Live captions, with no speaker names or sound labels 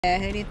Yeah,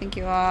 who do you think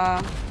you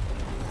are?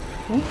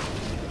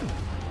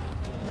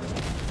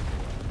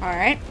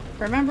 Alright,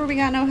 remember we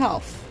got no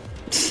health.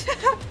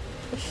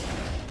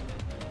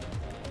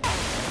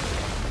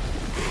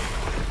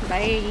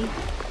 Bye.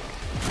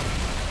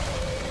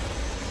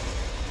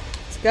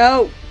 Let's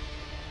go.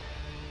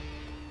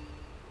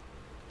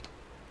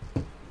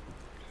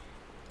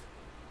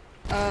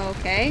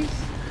 Okay.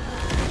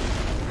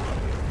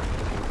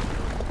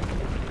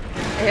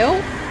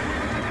 Ew.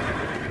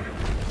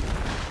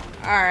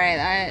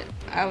 Alright,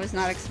 I was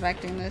not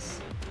expecting this,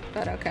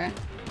 but okay.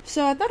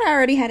 So I thought I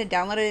already had it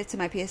downloaded to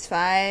my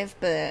PS5,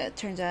 but it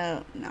turns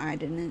out, no, I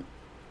didn't.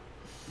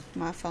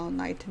 My phone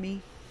lied to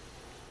me.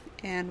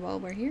 And while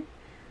we're here,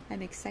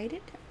 I'm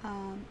excited.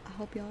 I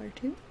hope y'all are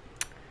too.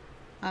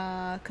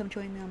 Come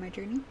join me on my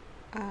journey.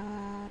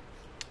 I'm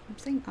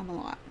saying a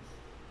lot.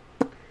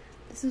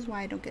 This is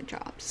why I don't get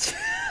jobs.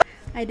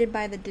 I did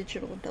buy the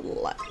digital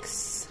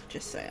deluxe,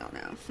 just so y'all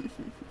know.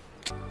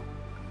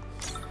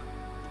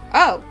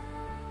 Oh!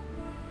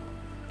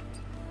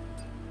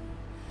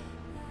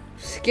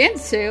 Skin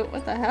suit?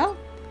 What the hell?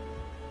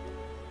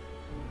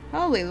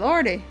 Holy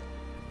lordy.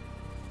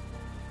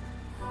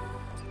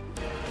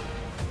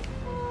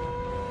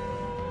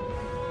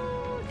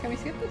 Can we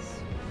skip this?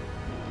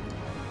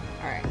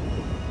 Alright.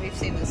 We've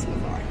seen this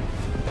before.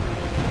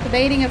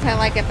 Debating if I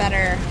like it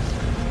better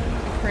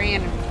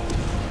Korean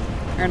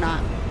or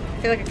not.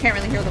 I feel like I can't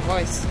really hear the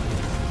voice.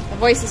 The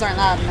voices aren't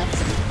loud enough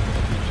to me.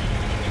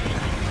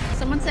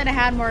 Someone said it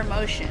had more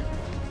emotion.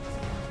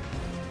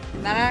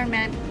 That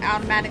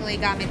automatically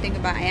got me thinking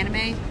about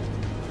anime.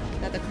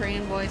 That the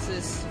Korean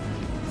voices,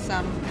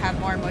 some have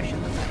more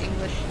emotion than the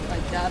English,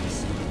 like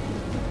dubs.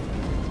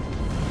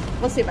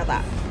 We'll see about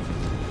that.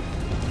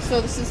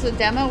 So since the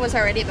demo was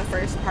already the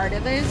first part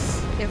of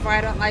this, if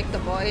I don't like the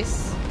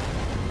voice,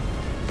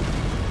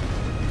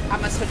 I'm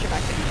gonna switch it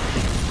back to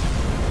English.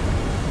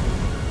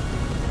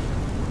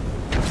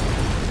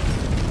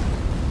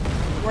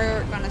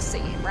 We're gonna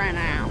see right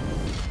now.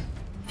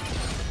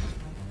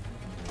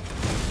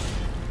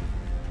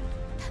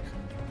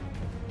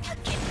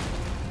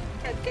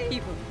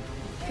 이분,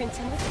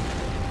 괜찮아?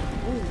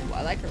 Ooh,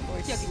 I like her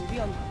voice. 여긴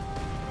위험해.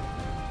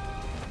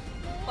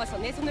 와서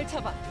내 손을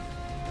잡아.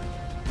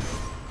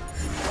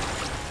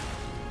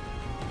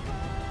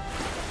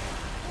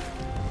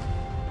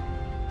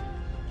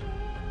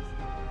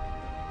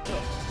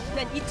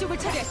 난 이쪽을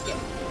처리할게.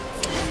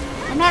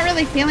 I'm not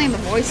really feeling the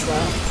voice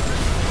though.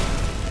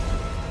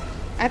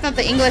 I thought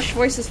the English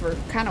voices were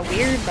kind of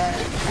weird, but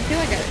I feel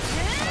like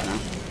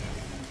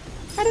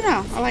I don't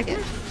know. I like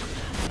it.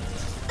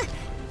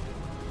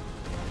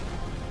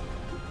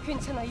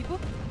 괜찮아 이브?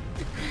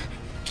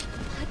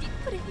 바디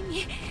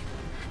프레임이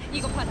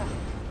이거 봐라.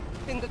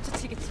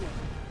 응급처치겠지만.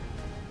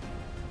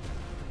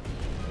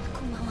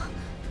 고마워.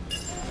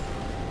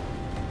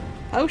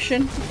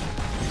 Ocean.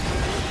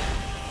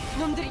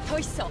 놈들이 더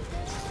있어.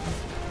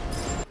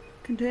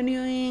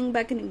 Continuing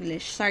back in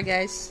English. Sorry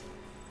guys.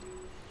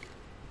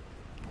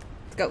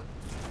 Let's go.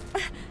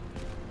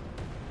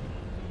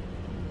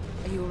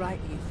 Are you alright,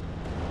 Eve?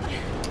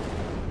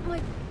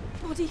 My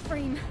body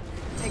frame.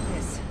 Take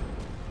this.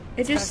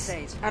 It just,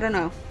 I don't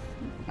know.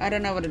 I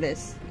don't know what it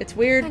is. It's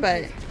weird,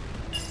 but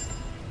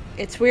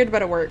it's weird,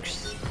 but it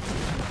works.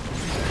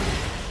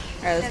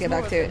 Alright, let's get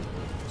back to it.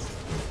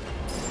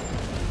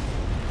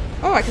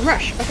 Oh, I can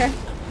rush. Okay.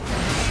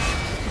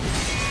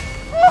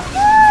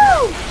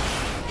 Woohoo!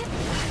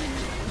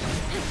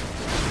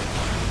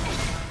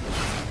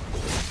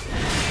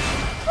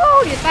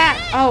 Oh, get that!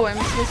 Oh, I'm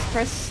supposed to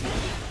press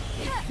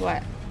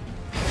what?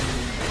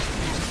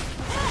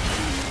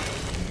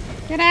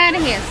 Get out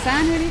of here,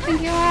 son. Who do you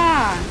think you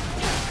are?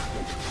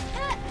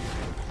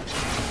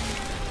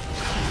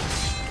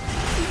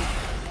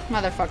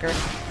 Motherfucker.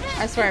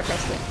 I swear I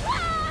pressed it.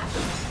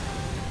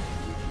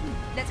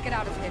 Let's get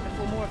out of here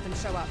before more of them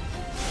show up.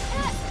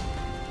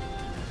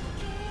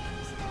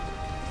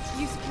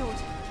 You secured.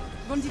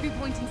 Rendezvous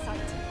point in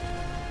sight.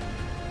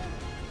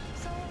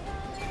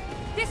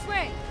 This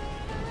way!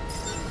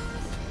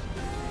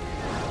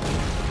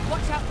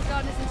 Watch out for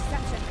Gardner's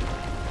interception.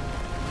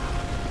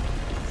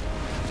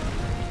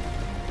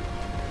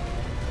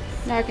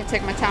 Now I can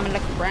take my time and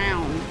look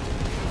around.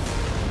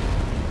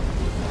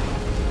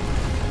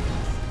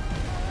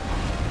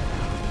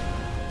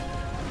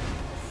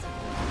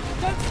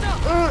 Don't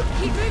stop!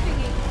 Keep moving,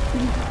 Eve.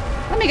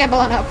 Let me get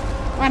blown up.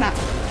 Why not?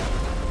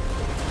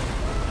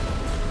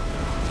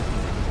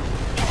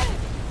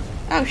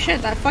 Oh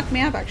shit, that fucked me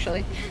up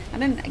actually. I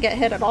didn't get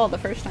hit at all the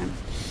first time.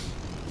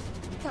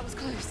 That was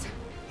close.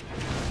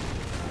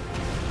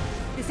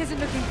 This isn't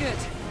looking good.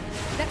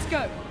 Let's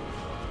go.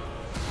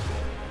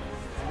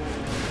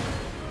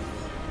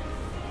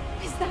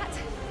 Is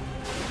that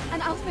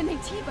an Alpha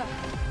Nativa?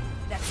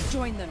 Let's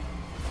join them.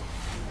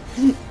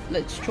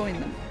 Let's join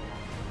them.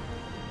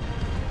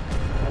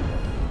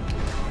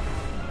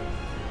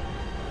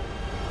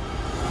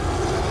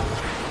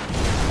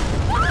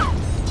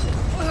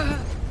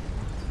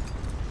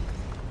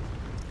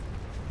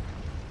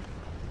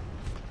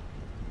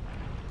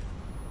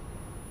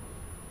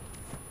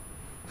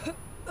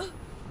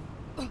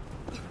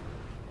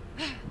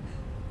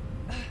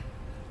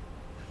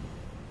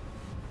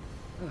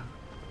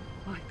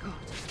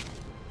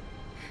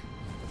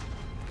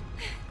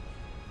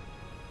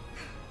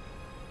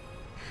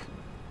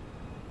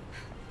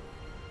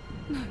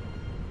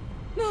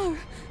 No!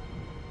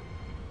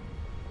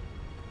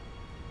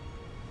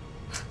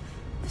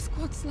 The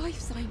squad's life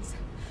signs.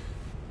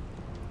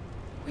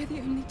 We're the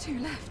only two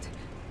left.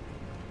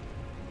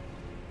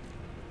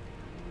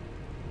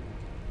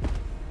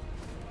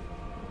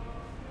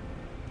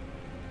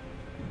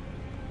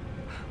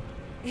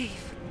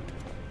 Eve.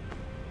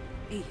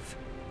 Eve,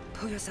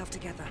 pull yourself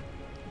together.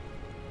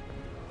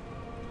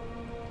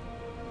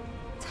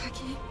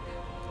 Taki.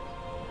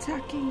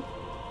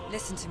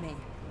 Listen to me.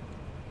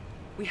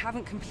 We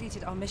haven't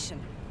completed our mission.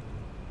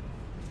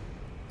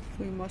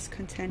 We must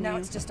continue. Now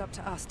it's just up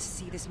to us to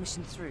see this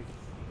mission through.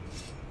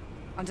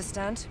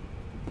 Understand?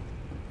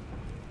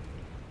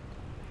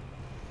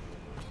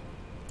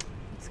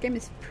 This game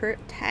is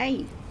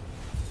pretty.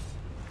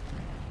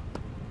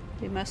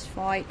 We must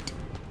fight.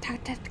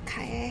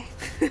 Ta-ta-ta-ka.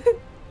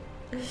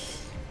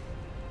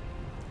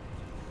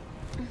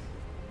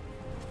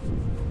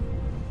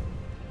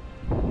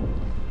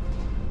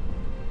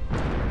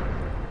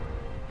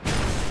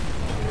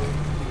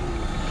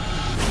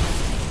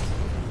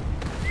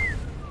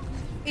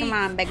 Come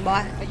on, big boy.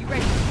 Are you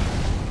ready?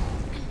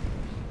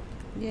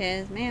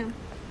 Yes, ma'am.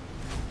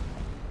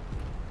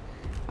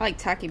 I like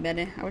Taki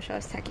better. I wish I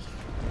was Taki.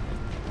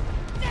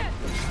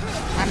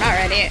 I'm not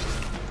ready.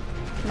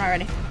 I'm not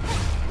ready.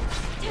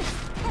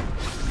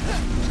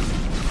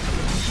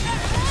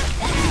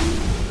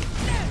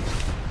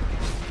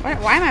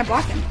 Why am I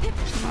blocking?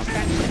 I'm not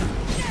trying to do.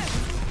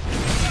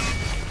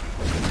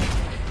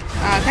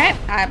 Okay,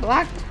 I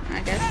blocked.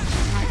 I guess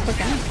I'm not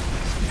clicking.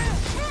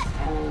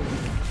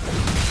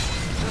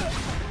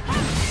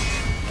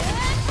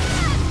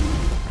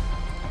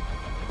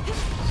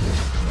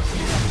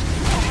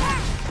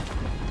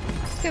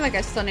 I feel like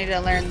I still need to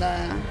learn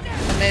the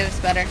moves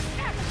better.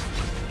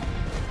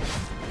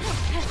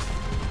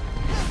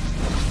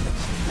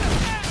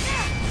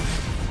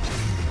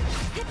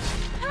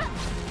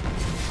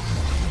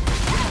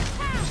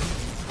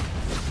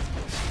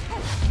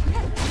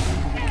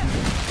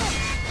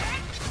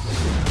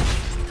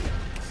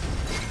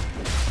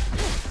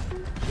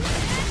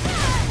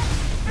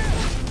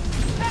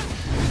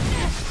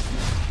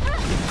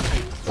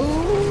 Ooh.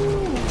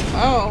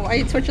 Oh, why are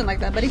you twitching like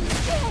that, buddy?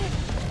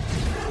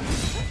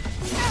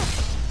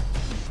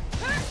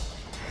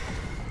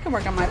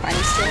 Work on my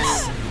fighting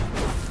skills.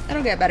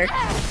 It'll get better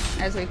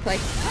as we play.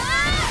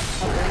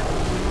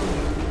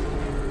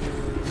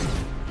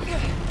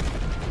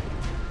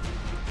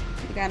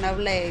 You got no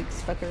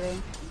legs,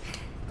 fuckaroo.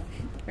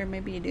 Or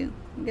maybe you do.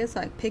 I guess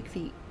like pig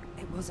feet.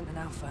 It wasn't an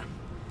alpha,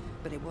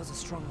 but it was a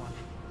strong one.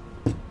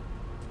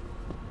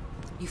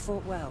 You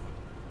fought well.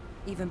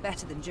 Even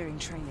better than during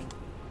training.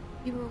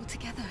 You were all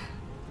together.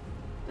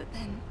 But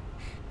then...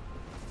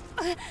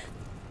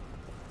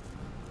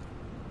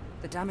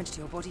 The damage to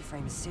your body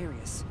frame is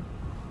serious.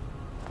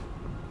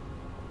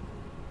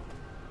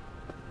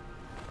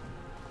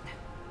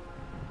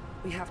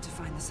 We have to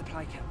find the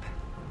supply camp.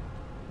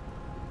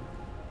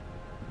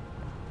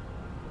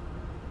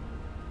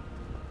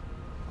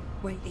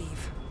 Wait,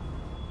 Eve.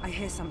 I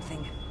hear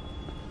something.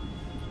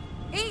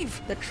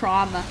 Eve! The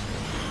trauma.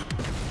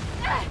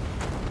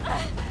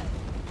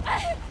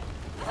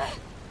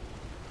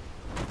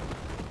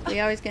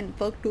 We always getting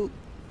fucked up.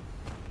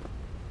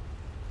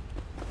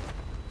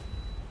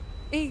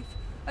 Eve,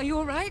 are you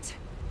alright?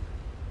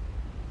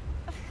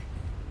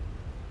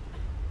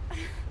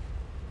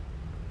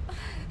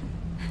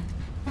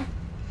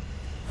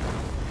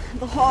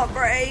 The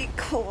heartbreak.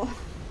 Oh.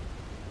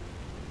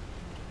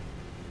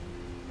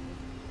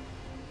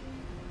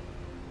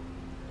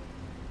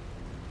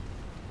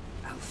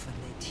 Alpha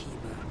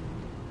Nativo.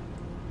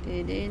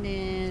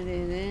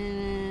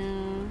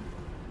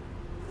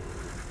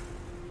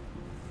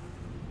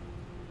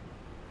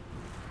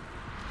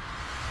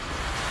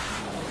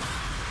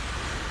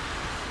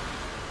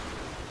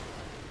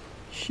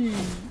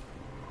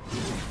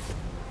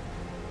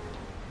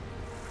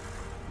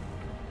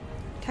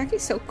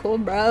 Taki's so cool,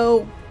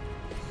 bro.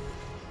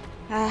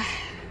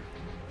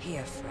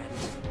 Here, friend.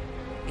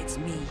 It's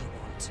me you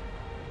want.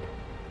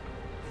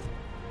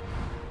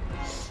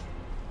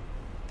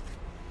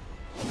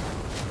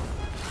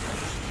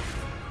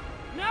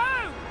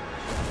 No!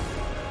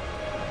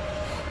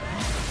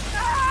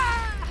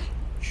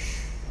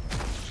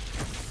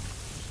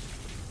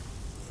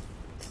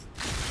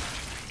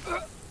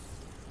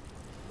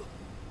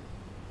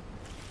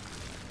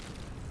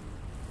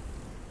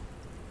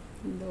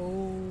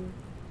 No.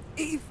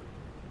 Eve!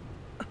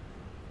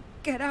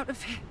 Get out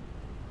of here.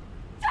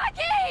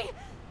 Taki!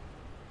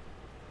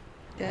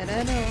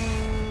 Da-da-da.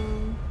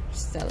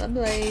 Stella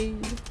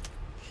Blade.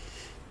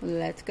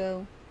 Let's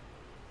go.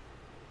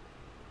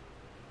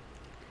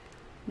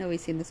 No, we've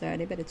seen this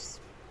already, but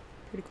it's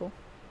pretty cool.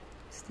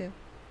 Still.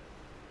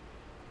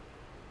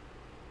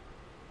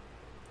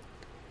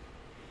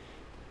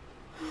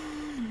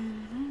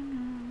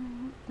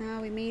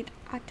 Now we meet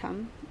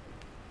Atom.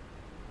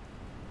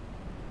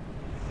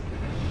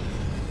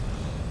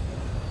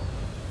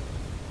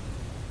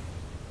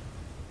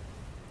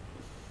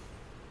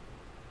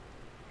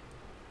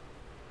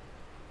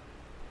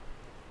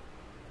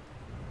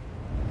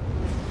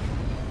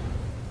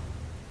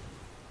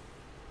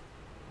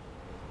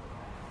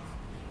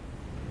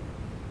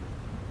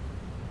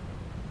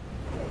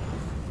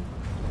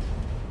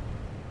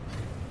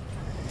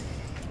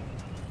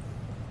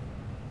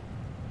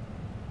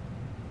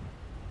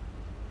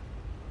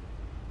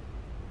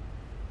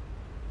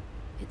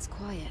 It's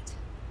quiet.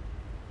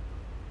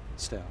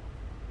 Still,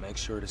 make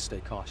sure to stay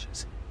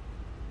cautious.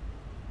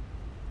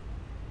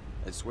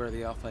 It's where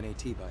the Alpha and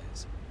AT-BA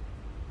is.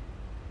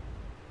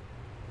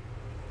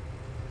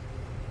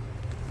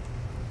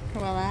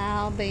 Well,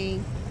 I'll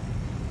be.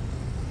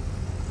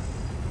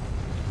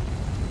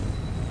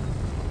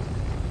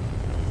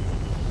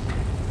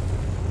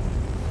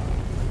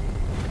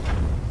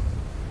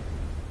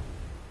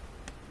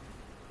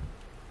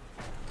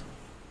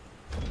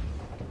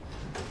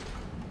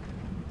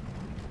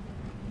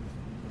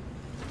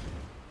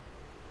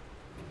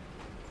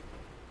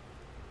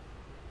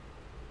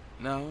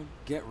 Now,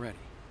 get ready.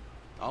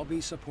 I'll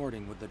be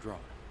supporting with the drone.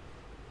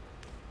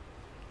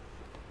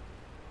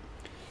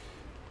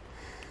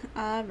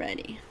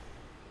 Alrighty.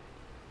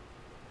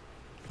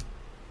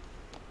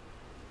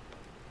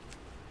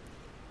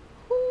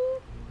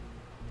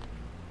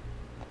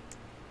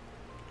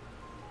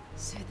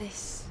 So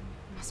this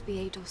must be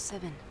 8 or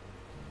 7.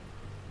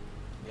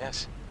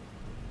 Yes.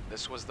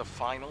 This was the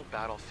final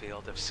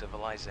battlefield of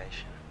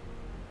civilization.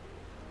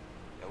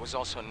 It was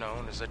also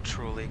known as a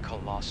truly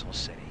colossal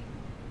city.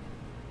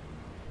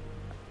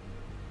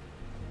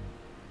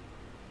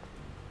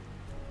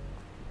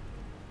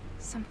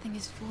 Something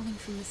is falling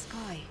from the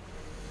sky.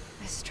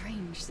 A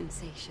strange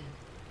sensation.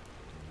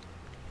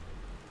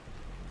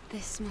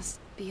 This must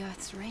be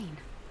Earth's rain.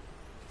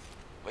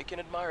 We can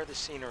admire the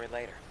scenery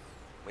later.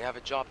 We have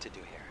a job to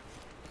do here.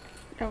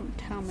 Don't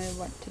tell me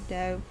what to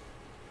do.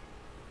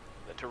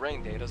 The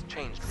terrain data's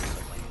changed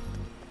recently.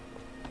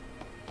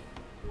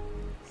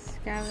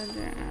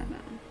 Scavenger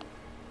Adam.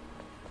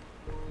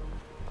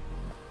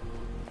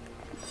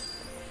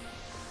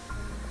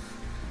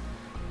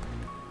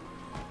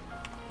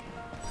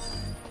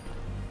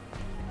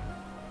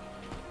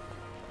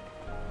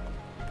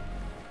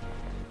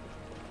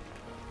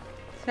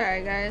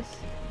 Sorry guys.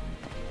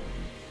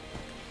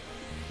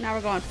 Now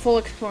we're going full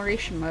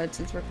exploration mode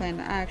since we're playing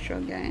the actual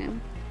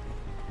game.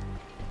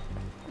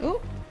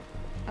 Ooh.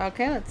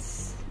 Okay,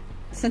 let's...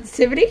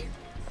 Sensitivity?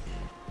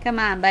 Come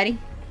on, buddy.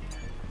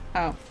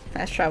 Oh,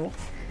 fast travel.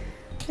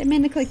 Didn't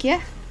mean to click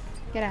ya.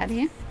 Get out of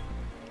here.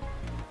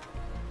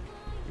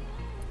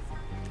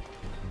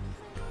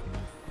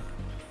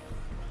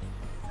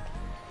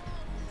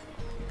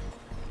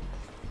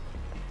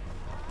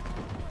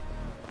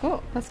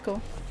 Oh, that's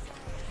cool.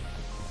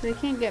 So we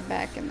can't get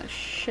back in the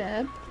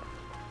ship.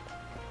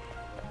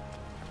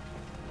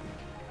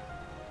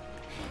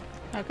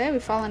 Okay,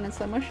 we've fallen in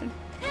slow motion.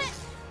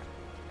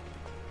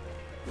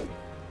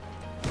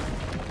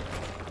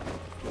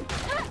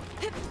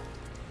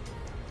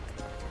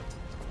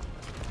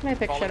 Can I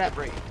pick shit up?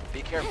 Debris.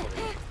 Be careful.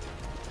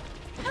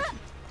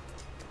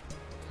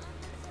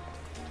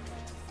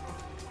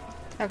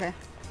 Okay.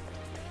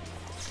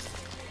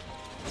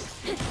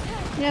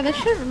 Yeah, this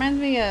shit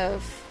reminds me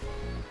of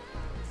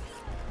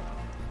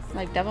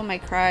like Devil May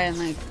Cry and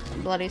like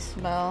Bloody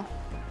Spell.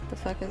 What the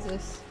fuck is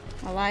this?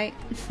 A light?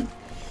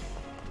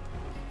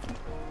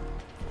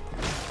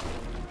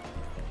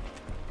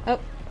 Oh.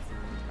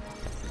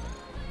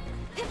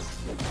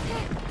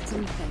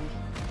 Something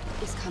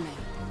is coming.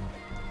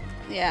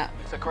 Yeah.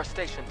 It's a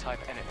crustacean type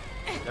enemy.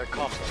 They're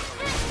complex.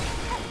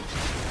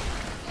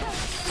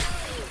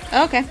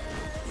 Okay.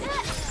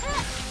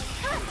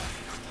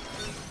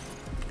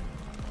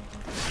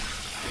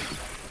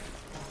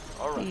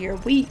 Alright. You're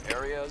weak.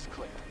 Area is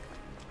clear.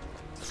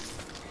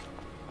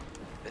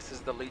 This is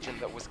the Legion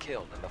that was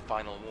killed in the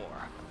final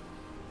war.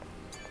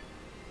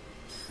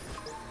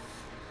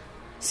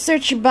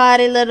 Search your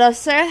body, little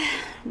sir.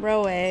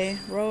 Row A.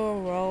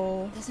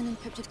 Row. There's an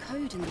encrypted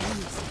code in the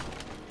menu.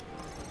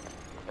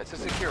 It's a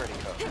security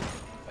code.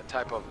 A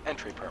type of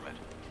entry permit.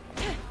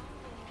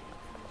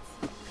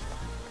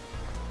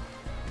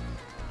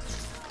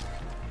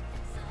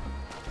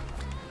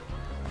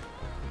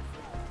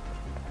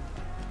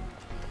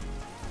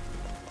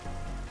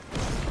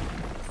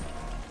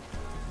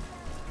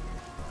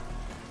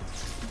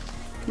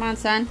 Come on,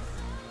 son.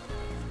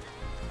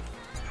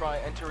 Try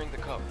entering the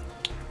code.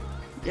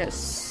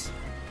 Yes.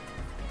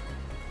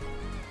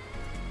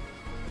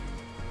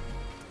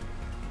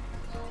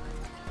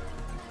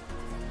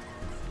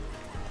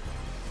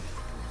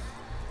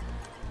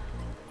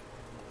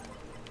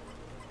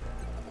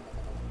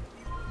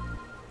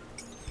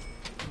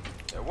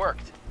 It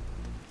worked.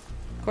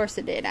 Of course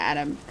it did,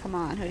 Adam. Come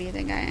on, who do you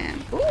think I am?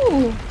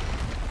 Ooh!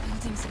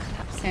 Buildings are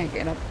collapsing. Can't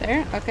get up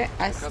there. Okay,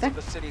 I Because stuck. of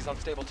the city's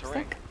unstable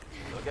terrain. Stuck.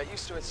 You'll get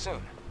used to it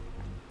soon.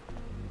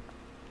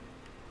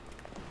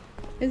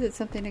 Is it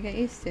something to get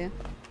used to?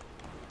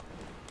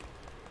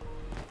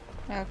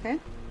 Okay.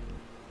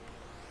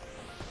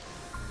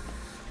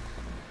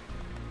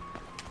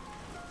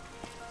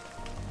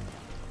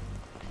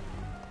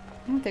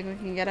 I don't think we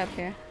can get up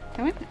here.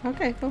 Can we?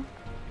 Okay, cool.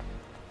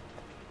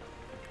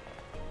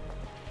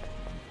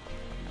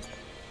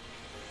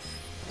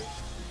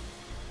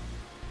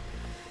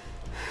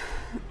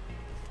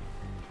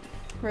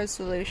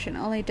 Resolution.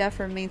 Only death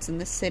remains in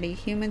the city.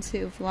 Humans who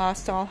have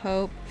lost all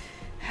hope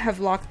have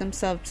locked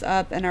themselves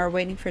up and are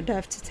waiting for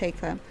death to take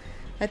them.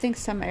 I think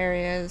some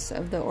areas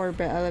of the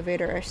orbit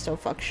elevator are still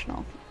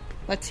functional.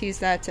 Let's use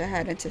that to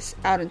head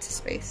out into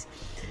space.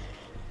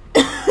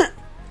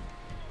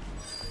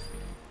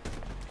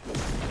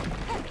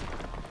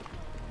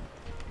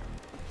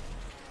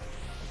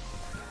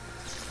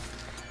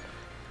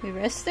 We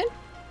rested?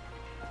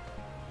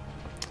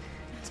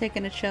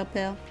 Taking a chill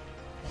pill.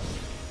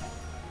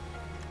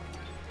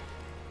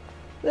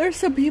 There's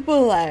some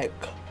people like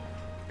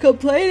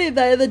complaining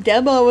that the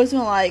demo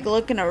wasn't like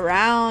looking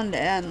around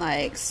and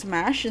like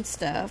smashing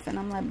stuff, and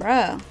I'm like,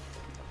 bro,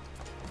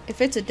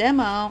 if it's a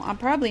demo, I'm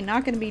probably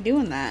not gonna be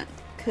doing that,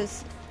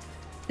 because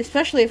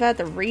especially if I have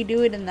to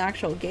redo it in the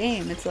actual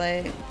game, it's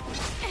like,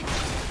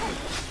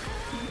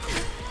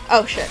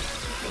 oh shit.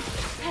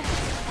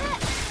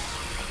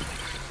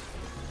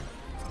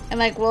 And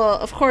like, well,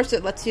 of course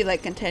it lets you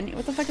like continue.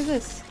 What the fuck is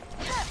this?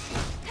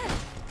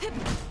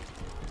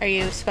 Are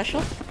you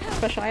special?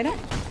 Special item?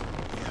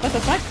 What the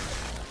fuck?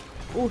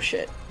 Oh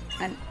shit.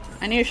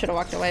 I knew I should have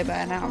walked away,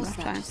 but now I'm not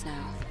time.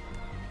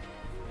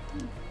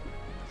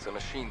 It's a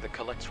machine that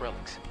collects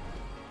relics.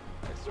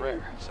 It's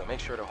rare, so make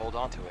sure to hold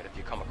on to it if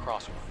you come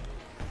across one.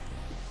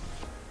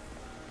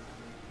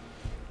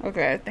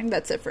 Okay, I think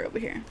that's it for over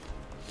here.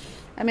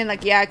 I mean,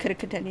 like, yeah, I could have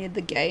continued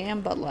the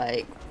game, but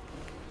like,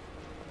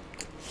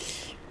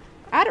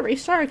 I had to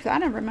restart because I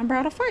didn't remember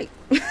how to fight.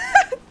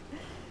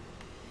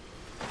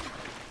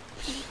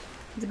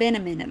 It's been a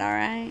minute,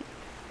 alright?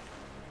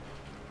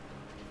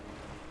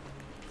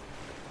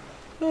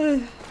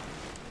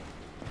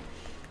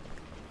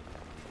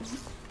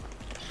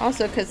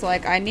 Also, because,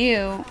 like, I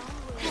knew,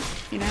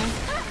 you know?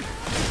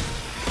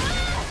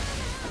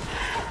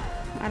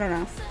 I don't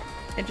know.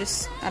 It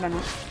just, I don't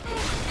know.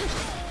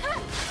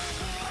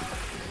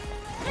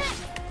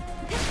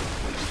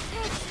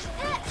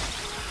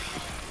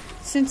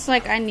 Since,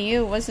 like, I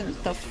knew it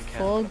wasn't the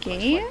full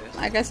game,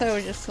 I guess I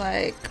was just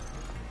like,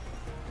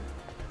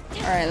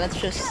 alright, let's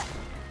just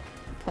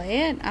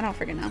play it? I don't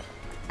freaking know.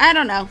 I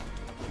don't know.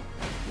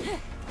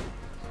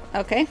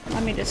 Okay,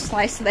 let me just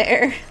slice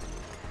there.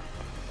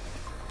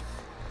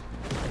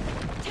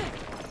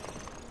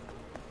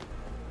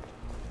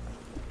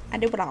 I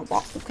do what I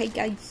want, okay,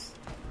 guys?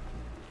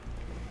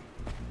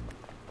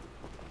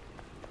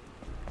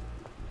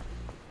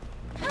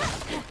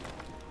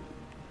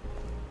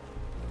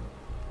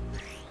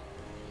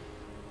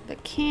 The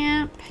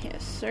camp,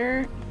 yes,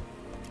 sir.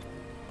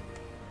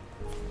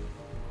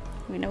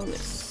 We know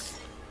this.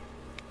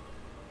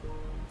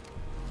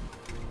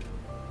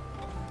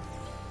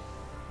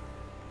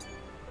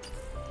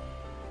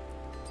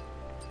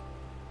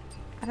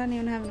 I don't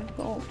even have enough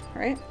gold,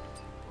 right?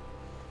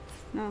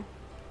 No.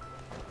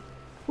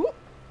 Whoop.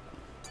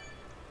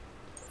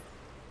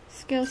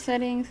 Skill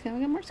settings. Can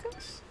we get more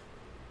skills?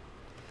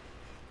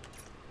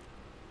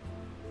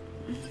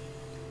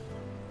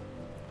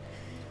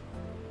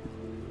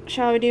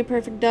 Shall we do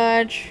perfect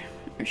dodge,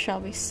 or shall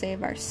we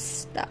save our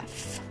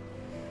stuff?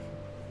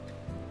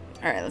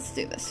 Alright, let's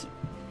do this.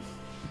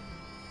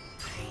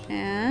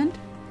 And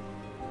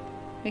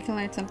we can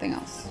learn something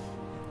else.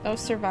 Oh,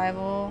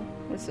 survival.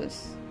 What's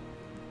this?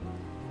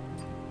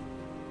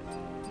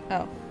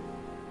 Oh.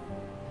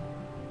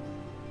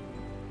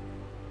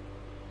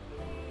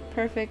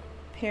 Perfect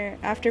pair.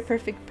 After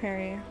perfect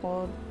parry,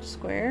 hold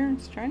square.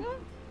 It's triangle?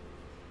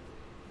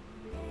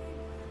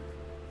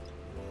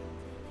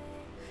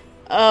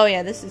 Oh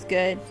yeah, this is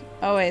good.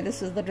 Oh wait,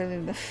 this is literally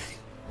the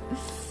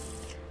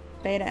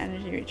beta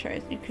energy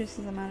recharge.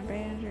 Increases the amount of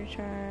beta energy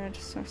recharge.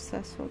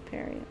 Successful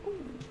parry. Ooh.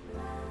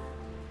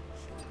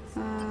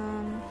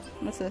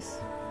 What's this?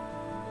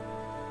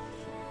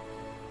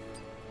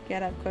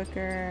 Get up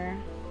quicker.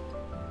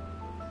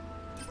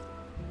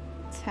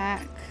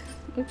 Attack.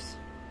 Oops.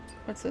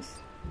 What's this?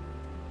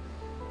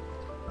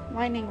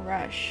 Lightning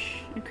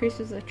rush.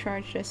 Increases the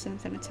charge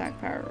distance and attack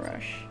power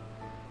rush.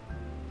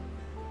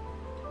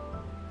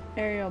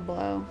 Aerial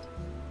blow.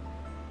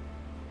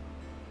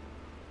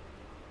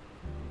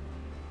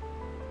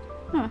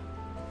 Huh.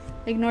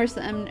 Ignores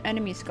the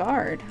enemy's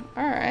guard.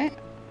 Alright.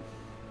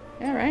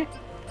 Alright.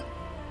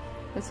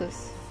 What's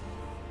this?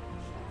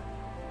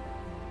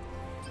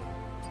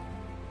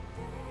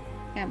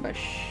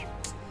 Ambush.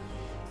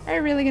 Are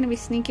you really gonna be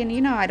sneaking?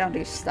 You know I don't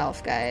do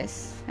stealth,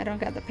 guys. I don't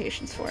got the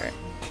patience for it.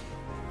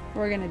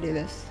 We're gonna do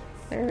this.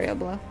 Aerial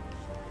blow.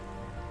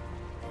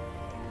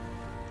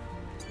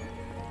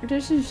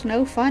 There's just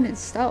no fun in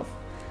stealth.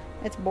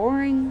 It's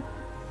boring.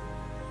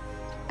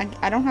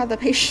 I don't have the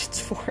patience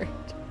for it.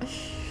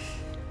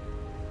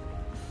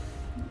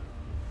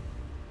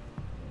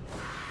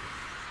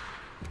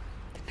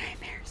 The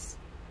nightmares.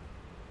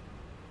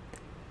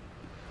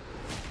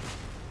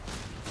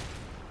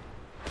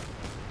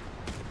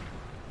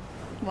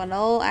 One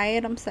old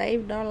item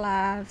saved our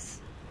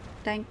lives.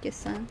 Thank you,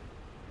 son.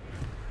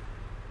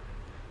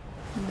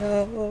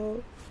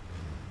 No.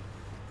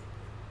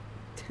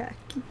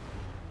 Tacky.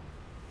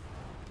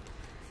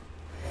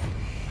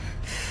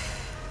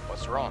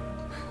 What's wrong?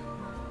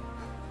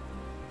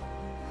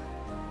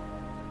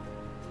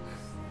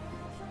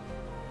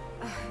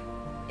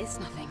 It's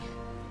nothing.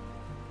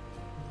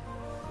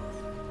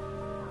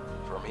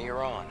 From here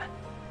on,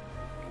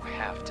 you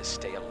have to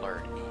stay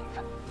alert,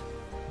 Eve.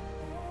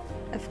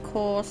 Of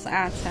course,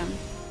 Atom.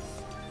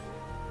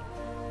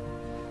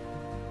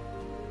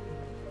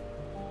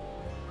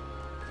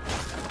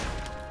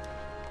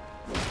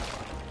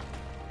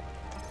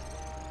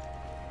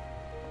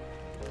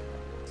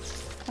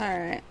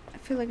 Alright, I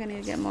feel like I need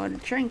to get more to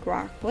drink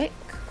real quick.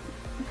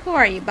 Who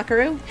are you,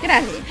 buckaroo? Get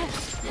out of here.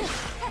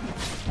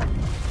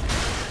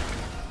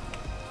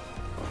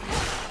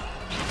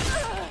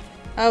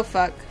 Oh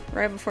fuck,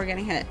 right before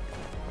getting hit.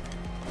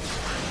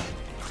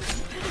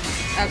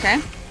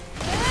 Okay.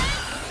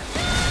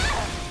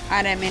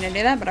 I didn't mean to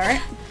do that, but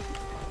alright.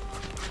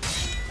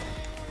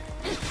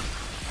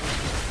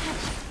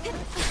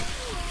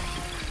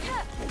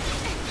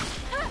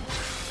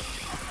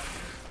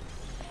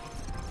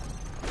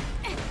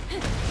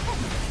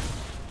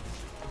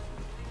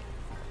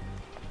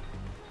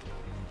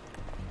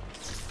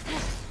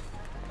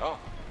 Oh,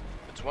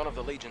 it's one of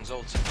the Legion's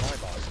old supply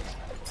boxes.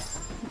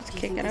 Let's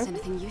kick it open.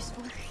 Anything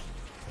useful?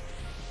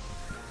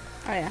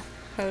 Oh yeah,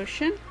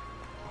 potion.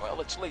 Well,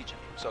 it's Legion,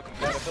 so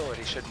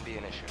compatibility shouldn't be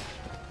an issue.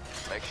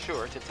 Make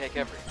sure to take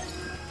everything.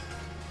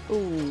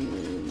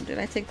 Ooh, did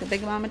I take the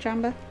big mama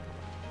jamba?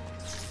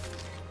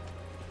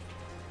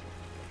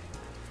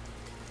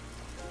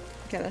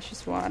 Okay, that's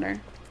just water.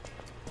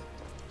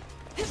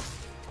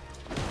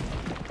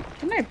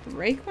 Didn't I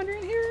break one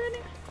right here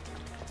already?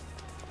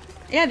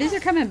 Yeah, these are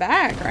coming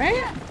back,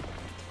 right?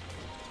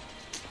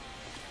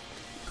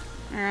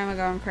 Or am I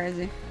going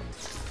crazy?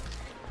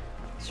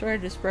 Sure, I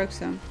just broke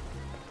some.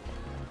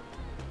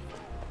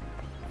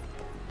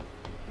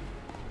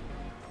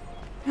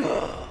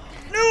 No!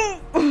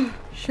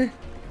 Shit.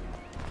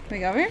 Can we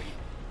go over here?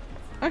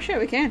 Oh shit,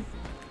 we can.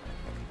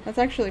 That's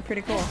actually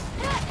pretty cool.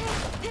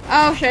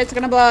 Oh shit, it's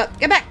gonna blow up.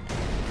 Get back!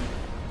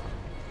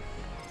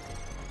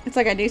 It's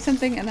like I do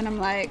something and then I'm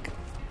like,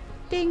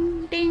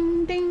 ding,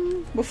 ding,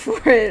 ding, before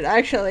I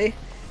actually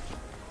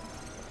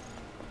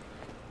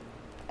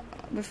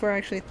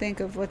think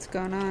of what's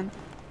going on.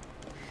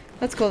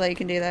 That's cool that you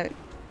can do that.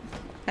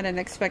 I didn't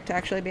expect to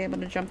actually be able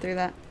to jump through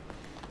that.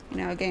 You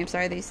know how games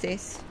are these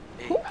days.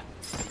 Eve, be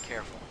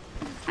careful.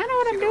 I know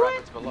what See I'm the doing.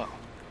 rapids below.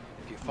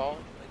 If you fall,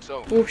 it's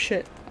over. Oh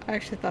shit. I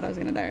actually thought I was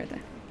gonna die right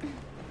there.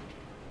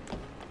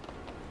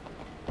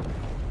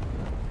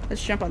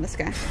 Let's jump on this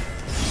guy.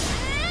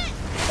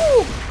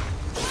 Woo!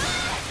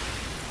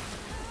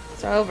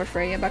 It's over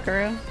for you,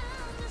 buckaroo.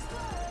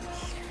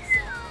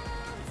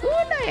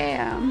 Ooh,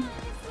 damn.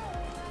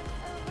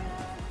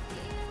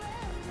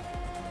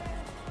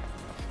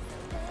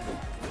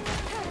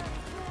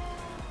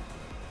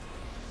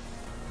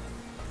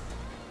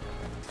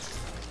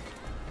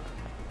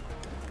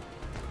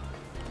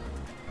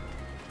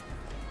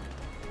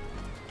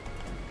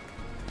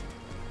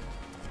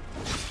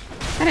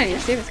 I didn't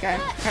even see this guy.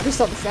 I just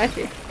saw the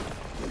statue.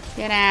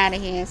 Get out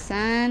of here,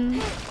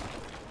 son.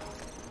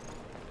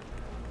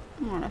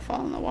 I want to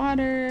fall in the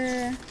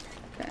water.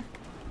 Okay.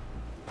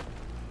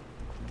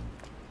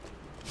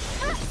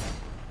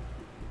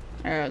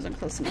 I wasn't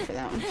close enough for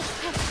that one.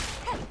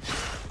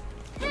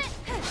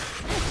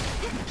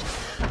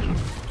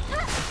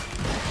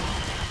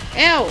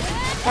 Ew!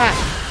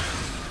 Fuck.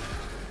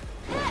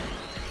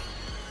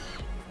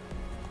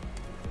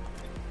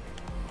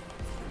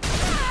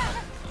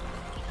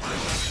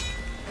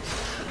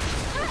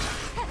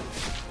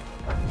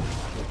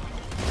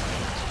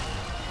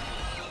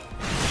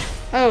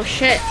 Oh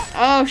shit.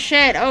 Oh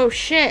shit. Oh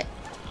shit.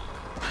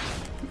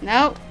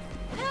 Nope.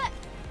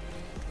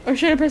 Oh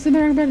shit, I pressed the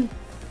wrong button.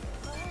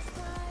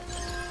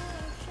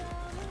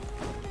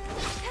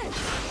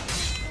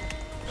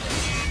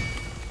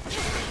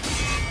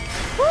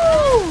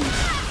 Woo!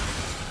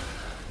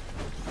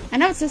 I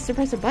know it says to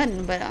press a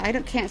button, but I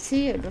can't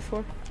see it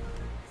before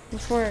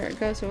it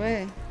goes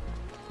away.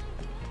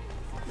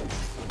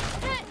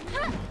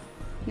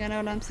 You know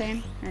what I'm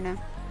saying? Or no?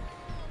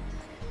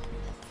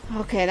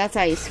 Okay, that's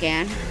how you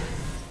scan.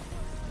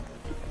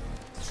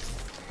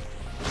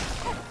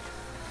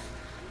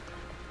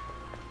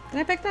 Did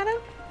I pick that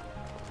up?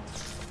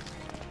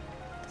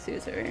 Let's see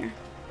what's over here.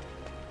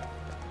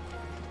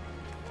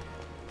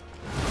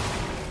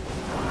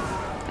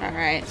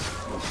 Alright.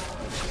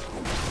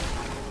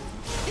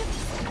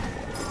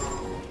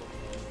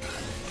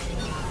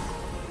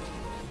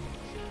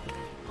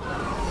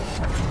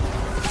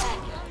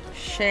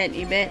 Shit,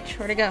 you bitch.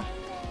 Where'd it go?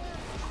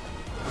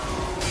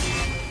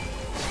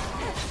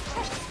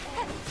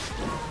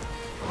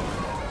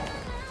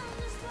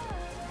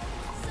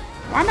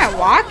 Why am I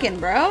walking,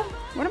 bro?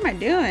 What am I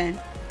doing?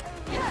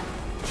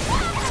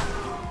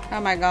 Oh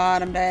my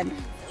god, I'm dead.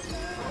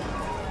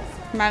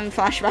 I'm having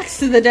flashbacks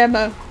to the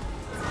demo.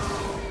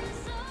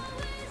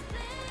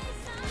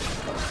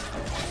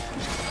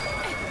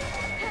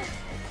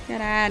 Get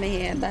out of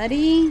here,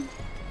 buddy.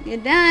 You're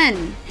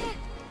done.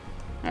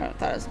 Oh, I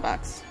thought it was a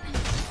box.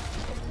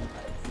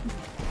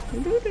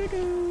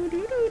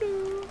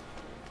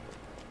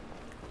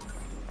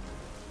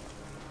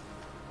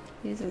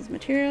 Uses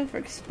material for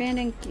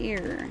expanding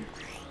gear.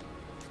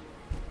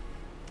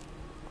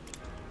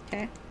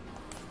 Okay.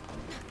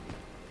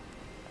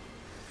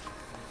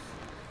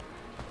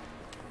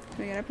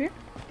 get up here?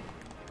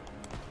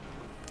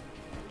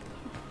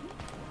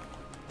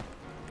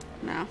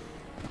 No.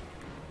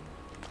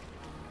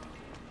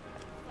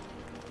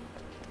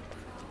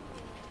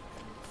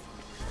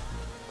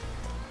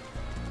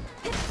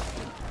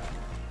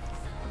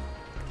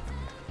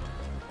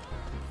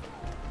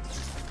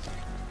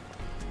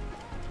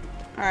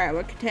 Alright,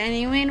 we're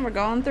continuing. We're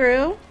going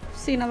through.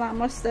 Seen a lot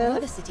more stuff.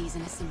 Other cities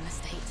in a similar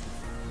state.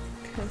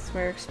 Because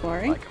we're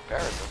exploring. By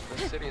comparison,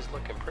 this city is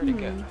looking pretty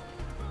good.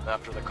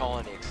 After the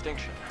colony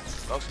extinction,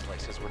 most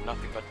places were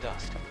nothing but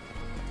dust.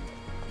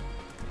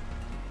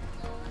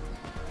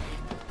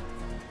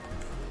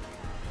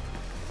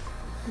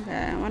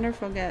 Okay, I wonder if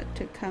we'll get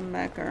to come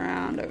back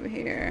around over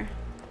here.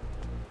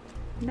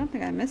 I don't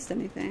think I missed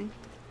anything.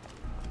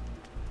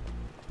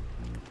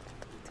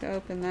 To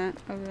open that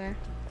over there.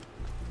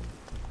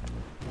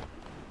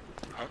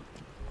 Huh?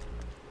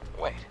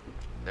 Wait,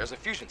 there's a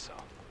fusion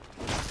cell.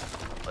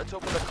 Let's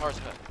open the car's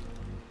hood.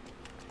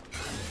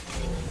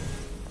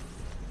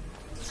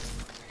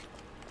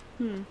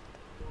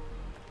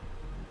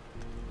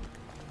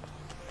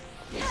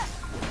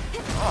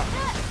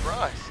 Oh,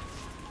 surprise.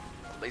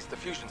 At least the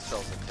fusion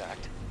cell's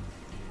intact.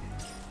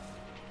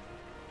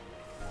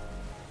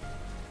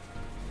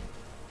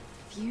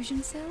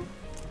 Fusion cell?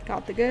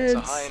 Got the goods.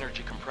 It's a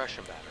high-energy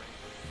compression battery.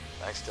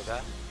 Thanks to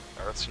that,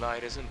 Earth's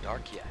night isn't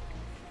dark yet.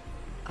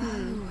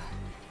 Oh,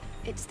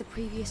 it's the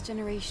previous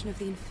generation of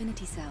the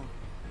Infinity Cell.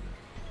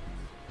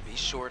 Be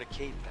sure to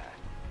keep that.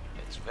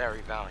 It's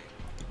very valuable.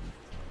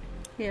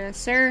 Yes,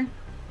 sir.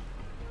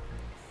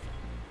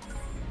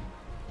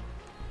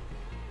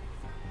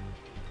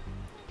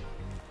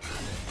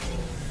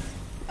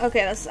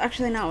 Okay, that's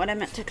actually not what I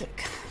meant to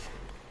click.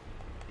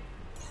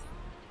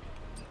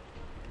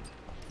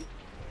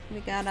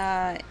 We got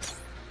a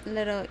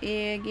little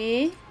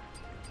Iggy.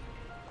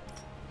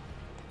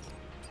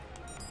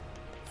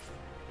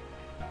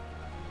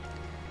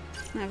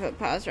 I'm gonna put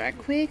pause right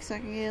quick so I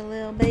can get a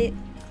little bit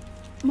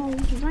more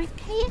drink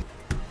here.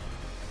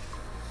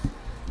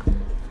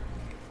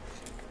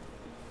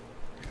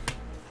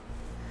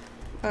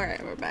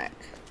 Alright, we're back.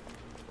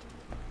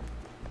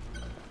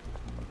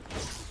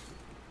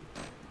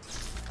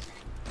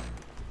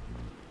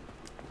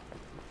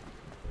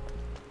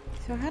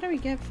 So how do we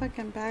get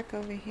fucking back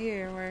over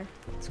here where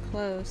it's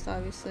closed,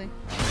 obviously?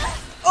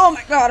 Oh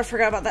my god, I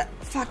forgot about that.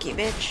 Fuck you,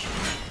 bitch.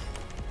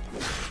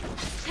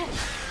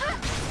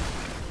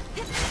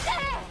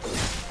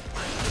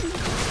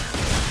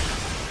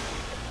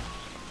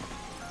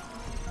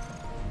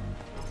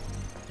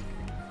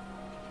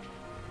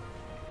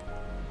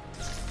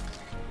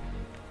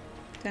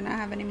 Do not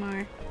have any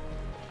more.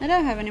 I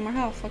don't have any more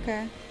health,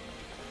 okay.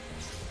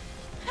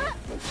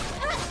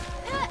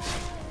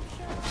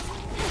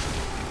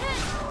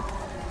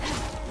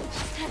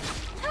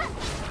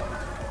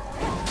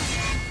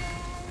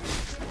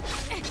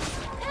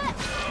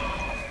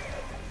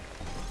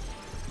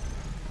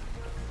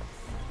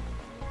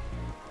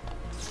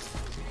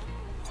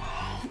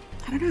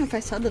 I don't know if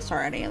I said this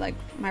already, like,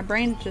 my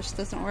brain just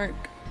doesn't work.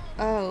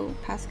 Oh,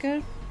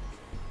 passcode?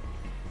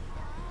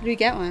 Do you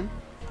get one?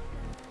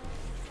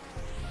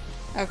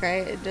 Okay,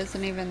 it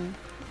doesn't even,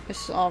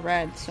 it's all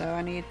red, so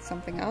I need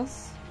something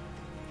else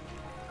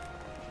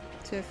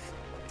to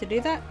do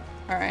that?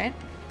 Alright.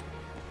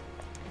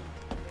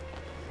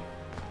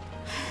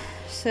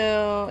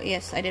 So,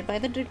 yes, I did buy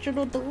the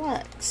digital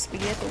deluxe,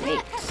 but you have to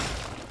wait.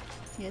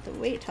 You have to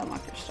wait to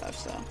unlock your stuff,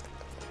 so.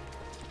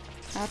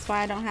 That's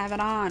why I don't have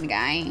it on,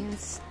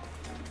 guys.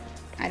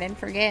 I didn't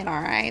forget,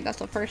 alright? That's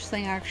the first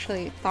thing I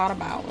actually thought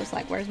about, was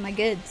like, where's my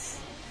goods?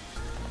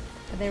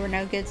 But there were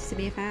no goods to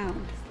be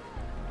found.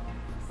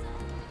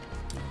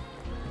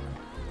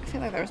 I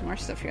feel like there was more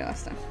stuff here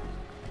last time.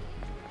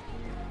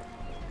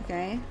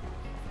 Okay.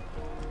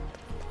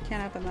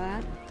 Can't open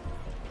that.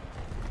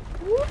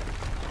 Whoop.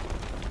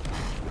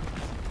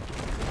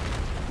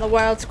 The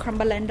world's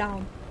crumbling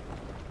down.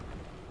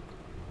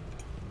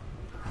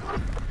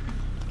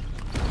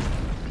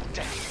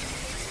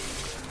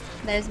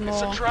 There's more.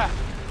 It's a trap.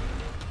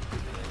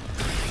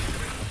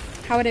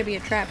 How would it be a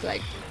trap?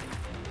 Like,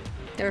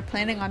 they were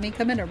planning on me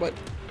coming, or what?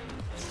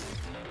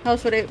 How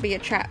else would it be a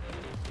trap?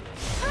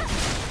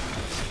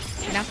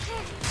 You know?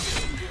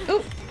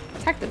 Ooh,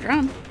 attack the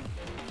drum.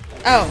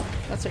 Oh,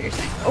 that's what you're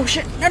saying. Oh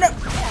shit, no, no!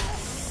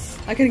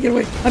 I couldn't get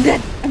away. I'm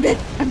dead, I'm dead,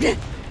 I'm dead.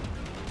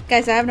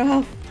 Guys, I have no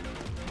health.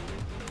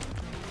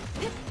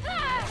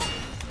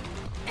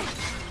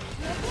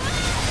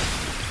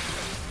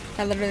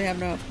 I literally have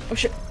no health. Oh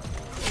shit.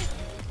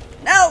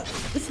 No!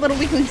 This little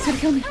weakling's gonna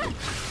kill me.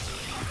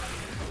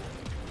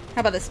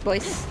 How about this,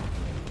 boys?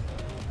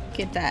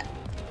 Get that.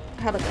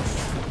 How about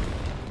this?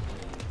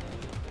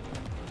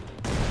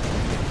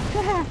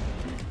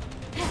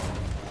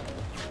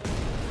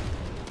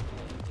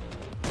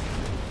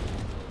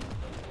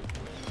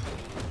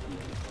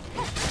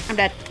 I'm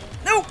dead.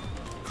 No!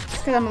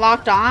 Because I'm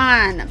locked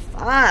on.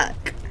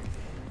 Fuck.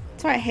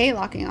 That's why I hate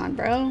locking on,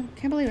 bro.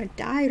 Can't believe I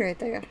died right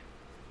there.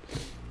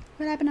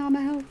 What happened to all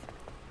my health?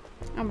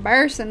 I'm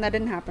bursting. That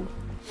didn't happen.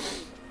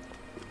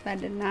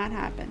 That did not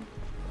happen.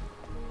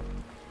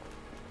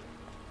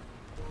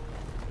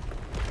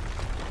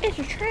 It's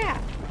a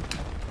trap.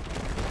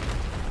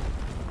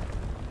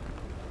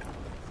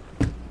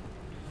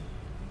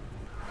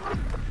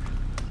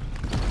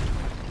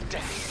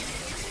 Damn.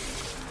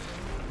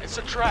 It's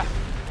a trap.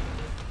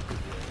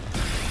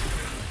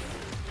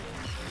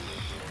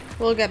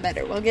 We'll get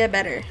better. We'll get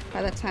better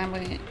by the time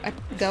we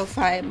go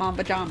fight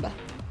Mommba Jamba.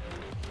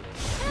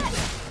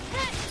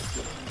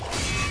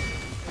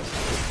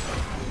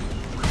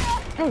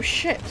 Oh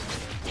shit.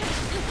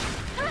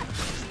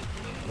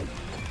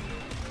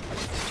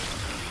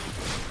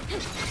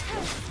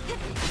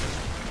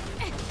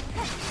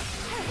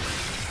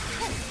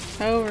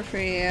 Over for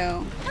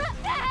you.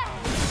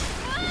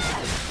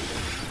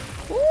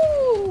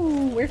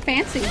 Ooh, we're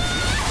fancy.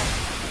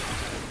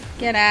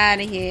 Get out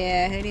of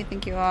here. Who do you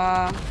think you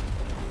are?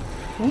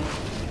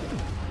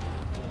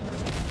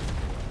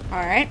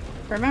 Alright.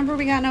 Remember,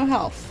 we got no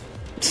health.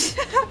 It's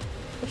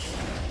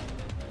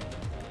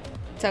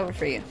over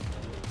for you.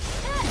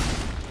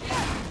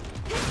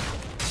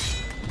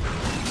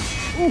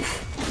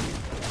 Oof.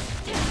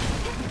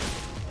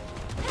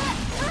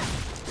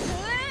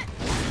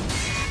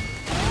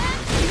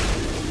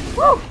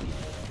 Woo!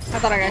 I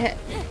thought I got hit.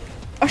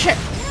 Oh shit!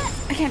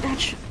 I can't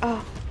dodge.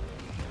 Oh.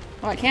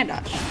 Oh, I can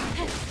dodge.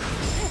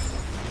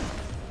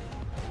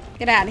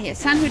 Get out of here,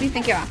 son. Who do you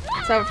think you are?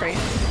 It's over for you.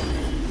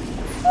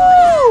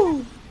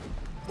 Woo!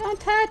 Don't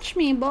touch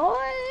me, boy.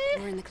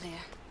 We're in the clear.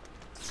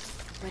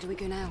 Where do we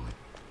go now?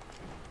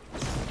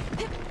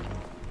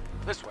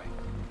 This way.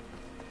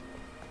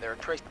 There are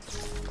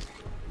traces.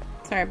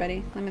 Sorry,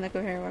 buddy. Let me look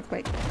over here real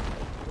quick.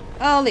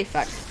 Holy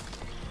fuck.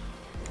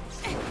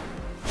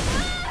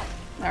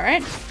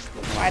 Alright.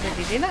 Why did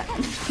you do that?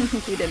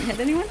 You didn't hit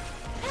anyone?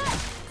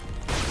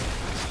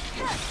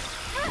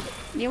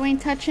 You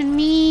ain't touching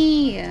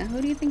me.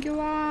 Who do you think you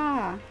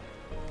are?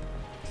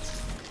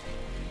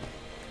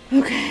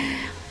 Okay.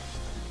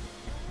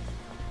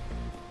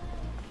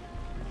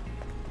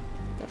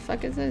 The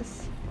fuck is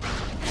this?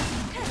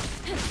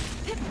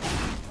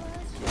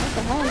 What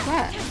the hell is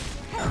that?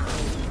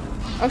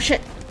 Oh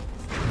shit.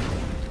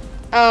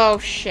 Oh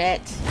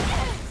shit.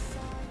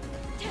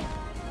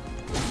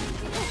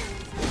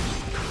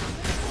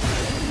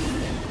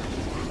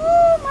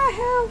 Oh, my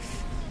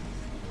health.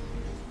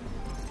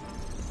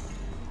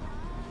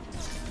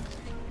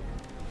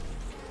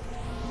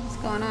 What's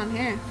going on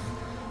here?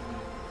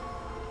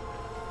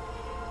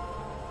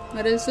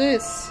 What is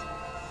this?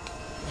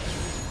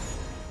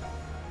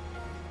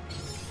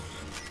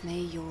 May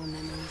your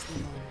memories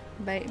live on.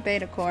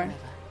 Beta core.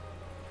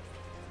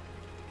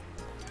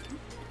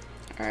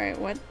 Alright,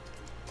 what?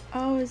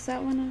 Oh, is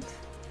that one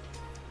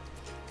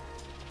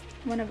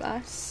of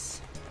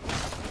us?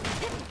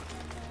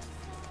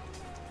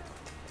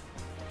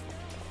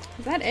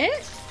 Is that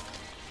it?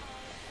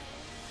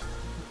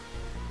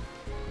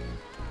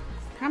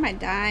 How am I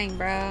dying,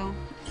 bro?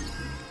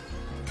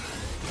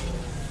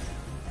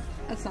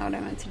 That's not what I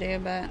meant to do,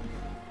 but...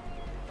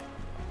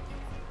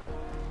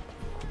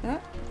 Oh.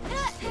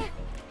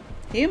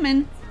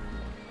 Human!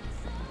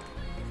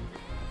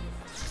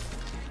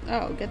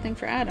 Oh, good thing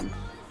for Adam.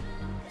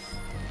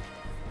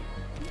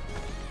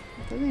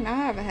 Does he not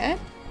have a head?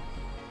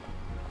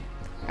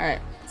 Alright,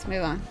 let's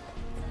move on.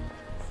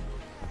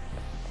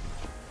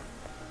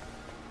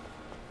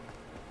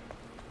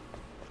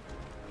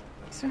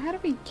 So how do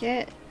we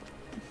get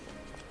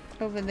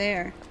over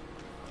there?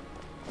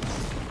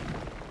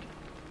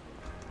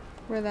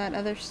 Where that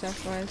other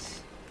stuff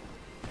was.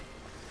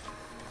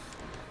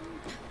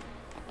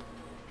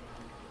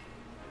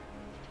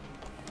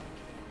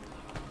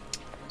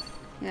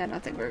 Yeah, I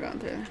don't think we're going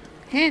through there.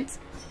 Hints!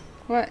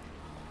 What?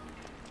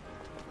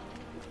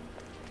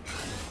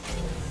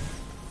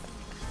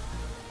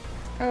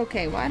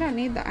 Okay, well I don't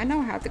need that. I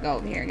know how to go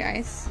over here,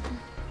 guys.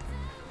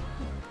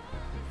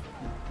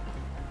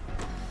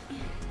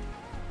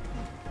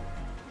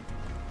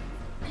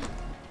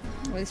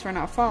 At least we're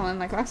not falling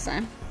like last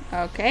time.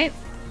 Okay.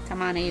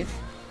 Come on, Eve.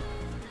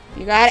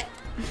 You got it.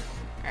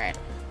 Alright.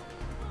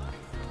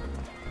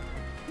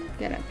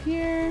 Get up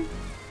here.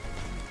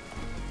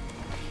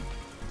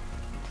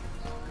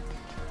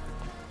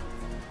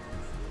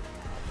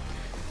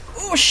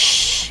 Oh,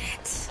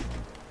 shit.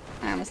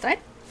 I almost died.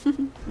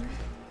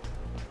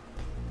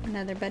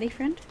 Another buddy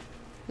friend.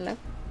 Hello.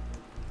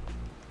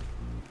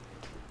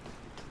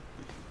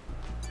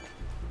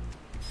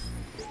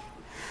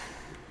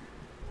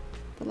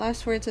 The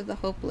last words of the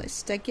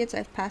hopeless. Decades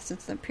have passed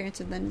since the appearance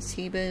of the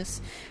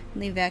Nasibas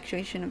and the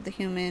evacuation of the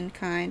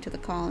humankind to the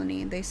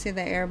colony. They say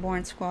the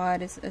airborne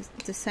squad is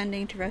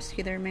descending to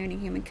rescue the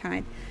remaining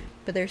humankind,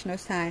 but there's no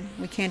time.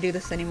 We can't do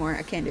this anymore.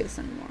 I can't do this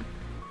anymore.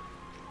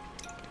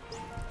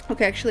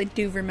 Okay, I actually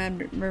do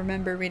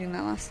remember reading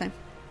that last time.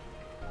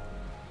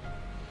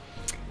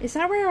 Is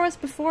that where I was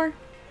before?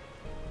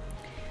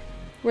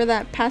 Where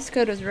that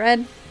passcode was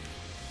red?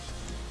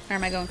 Or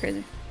am I going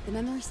crazy? The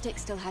memory stick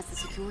still has the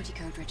security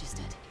code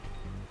registered.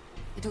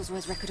 It also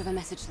has record of a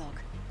message log.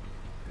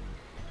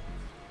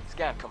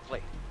 Scan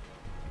complete.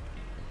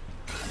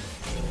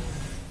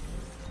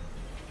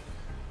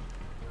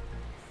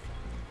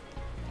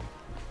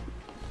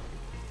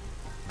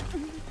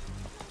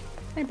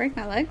 Did I break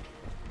my leg?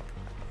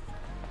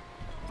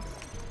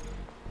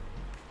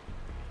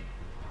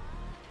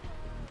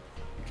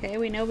 Okay,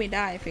 we know we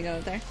die if we go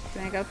up there.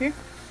 Can I go up here?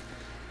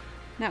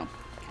 No.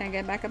 Can I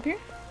get back up here?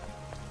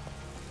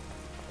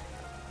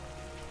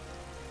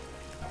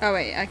 Oh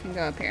wait, I can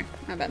go up here.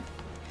 My bad.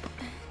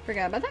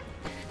 Forgot about that.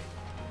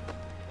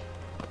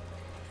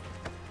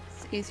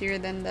 It's easier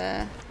than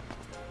the...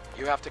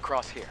 You have to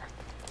cross here.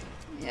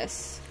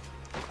 Yes.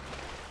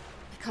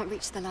 I can't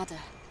reach the ladder.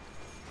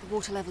 The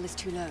water level is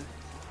too low.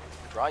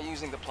 Try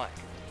using the plank.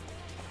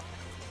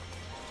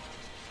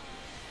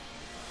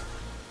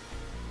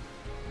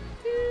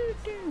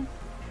 Doo-doo.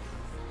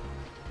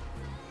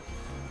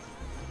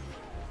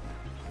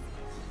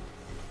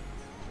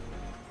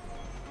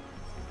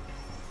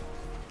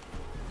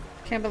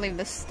 Can't believe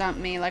this stumped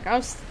me. Like, I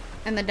was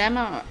in the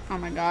demo. Oh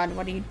my god,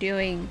 what are you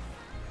doing?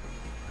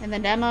 In the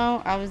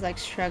demo, I was like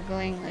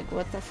struggling. Like,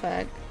 what the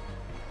fuck?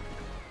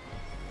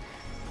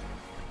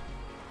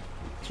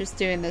 Just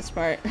doing this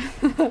part.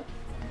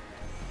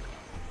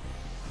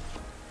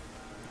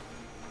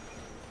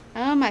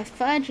 Oh my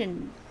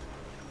fudging.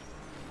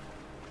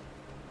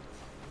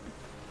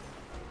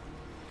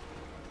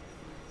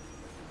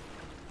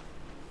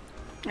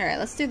 Alright,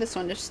 let's do this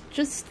one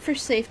just for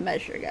safe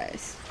measure,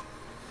 guys.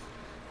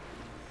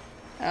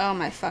 Oh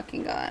my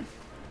fucking god.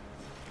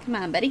 Come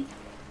on, buddy.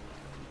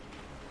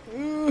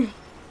 Ugh,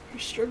 you're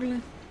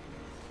struggling.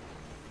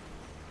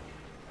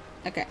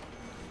 Okay.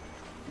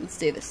 Let's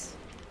do this.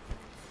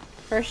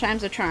 First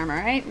time's a charm,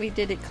 alright? We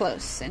did it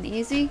close and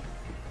easy.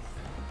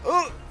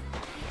 Oh!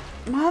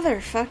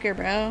 Motherfucker,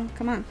 bro.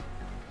 Come on.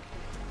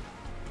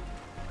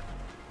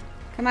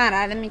 Come on,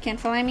 Adam. You can't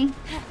follow me?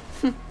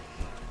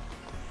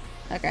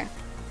 Okay.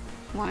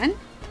 One.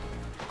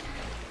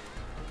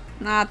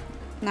 Not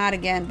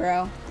again,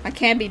 bro. I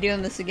can't be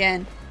doing this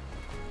again.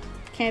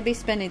 Can't be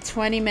spending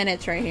 20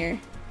 minutes right here.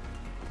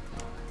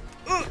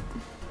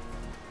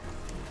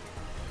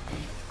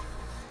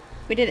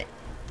 We did it.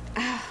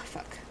 Ah,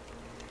 fuck.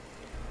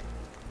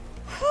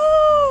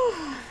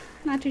 Whew.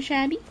 Not too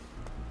shabby.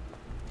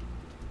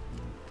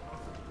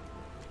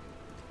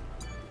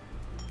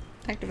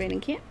 Activating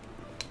camp.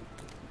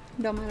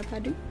 Don't mind if I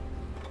do.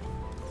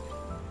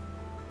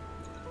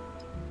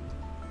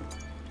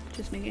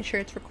 Just making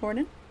sure it's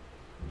recording.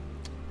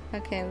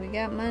 Okay, we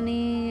got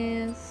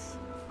monies.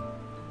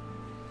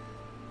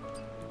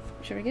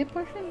 Should we get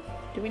portion?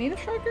 Do we need a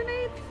shark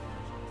grenade?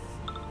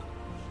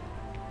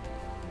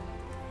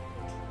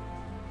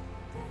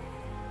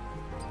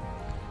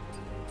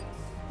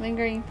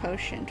 Lingering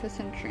potion. Twist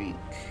and drink.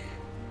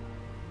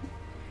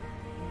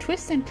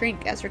 Twist and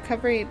drink. As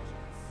recovery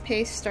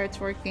pace starts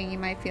working, you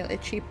might feel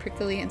itchy,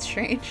 prickly, and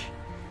strange.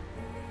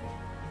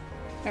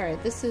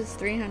 Alright, this is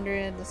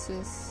 300. This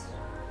is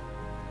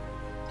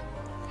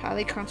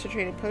highly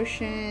concentrated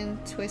potion.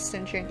 Twist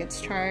and drink gets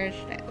charged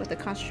with a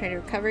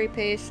concentrated recovery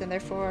pace, and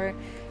therefore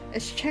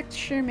its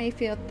texture may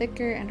feel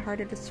thicker and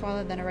harder to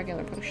swallow than a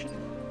regular potion.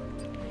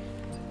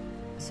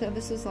 So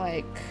this is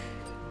like...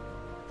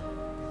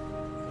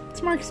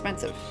 it's more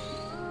expensive.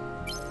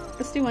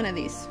 Let's do one of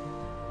these.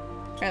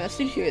 Alright, let's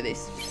do two of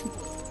these.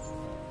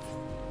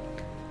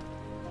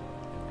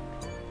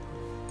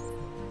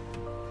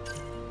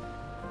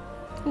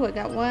 Ooh, I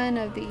got one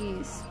of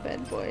these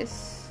bad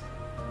boys.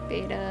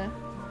 Beta.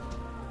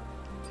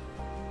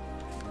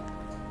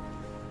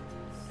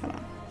 Come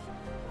on.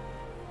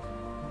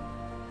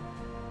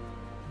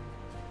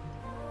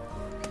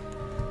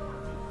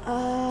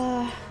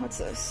 What's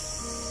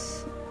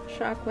this?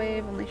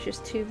 Shockwave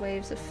unleashes 2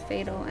 waves of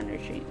fatal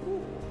energy.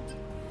 Ooh.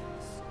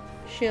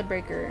 Shield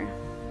breaker.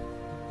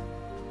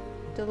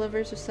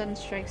 Delivers a sudden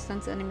strike,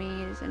 stuns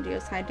enemies, and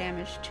deals high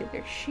damage to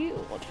their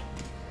shield.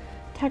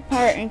 Attack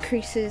power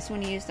increases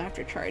when used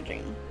after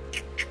charging.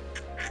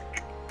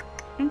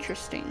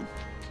 Interesting.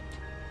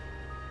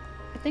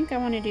 I think I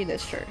want to do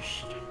this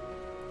first.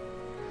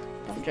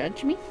 Don't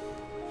judge me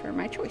for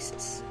my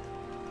choices.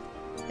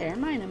 They're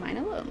mine and mine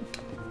alone.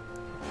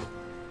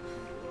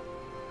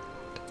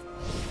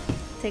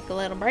 Take a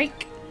little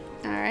break.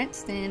 Alright,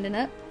 standing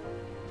up.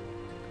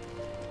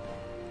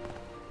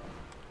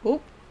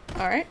 Oop.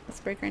 Alright, let's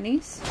break our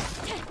knees.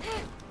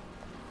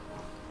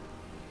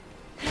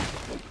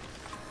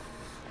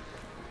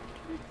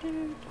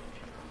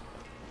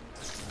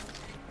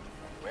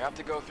 We have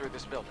to go through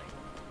this building.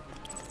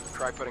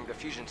 Try putting the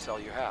fusion cell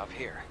you have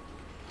here.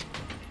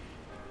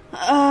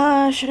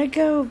 Should I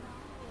go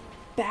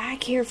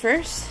back here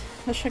first?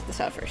 Let's check this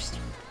out first.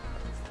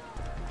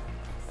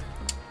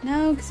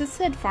 No, because it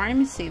said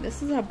pharmacy.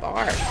 This is a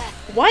bar.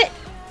 What?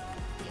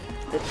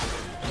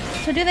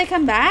 So do they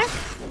come back?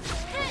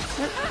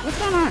 What's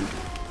going on?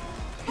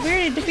 We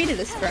already defeated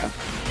this, bro.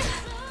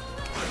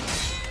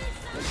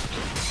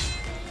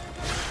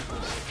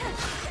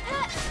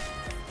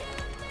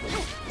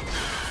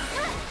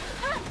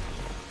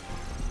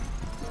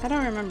 I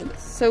don't remember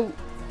this. So,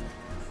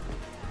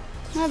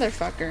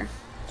 motherfucker.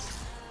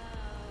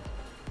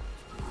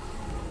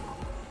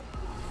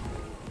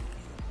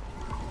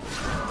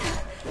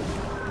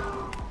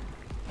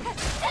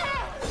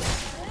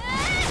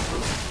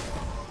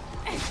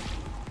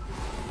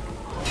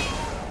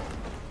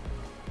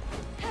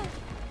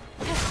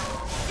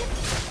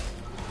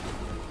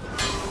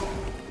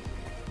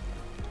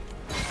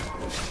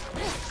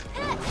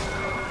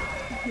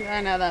 I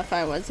know that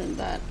fight wasn't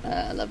that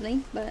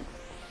lovely, but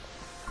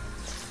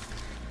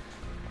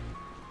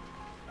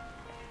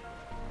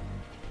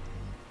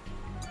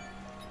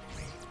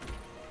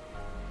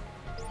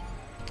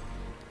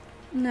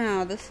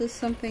no, this is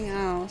something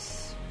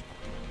else.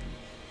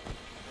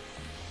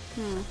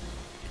 Can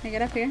I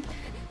get up here?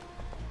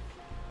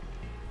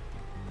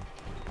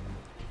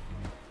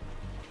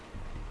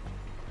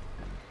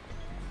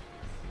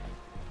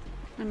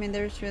 I mean,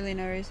 there's really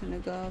no reason to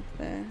go up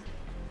there,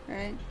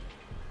 right?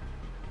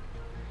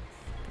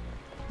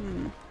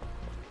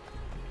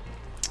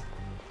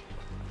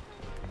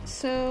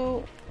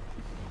 So,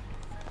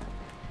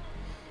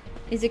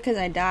 is it because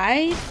I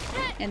died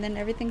and then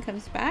everything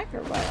comes back,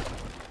 or what?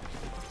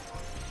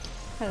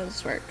 How does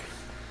this work?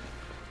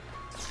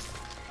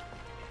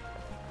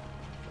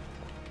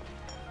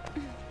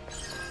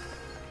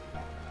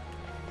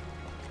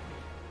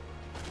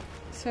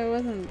 So it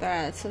wasn't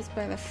that. It says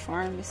by the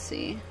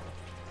pharmacy.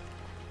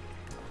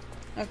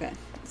 Okay,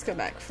 let's go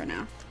back for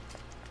now.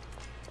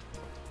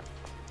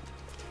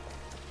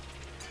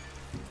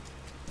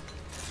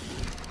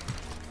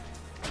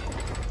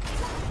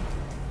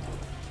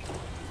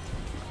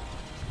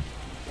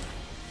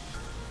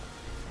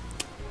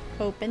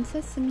 Open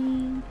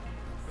sesame.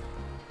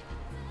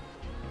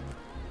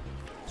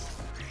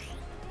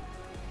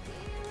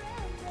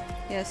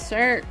 Yes,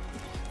 sir.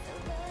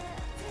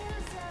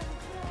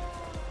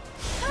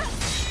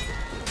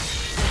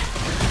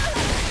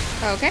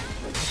 Okay.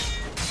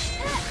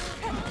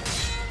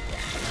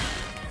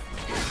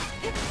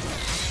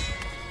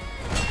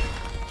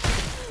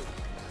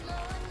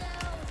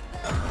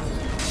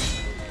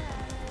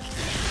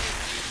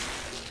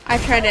 I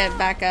tried to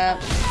back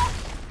up.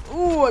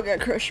 Ooh, I got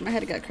crushed. My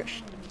head got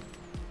crushed.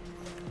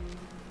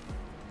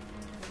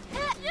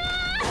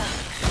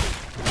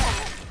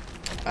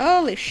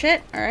 Holy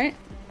shit. Alright.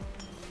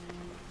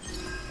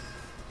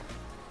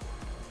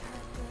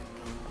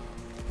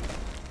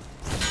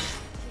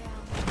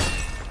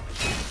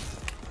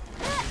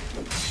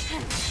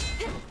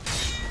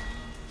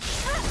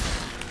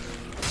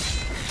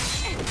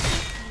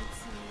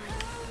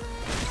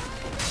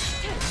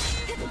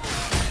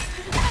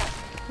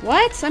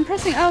 What? I'm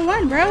pressing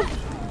L1, bro.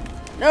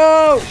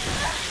 No!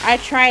 I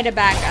tried to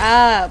back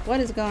up. What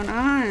is going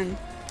on?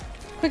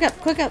 Quick up,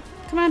 quick up.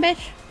 Come on,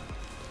 bitch.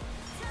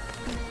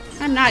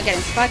 I'm not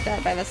getting fucked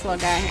up by this little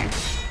guy here.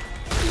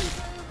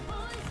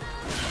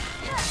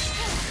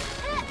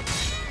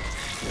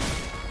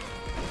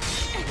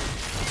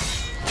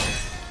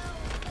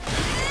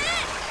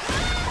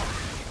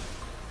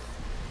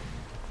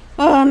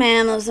 Oh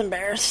man, that was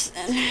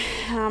embarrassing.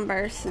 How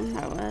embarrassing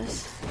that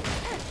was.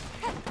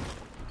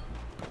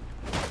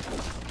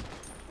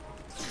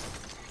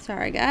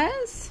 Sorry,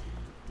 guys.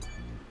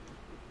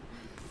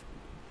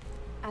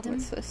 Adam,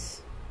 what's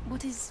this?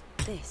 What is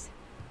this?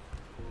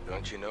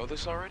 Don't you know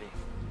this already?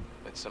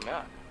 It's a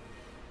map.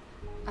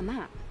 A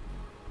map?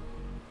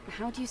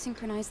 How do you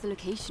synchronize the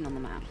location on the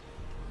map?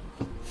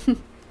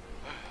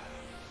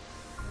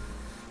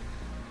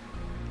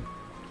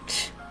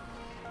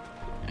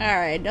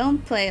 Alright,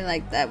 don't play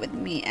like that with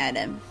me,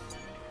 Adam.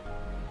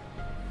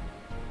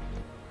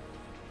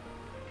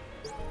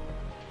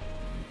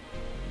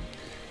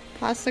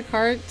 Plastic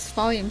Hearts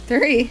Volume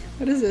 3.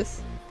 What is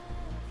this?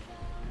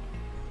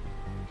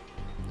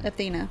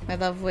 Athena, my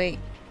love, wait.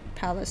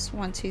 Palace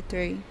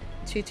 123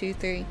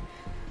 223.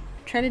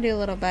 Try to do a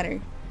little better.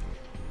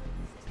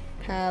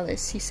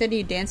 Palace, you said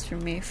you danced for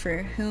me.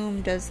 For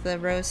whom does the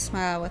rose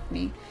smile with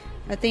me?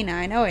 Athena,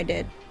 I know I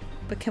did.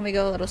 But can we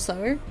go a little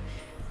slower?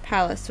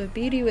 Palace, with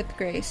beauty, with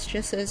grace,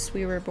 just as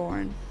we were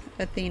born.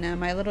 Athena,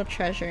 my little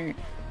treasure.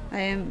 I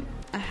am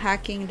a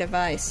hacking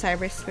device.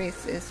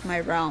 Cyberspace is my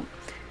realm.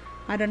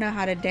 I don't know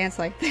how to dance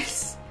like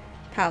this.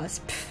 Palace,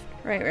 pff,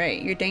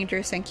 right. You're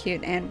dangerous and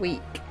cute and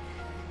weak.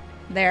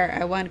 There,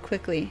 I won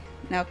quickly.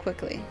 Now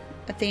quickly.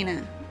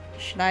 Athena,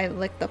 should I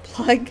lick the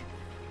plug?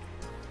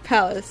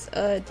 Palace,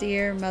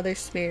 dear Mother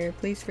Spear,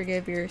 please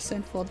forgive your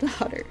sinful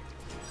daughter.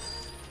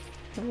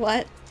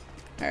 What?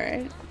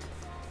 Alright.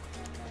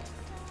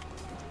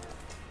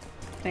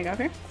 Can I go up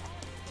here?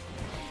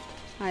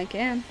 I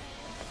can.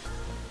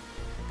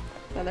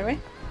 The other way?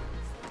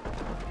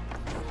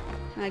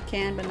 I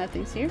can, but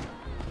nothing's here.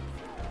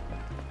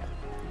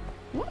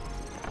 What?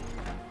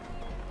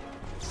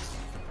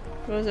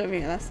 What was over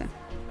here last time?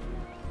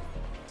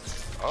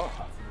 Oh,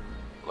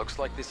 looks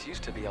like this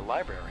used to be a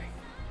library.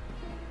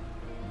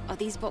 Are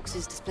these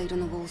boxes displayed on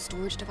the wall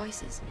storage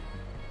devices?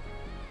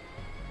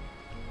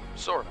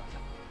 Sort of.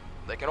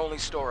 They can only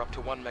store up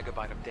to 1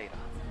 megabyte of data.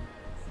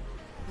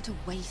 What a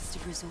waste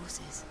of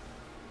resources.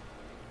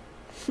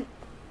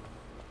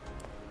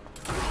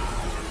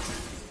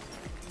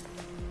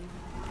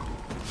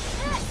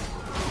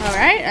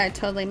 Alright, I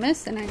totally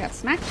missed and I got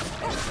smacked.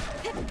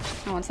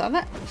 No one saw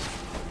that.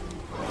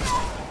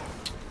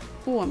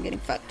 Ooh, I'm getting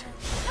fucked.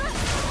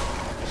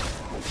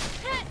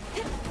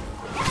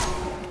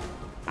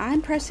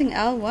 I'm pressing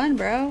L1,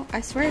 bro.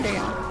 I swear to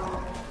you.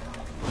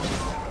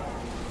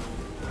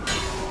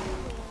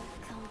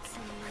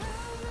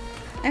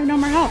 I have no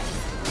more health.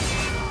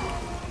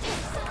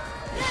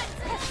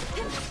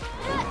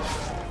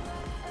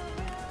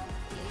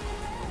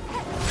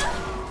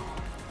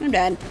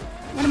 I'm dead.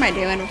 What am I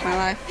doing with my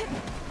life?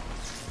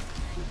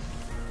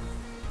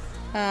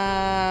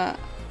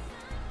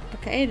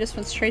 Okay, just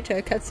went straight to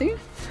a cutscene.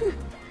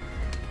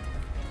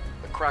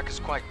 The crack is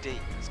quite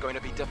deep. It's going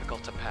to be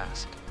difficult to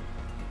pass.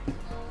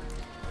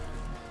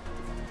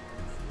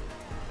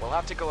 We'll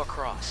have to go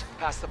across,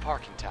 past the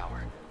parking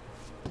tower.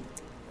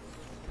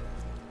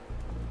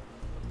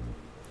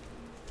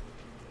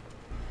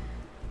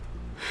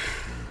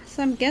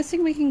 So I'm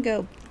guessing we can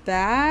go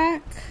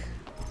back.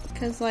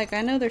 Because, like,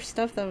 I know there's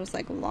stuff that was,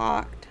 like,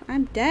 locked.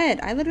 I'm dead.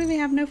 I literally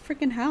have no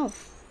freaking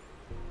health.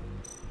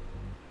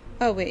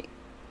 Oh, wait.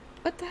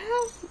 What the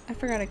hell? I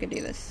forgot I could do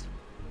this.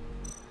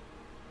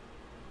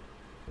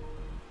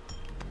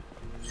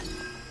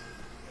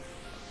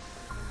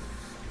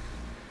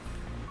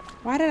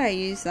 Why did I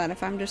use that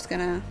if I'm just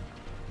gonna...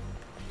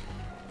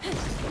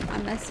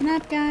 I'm messing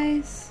up,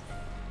 guys.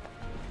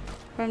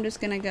 If I'm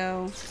just gonna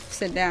go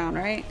sit down,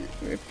 right?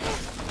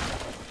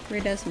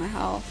 Redoes my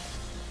health.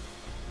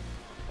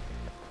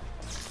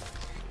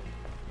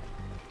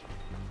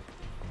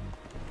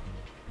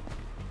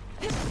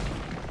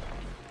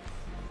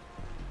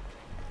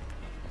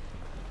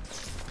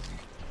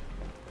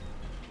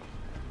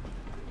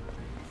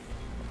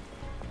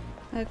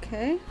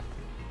 Okay.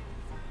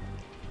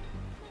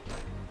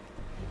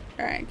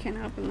 Alright, can't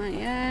open that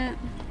yet.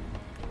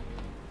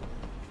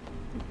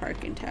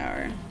 Parking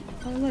tower.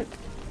 Oh, look.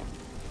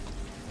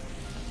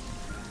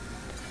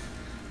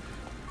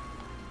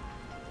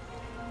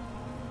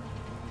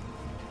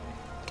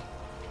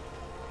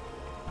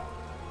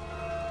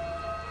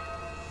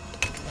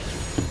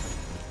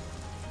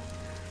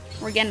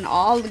 We're getting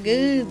all the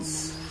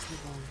goods.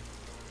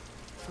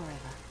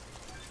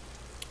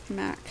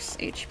 Max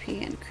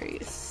HP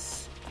increase.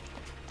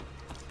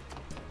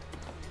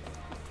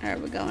 Alright,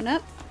 we're going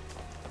up.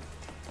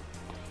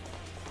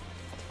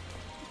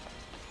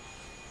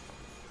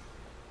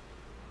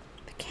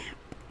 The camp.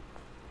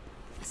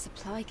 A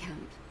supply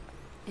camp?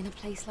 In a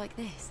place like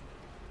this?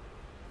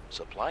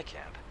 Supply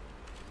camp?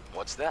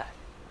 What's that?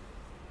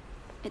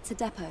 It's a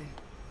depot.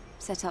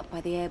 Set up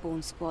by the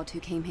airborne squad who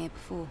came here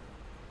before.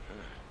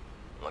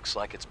 Looks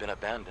like it's been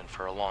abandoned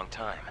for a long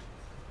time.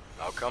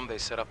 How come they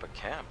set up a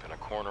camp in a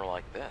corner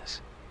like this?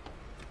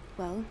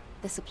 Well,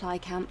 the supply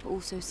camp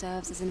also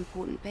serves as an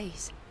important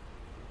base.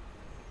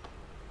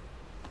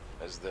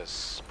 Is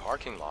this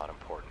parking lot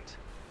important?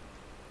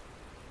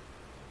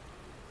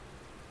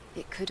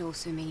 It could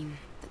also mean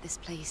that this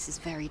place is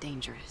very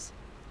dangerous.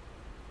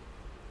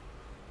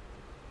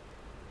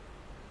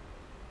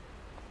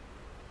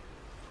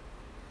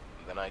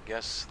 Then I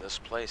guess this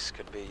place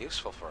could be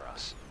useful for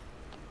us.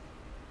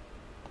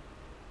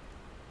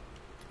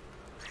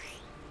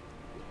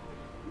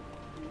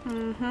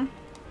 Mm-hmm.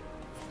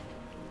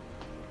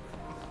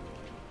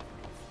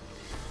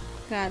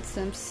 Got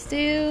some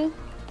stew.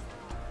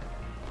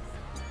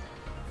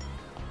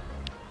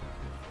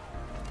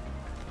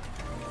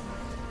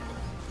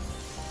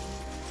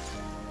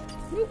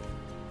 Whoop.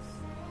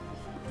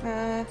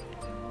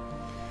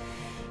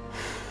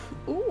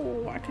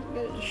 Ooh, I could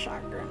get a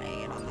shot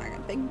grenade on like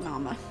a big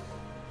mama.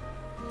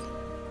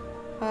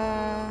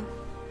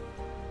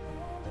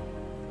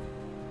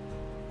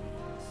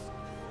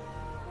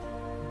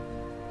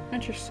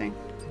 Interesting.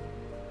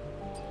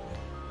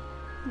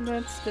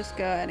 Let's just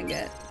go ahead and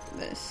get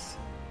this.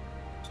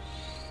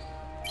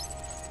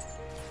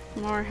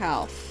 More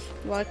health.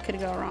 What could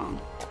go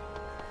wrong?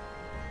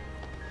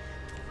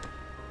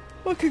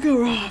 What could go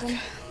wrong?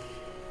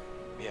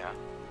 Yeah.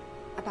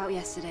 About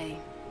yesterday.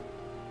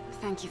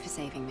 Thank you for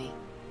saving me.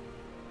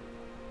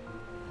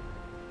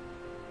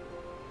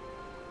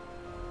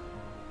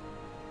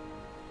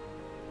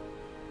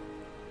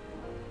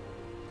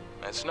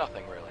 It's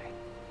nothing, really.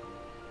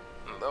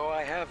 Though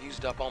I have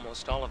used up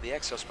almost all of the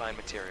exospine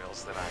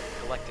materials that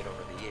I've collected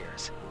over the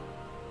years.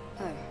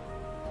 Oh.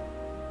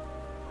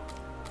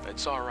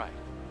 It's alright.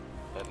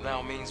 It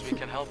now means we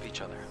can help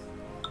each other.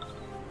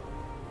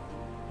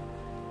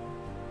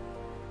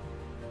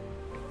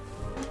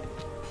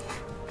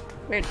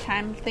 Weird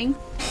time thing.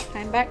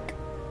 Time back.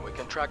 We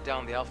can track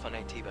down the Alpha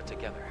Nativa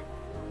together.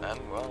 And,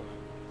 well,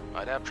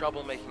 I'd have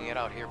trouble making it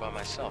out here by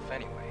myself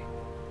anyway.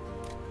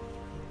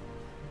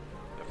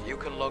 If you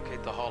can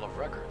locate the Hall of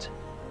Records,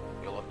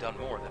 you'll have done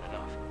more than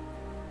enough.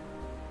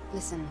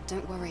 Listen,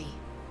 don't worry.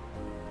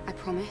 I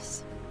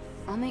promise.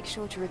 I'll make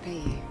sure to repay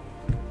you.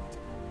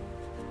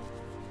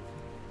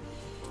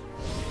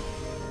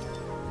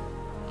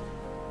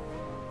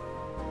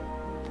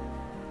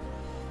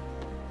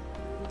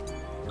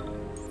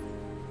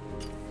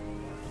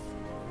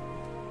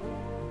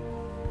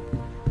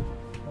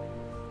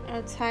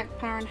 Attack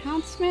power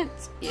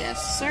enhancement.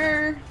 Yes,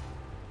 sir.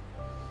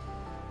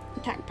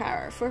 Attack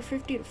power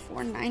 450 to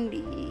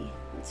 490.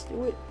 Let's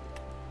do it.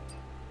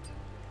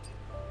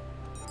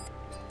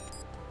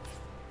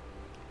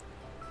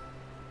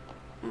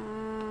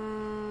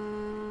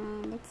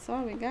 That's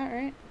all we got,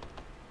 right?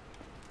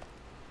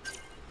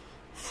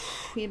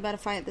 We better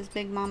fight this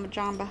big mama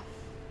jamba.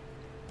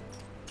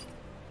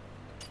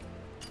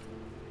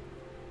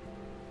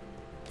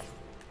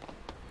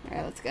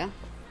 Alright, let's go.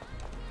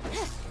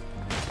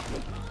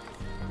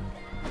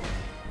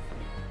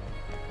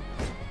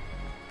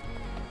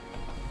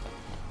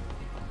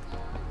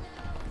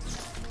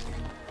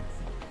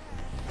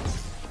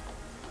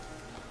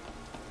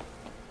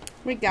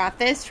 We got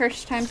this.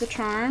 First time's a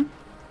charm.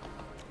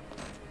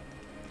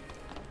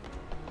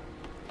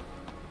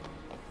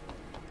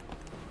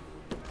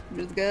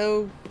 Let's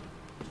go.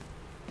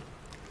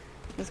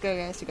 Let's go,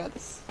 guys. We got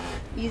this.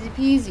 Easy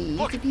peasy.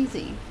 Easy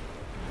peasy.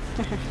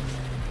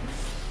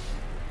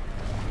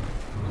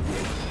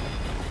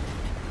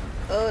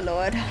 Oh,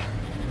 Lord.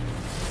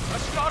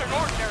 That's not an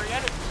ordinary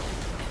enemy.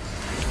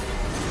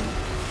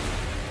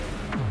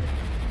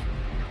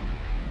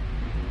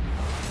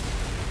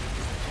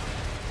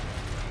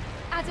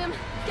 Adam,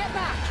 get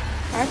back!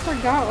 I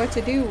forgot what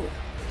to do.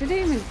 Didn't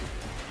even...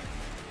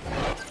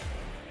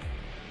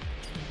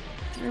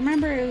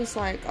 Remember it was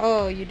like,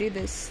 oh, you do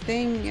this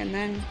thing and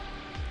then...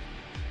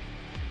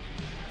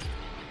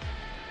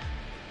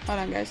 Hold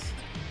on, guys.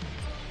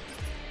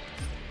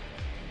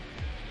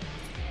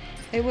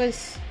 It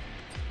was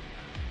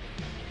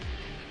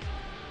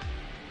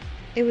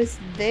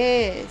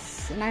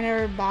this, and I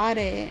never bought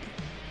it.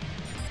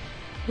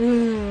 Okay,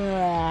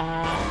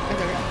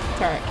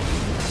 it's alright.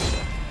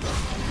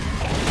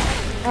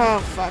 Oh,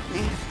 fuck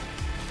me.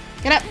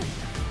 Get up!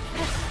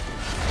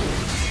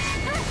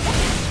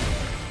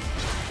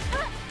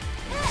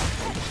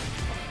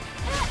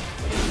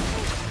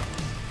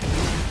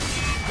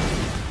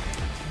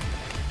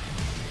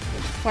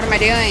 What am I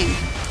doing?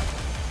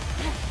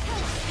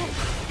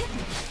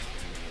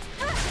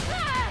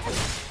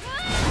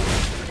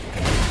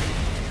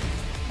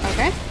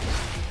 Okay.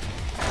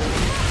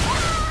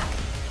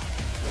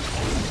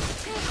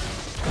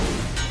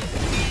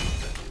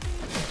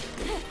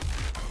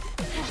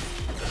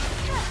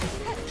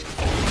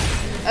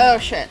 Oh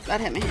shit,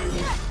 that hit me.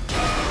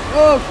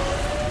 Oh!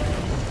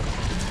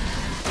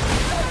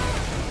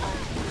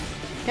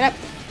 Get up.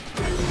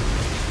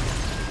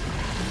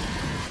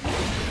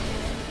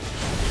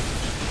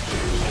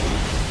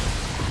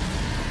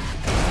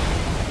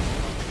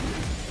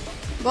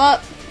 Blow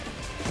up.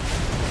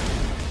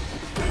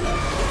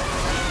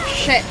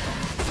 Shit.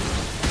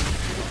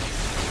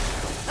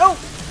 Oh!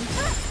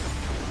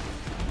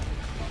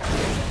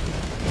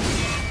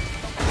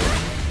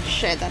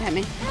 Shit, that hit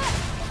me.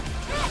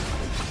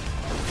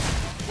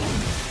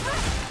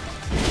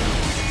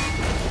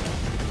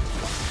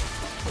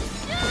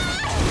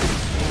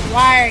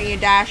 Why are you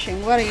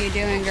dashing? What are you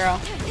doing, girl?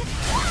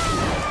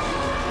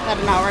 That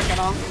did not work at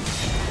all.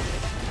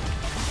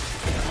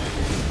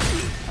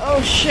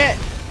 Oh shit.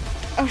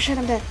 Oh shit,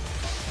 I'm dead.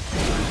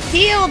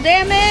 Heal,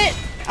 damn it!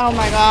 Oh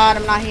my god,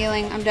 I'm not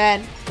healing. I'm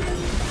dead.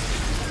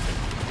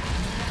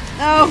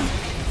 No!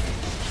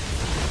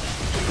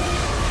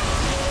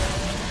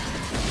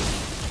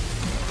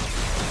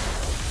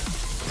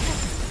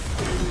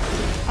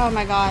 Oh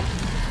my god.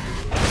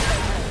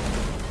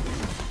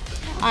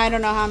 I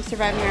don't know how I'm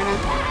surviving right now.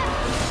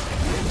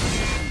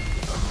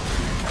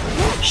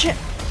 Shit!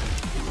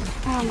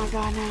 Oh my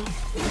god, no.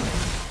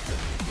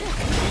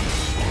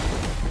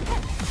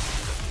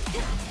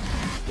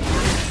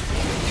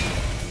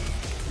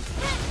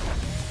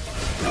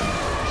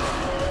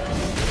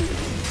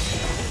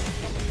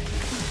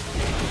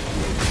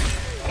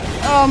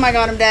 Oh my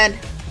god, I'm dead.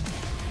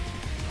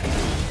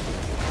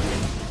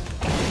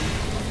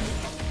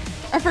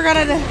 I forgot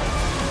how to...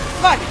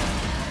 Fuck!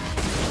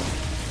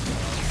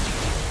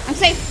 I'm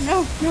safe!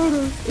 No, no,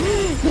 no.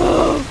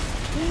 No!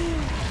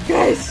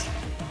 Guys!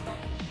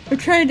 I'm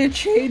trying to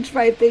change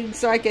my thing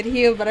so I can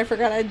heal, but I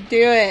forgot how to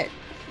do it.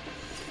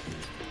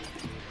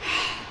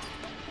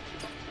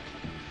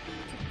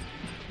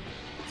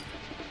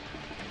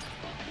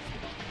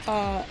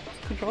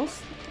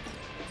 Controls?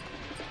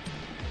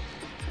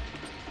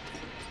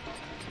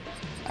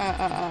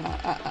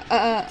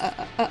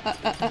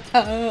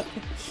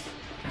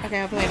 Okay,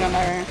 hopefully I don't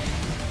ever.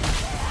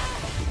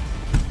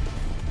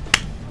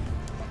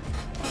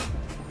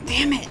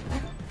 Damn it!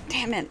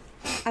 Damn it!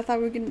 I thought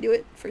we were gonna do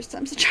it first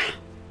time's a charm.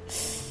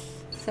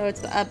 So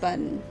it's the up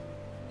button.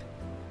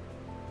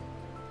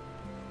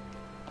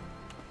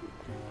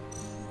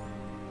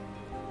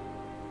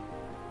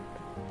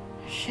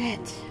 Shit.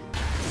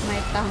 My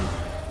thumb.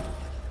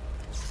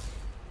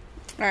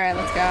 Alright,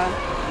 let's go.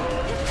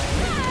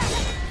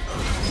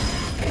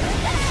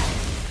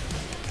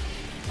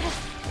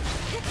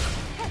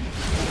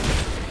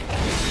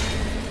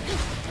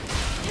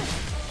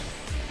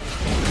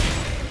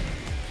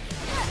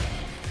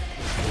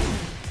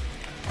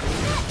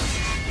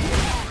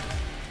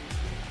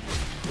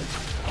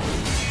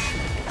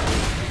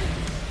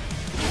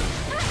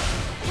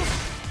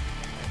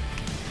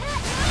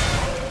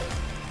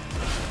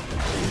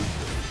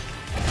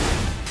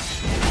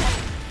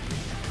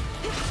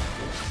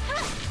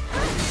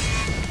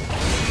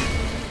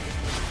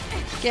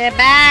 Get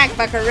back,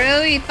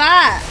 buckaroo, you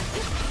thought.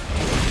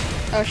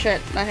 Oh shit,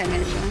 that hit me.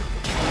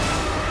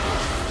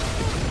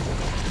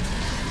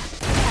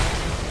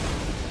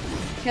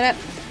 Get up.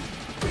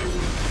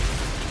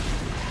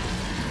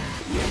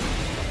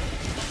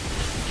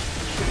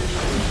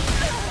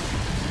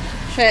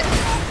 Shit.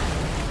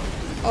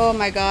 Oh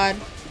my god.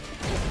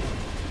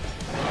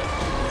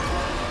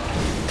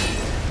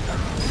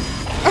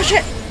 Oh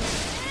shit!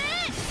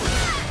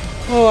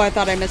 Oh, I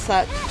thought I missed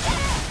that.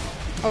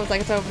 Oh, it's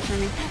like it's over for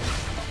me.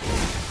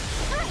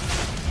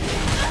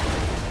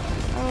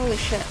 Holy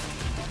shit.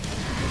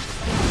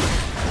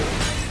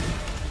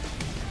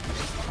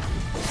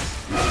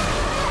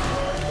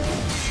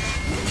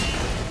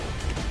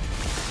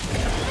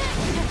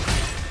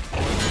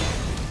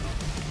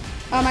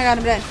 Oh my god,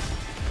 I'm dead.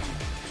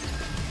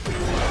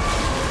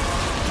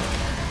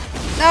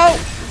 No!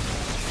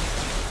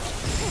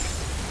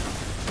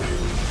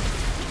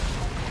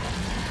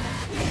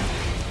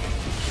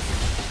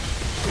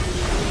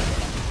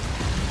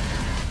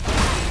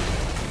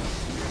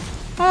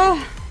 Oh.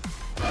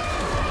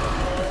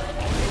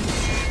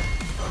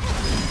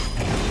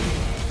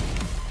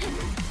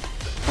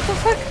 What the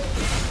fuck?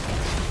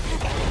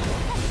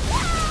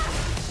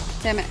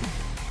 Damn it.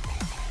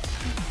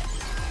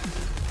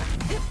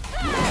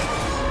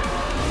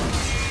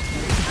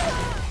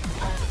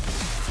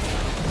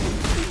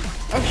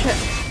 Oh shit.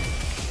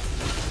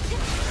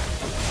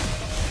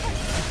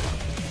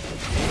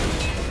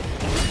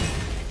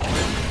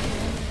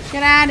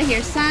 Get out of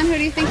here, son. Who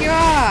do you think you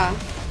are?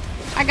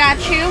 I got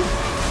you.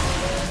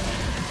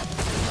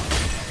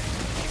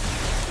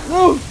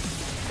 Woo!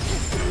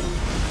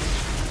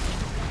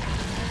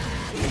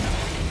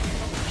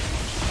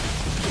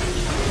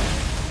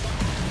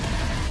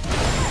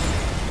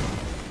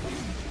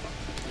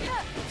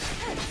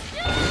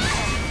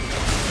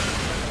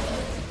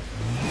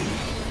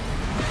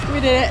 We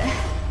did it.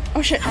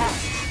 Oh shit.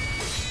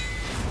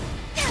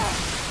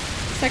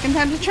 Second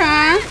time to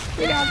try.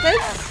 We got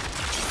this.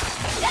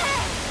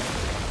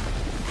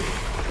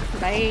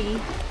 Bye.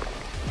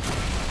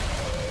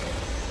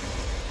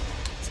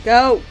 Let's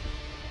go.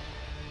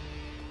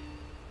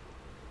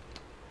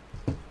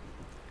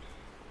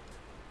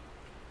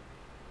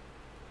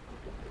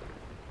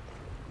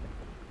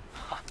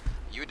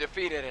 You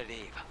defeated it,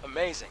 Eve.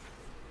 Amazing.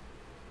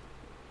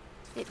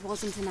 It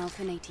wasn't an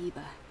Alphanate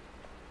Eber.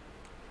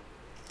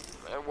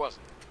 It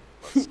wasn't,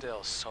 but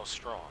still so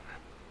strong.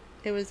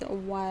 It was a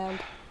wild.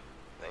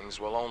 Things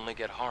will only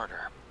get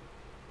harder.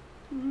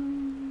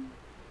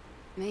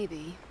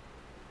 Maybe.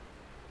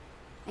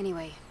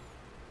 Anyway,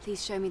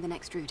 please show me the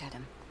next route,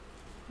 Adam.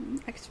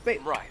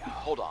 Expect. Right,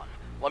 hold on.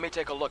 Let me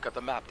take a look at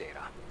the map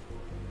data.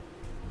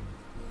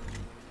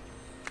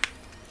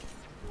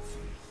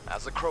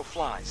 As the crow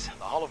flies,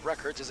 the Hall of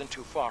Records isn't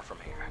too far from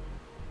here.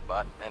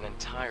 But an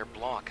entire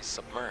block is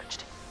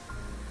submerged.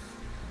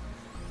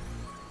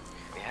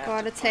 We have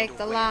Gotta to find take a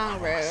the way long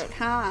across. road,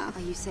 huh?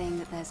 Are you saying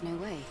that there's no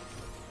way?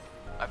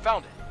 I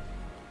found it.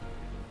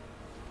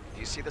 Do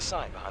you see the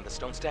sign behind the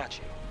stone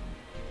statue?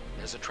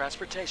 There's a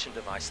transportation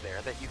device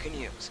there that you can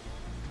use.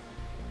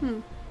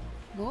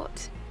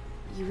 What?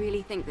 You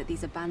really think that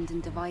these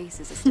abandoned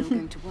devices are still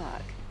going to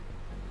work?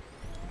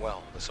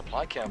 Well, the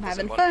supply camp I'm was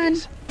having in one fun.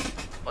 piece.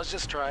 Let's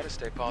just try to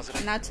stay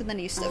positive. Not to the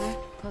new stuff.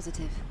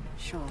 Positive.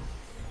 Sure.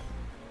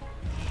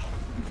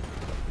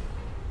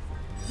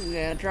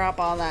 Yeah, drop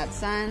all that,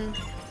 son.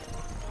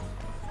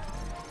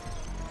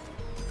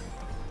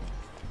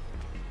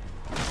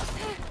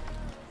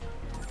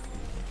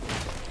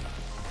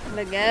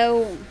 Let's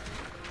go.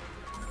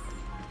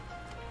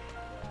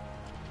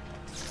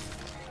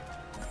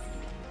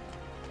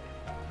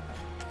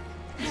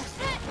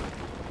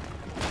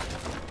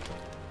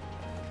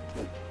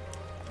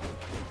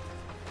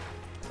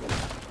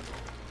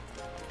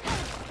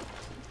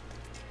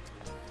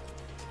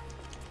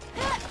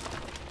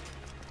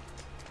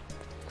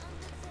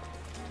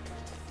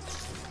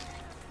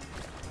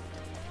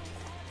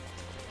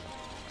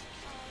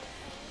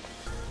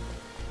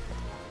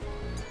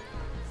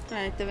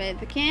 Activate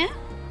the camp.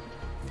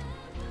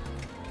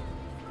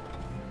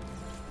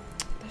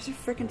 There's a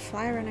freaking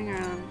fly running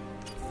around.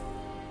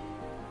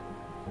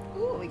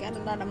 Ooh, we got a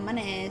lot of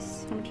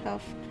monies. How much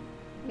health?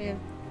 We have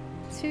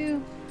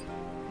 2.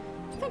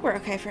 I think we're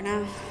okay for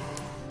now.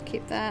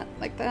 Keep that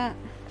like that.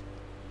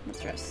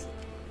 Let's rest.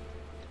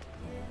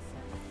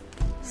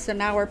 So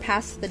now we're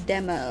past the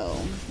demo.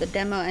 The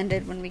demo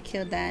ended when we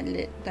killed that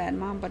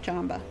mommba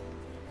jamba.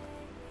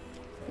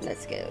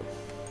 Let's go.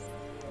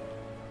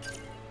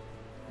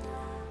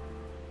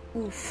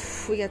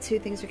 Oof, we got 2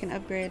 things we can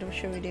upgrade. What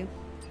should we do?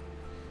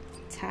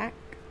 Attack.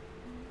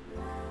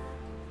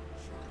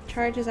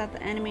 Charges at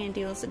the enemy and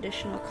deals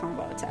additional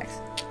combo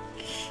attacks.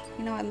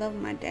 You know, I love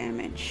my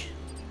damage.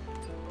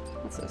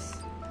 What's this?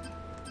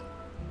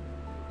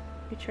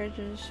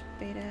 Recharges,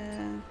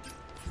 beta.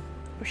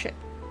 Oh shit,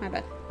 my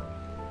bad.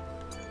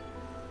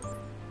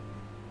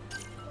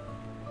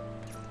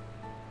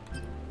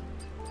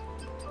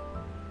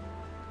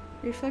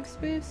 Reflex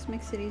boost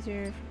makes it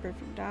easier for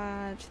perfect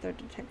dodge, threat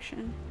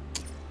detection.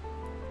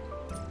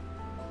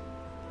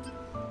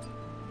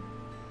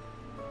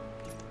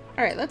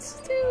 Alright, let's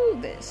do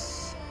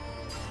this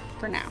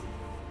for now.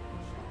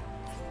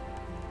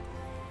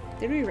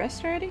 Did we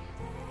rest already?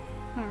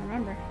 I don't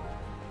remember.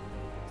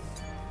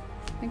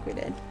 I think we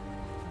did.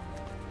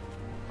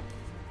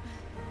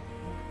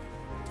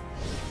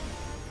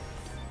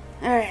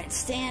 Alright,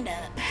 stand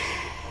up.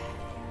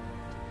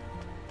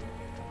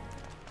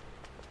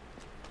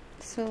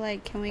 So,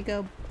 like, can we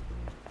go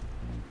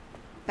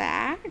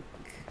back?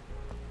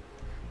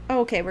 Oh,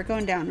 okay, we're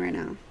going down right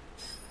now.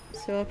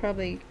 So we'll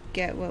probably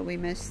get what we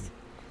missed.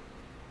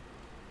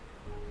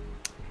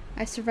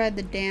 I survived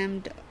the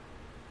damned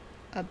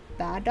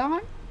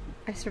Abaddon?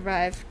 I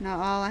survived.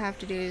 Now all I have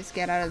to do is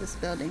get out of this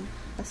building.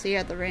 I'll see you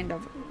at the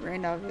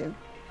rendezvous.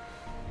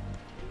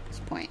 This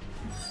point.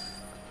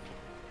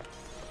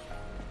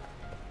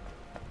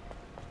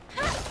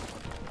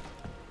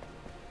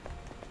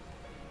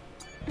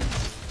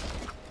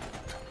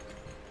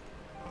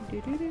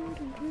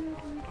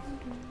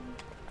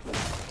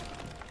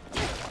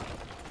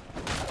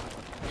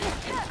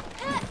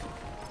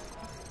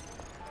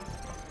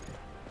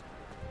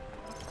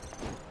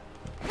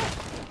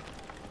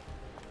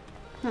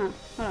 Huh,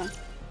 hold on.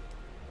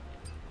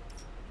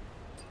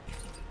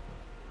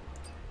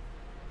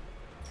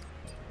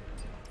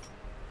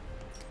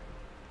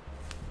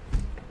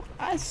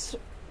 I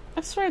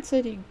swear it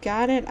said you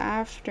got it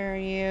after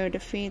you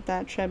defeat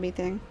that chubby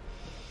thing.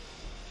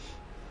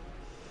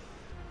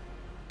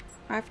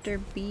 After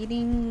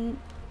beating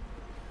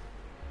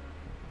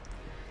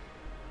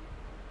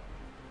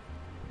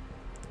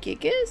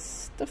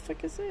Gigas? The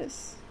fuck is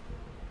this?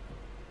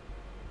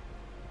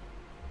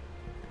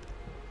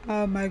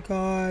 Oh my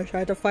gosh, I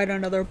had to fight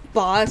another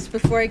boss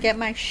before I get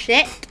my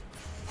shit.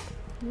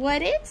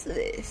 What is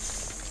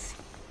this?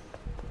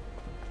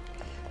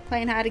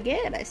 Playing how to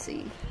get, I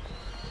see.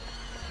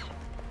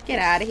 Get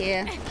out of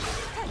here.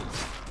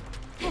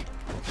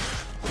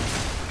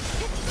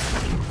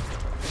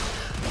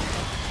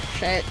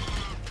 Shit.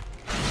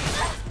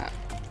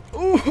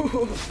 Ooh,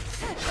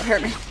 that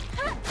hurt me.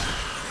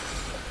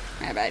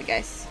 My bad,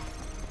 guys.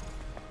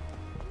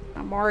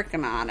 I'm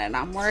working on it.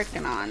 I'm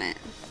working on it.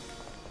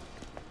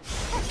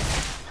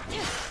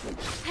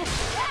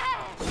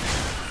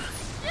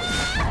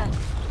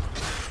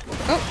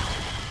 Oh.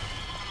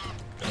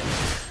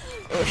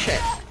 Oh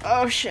shit.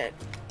 Oh shit.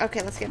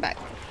 Okay, let's get back.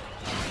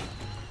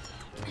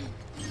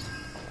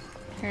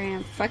 Here I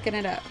am, fucking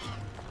it up.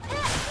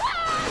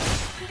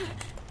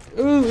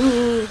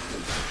 Ooh.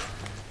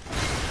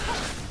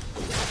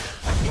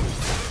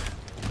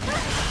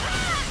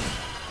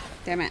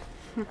 Damn it.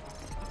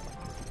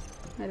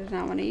 I did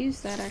not want to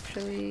use that,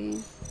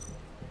 actually.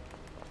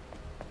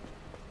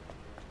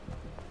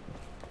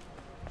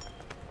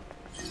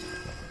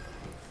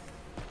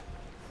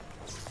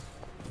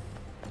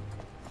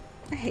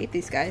 I hate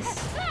these guys.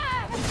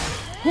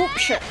 Oh,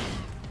 shit.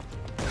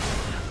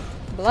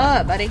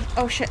 Blood, buddy.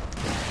 Oh, shit.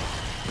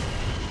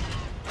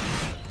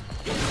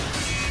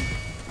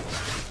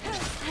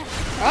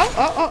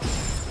 Oh.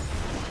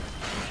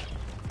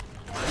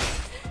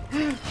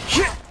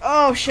 Shit.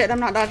 Oh, shit. I'm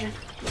not dodging.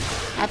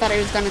 I thought he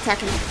was done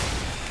attacking me.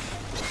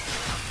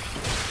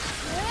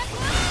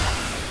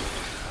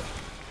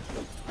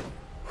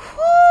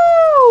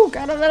 Whoo!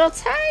 Got a little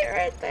tight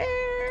right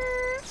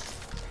there.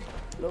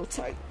 A little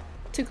tight.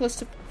 Too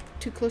close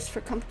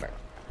for comfort.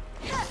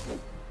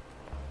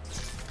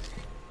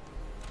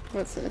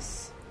 What's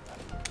this?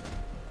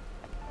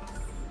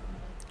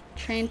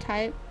 Train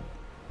type.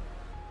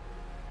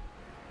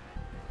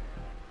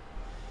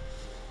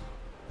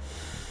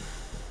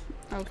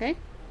 Okay.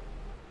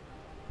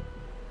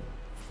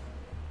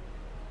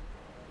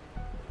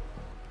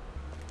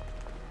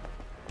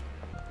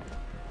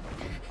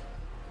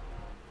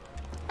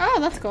 Oh,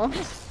 that's cool.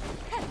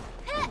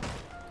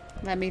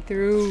 Let me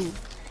through.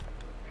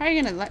 How are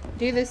you gonna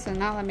do this and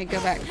not let me go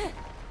back?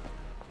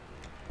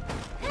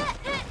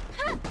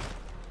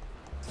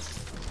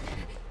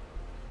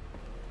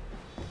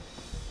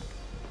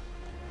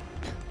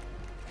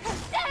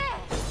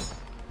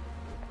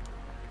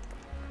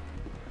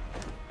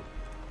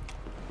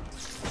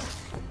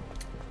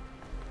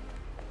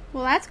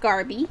 Well, that's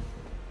Garby.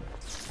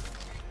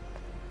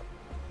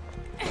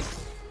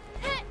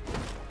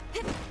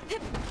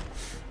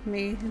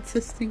 Me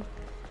insisting.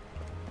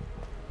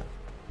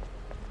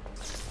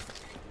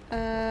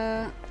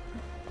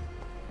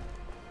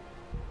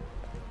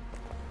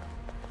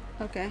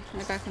 Okay,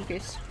 I got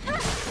confused.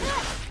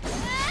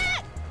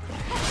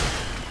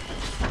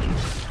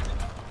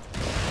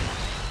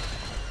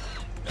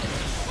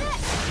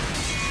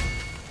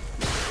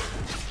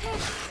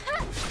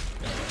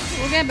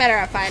 We'll get better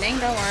at fighting,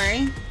 don't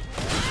worry.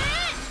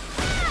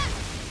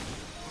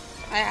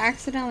 I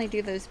accidentally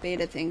do those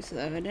beta things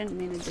though. I didn't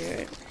mean to do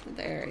it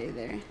there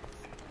either.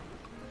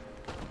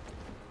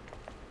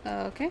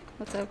 Okay,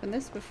 let's open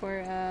this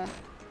before I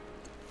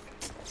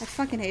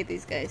fucking hate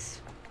these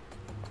guys.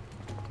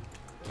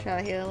 Shall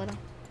I heal a little?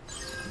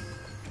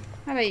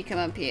 How about you come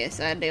up here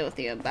so I deal with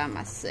you by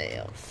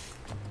myself?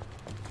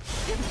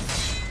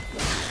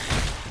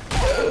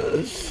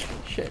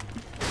 Shit.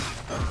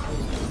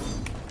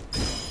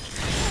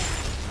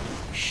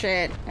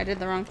 Shit, I did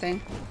the wrong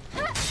thing.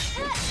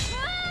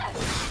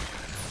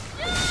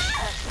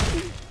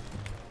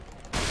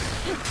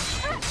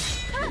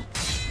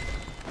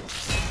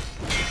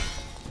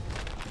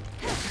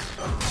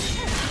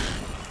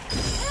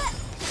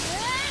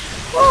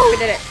 Woo, we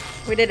did it.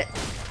 We did it.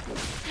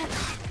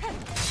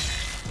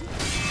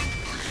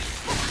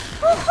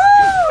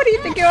 Woohoo! What do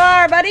you think you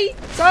are, buddy?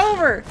 It's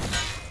over.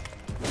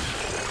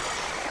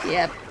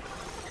 Yep.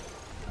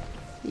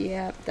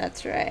 Yep,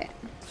 that's right.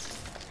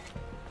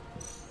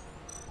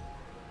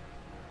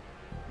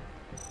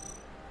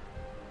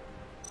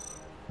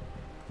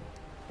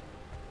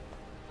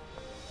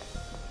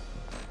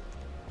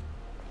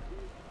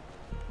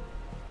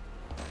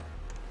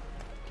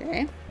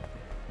 Okay.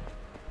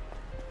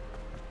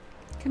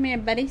 Come here,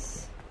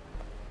 buddies.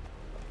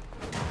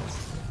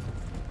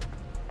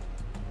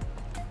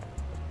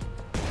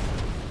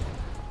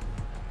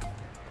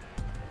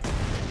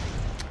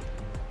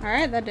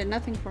 Alright, that did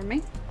nothing for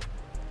me.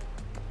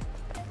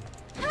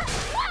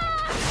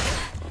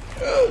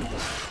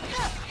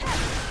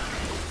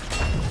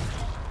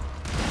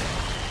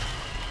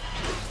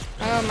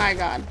 Oh my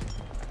god.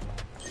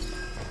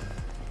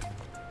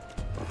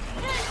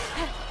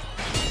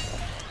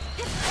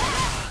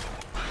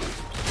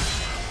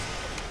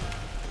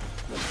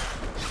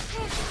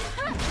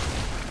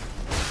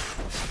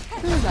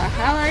 Who the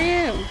hell are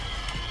you?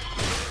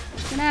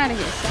 Get out of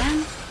here,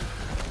 son.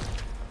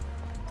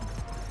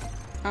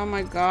 Oh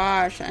my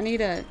gosh, I need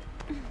to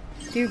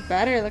do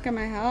better. Look at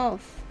my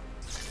health.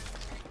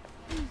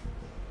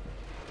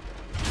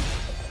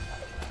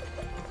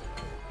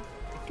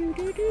 Do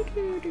do do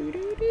do do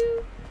do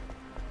do.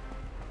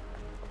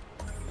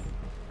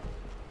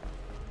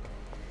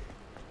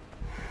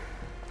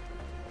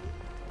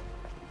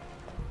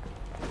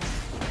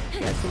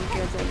 Got some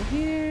goods over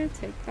here.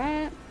 Take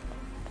that.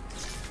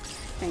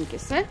 Thank you,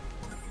 sir.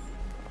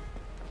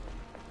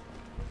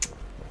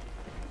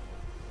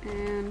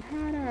 And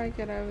how do I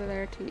get over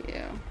there to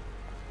you?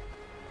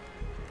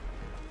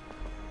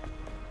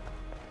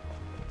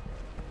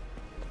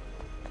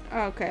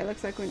 Oh, okay,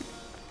 looks like we...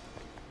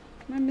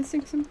 Am I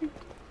missing something?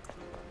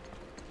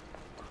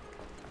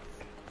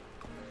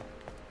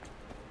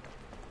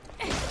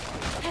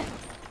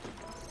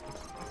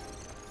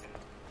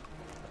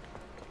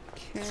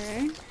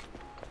 Okay.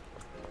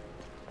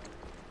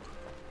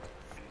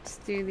 Let's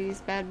do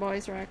these bad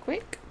boys right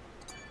quick.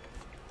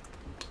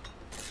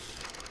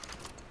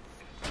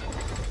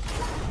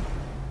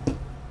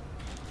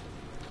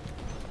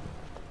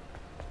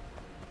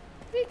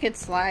 We could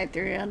slide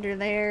through under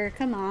there.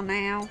 Come on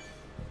now.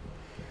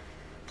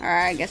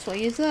 Alright, I guess we'll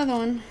use the other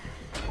one.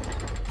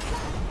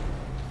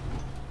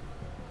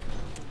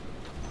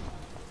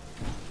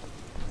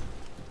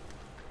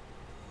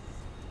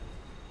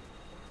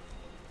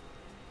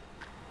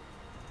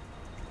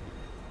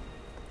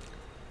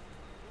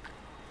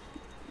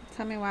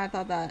 Tell me why I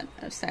thought that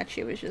a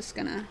statue was just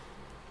gonna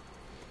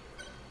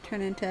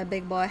turn into a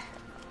big boy.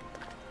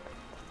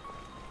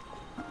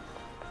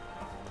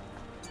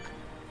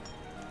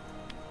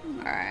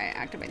 Alright,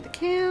 activate the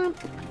camp.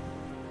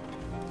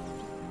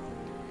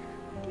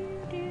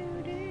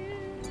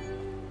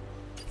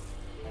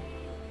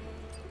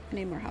 I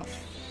need more health.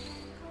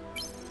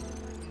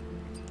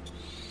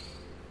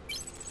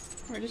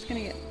 We're just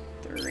gonna get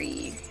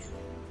 3.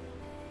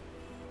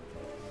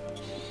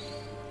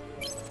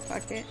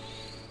 Fuck it.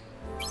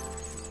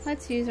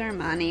 Let's use our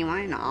money,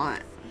 why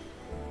not?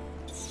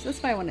 Let's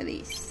buy one of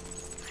these.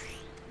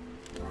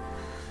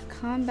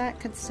 Combat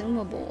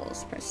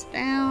consumables. Press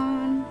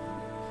down.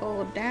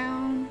 Hold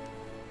down.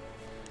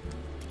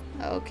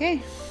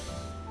 Okay.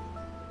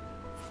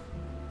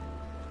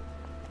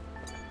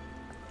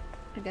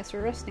 I guess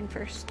we're resting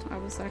first. I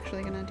was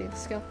actually gonna do the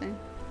skill thing.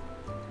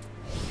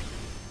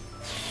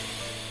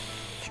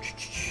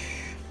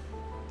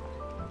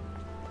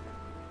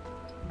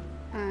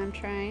 I'm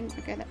trying.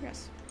 Okay, that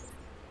goes.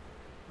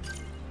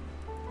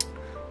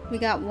 We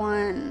got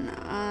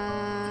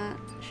 1.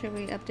 Should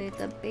we update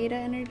the beta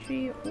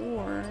energy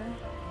or...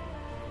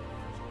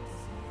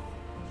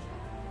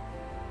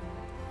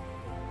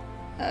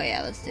 Oh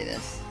yeah, let's do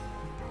this.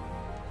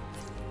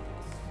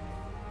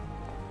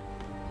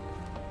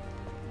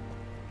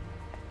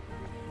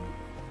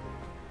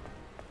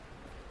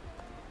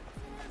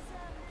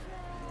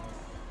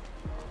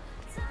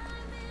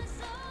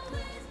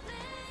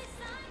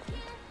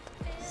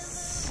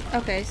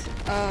 Okay,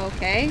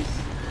 okay.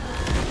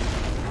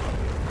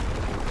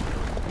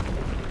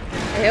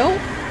 Ew.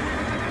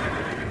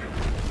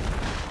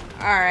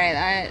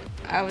 Alright,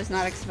 I was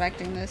not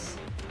expecting this,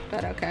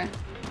 but okay.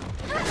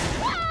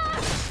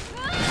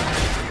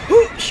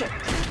 Ooh, shit.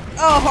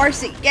 Oh,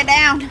 horsey, get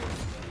down.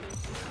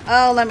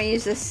 Oh, let me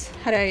use this.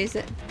 How do I use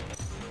it?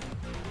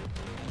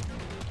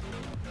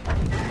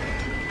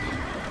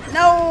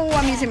 No,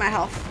 I'm using my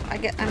health.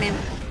 I mean.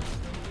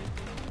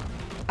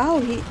 Oh,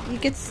 he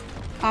gets.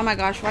 Oh my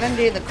gosh, why didn't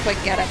I do the quick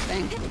get up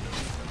thing?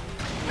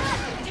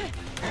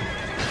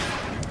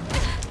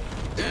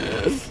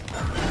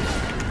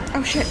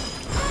 Oh shit.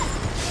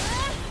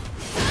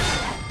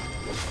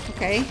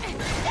 Okay.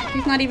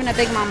 He's not even a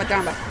big mama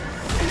jamba.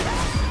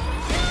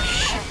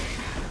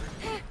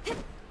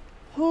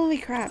 Holy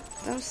crap,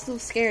 that was still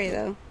scary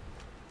though.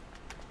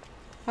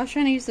 I was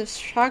trying to use this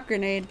shock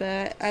grenade,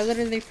 but I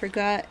literally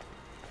forgot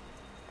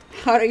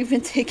how to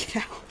even take it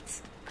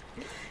out.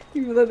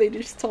 Even though they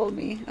just told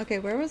me. Okay,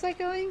 where was I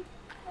going?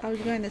 I was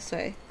going this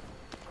way.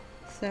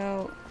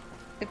 So,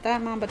 if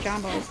that mommba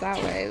jamba is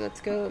that way,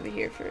 let's go over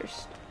here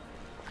first.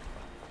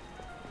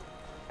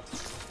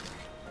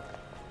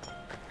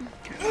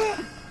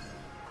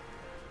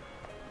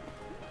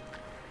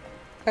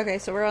 Okay,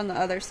 so we're on the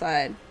other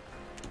side.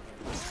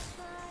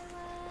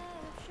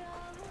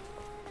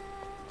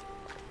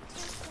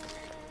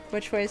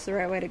 Which way is the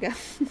right way to go?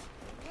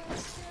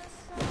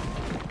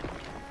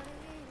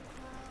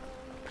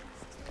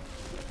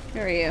 Who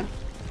are you?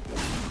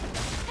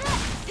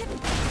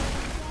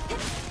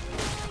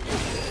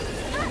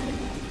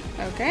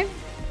 Okay,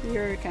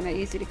 you're kind of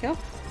easy to kill.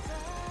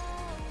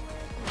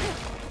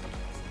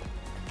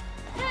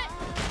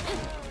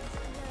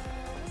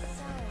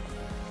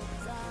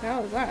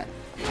 What was that?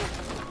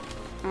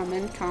 I'm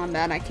in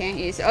combat, I can't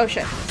use it. Oh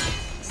shit.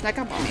 Snuck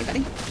up on me,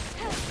 buddy.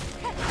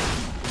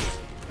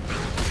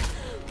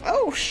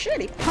 Oh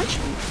shit, he punched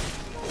me.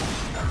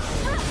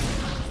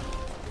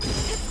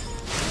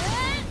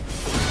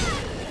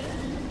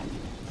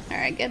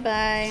 Alright,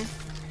 goodbye.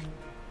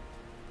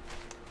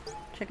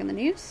 Checking the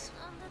news.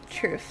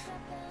 Truth.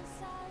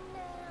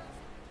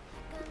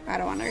 I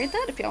don't want to read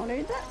that if y'all want to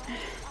read that.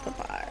 The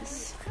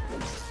bars.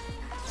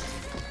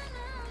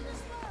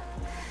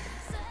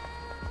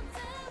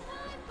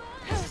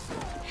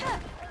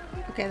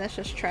 Okay, that's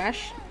just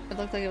trash. It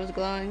looked like it was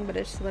glowing, but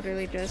it's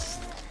literally just...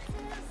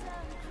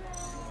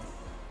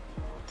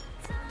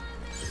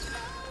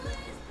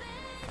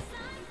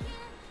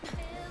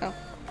 Oh.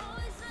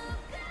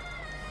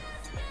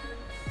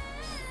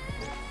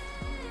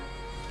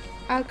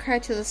 Outcry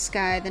to the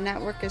sky. The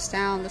network is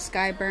down. The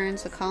sky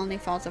burns. The colony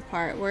falls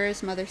apart. Where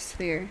is Mother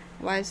Sphere?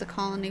 Why is the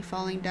colony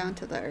falling down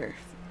to the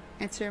earth?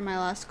 Answer my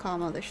last call,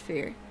 Mother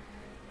Sphere.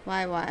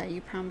 Why?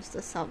 You promised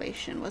us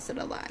salvation. Was it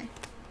a lie?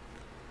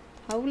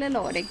 Holy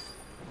lordy.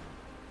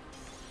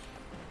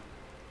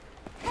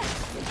 I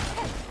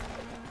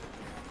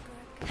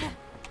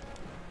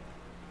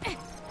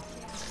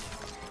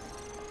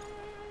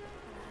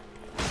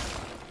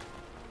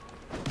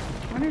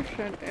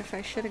wonder if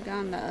I should have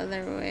gone the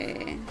other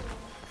way.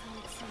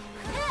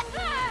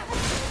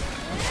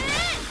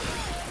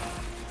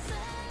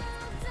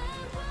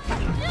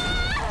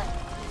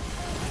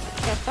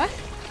 The fuck?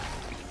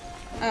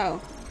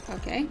 Oh,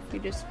 okay. We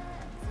just...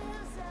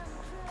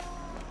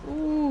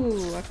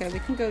 Ooh, okay, we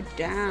can go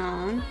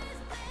down.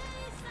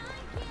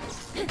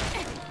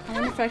 I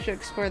wonder if I should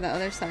explore the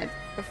other side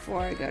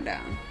before I go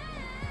down.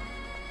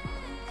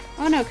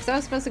 Oh no, because I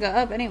was supposed to go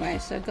up anyway,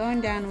 so going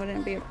down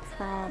wouldn't be a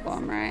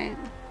problem, right?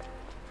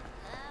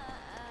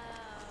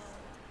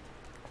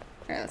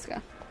 Alright, let's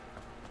go.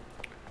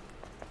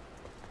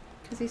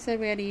 Because he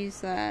said we had to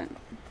use that.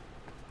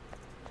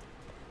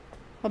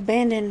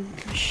 Abandoned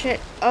shit.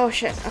 Oh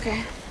shit,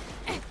 okay.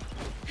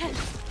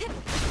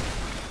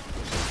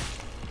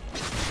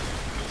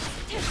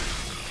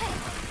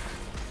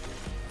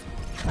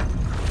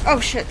 Oh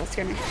shit, that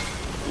scared me.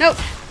 Nope!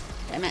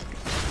 Damn it.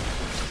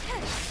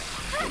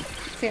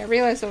 See, I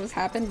realized what was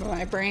happening, but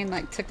my brain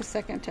like took a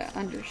second to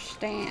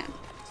understand.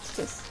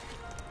 Just...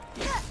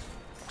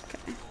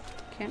 Okay.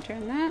 Can't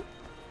turn that.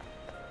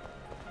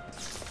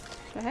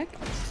 The heck?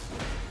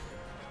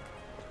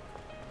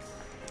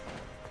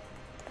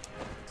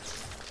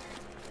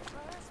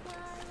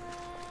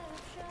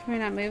 Can we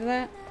not move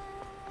that?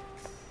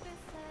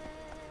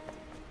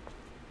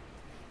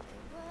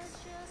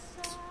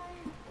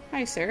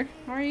 Hi, sir.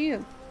 How are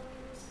you?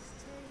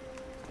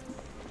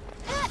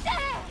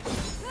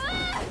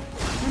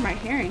 What am I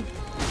hearing?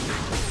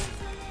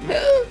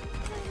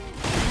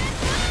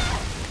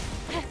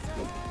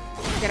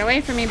 Get away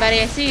from me,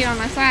 buddy. I see you on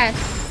my side.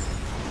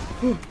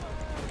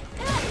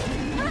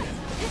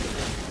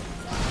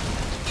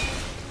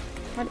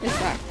 What is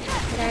that?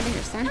 Get out of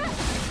here, son.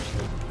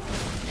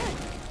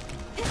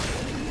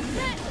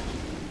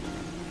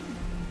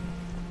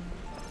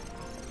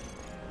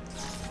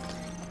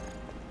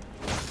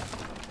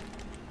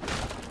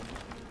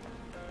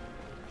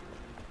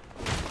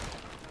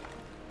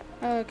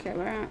 Okay,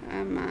 where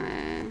am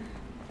I?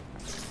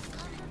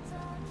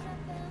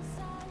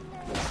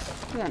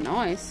 What's that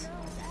noise?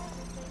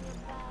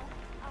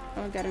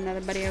 Oh, got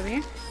another buddy over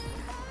here.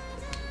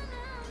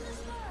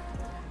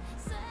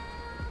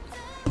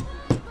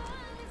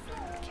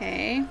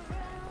 Okay.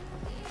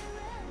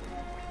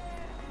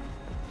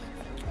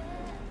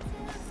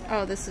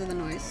 Oh, this is the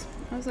noise.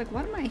 I was like,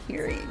 what am I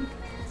hearing?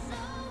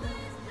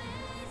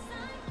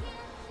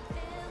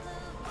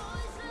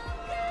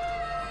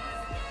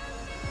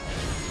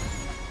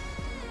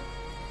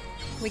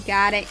 We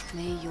got it.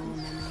 May your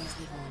memories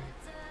live on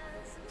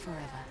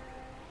forever.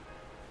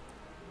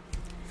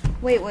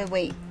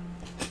 Wait.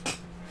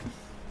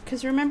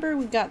 Because remember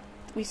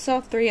we saw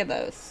 3 of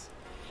those.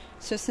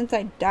 So since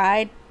I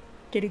died,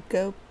 did it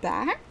go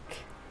back?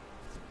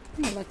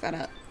 I'm gonna look that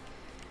up.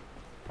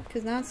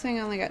 Because now it's saying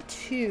I only got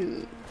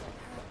 2.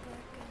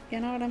 You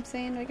know what I'm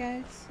saying, you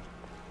guys?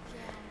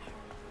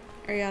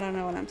 Or y'all don't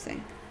know what I'm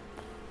saying?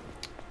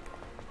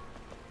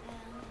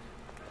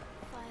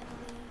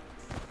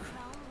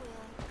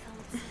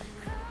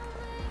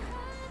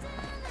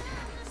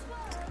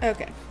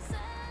 Okay.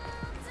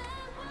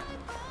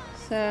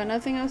 So,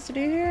 nothing else to do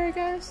here, I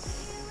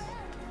guess?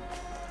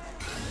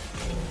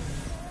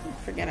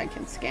 Forget I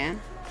can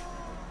scan.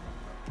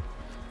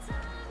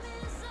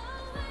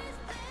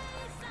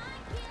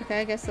 Okay,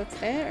 I guess that's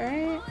it,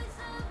 right?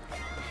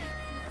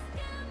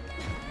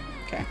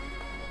 Okay.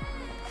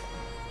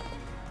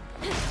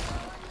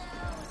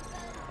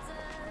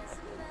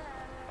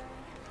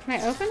 Can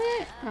I open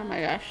it? Oh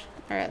my gosh.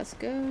 Alright, let's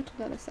go to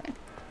the other side.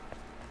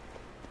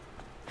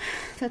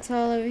 That's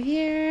all over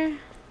here.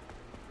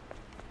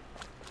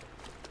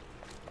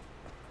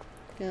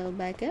 Go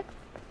back up.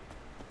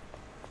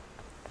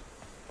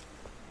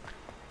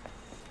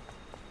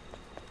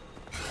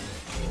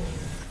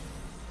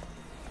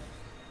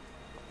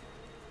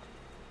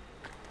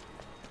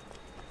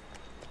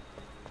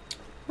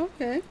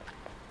 Okay.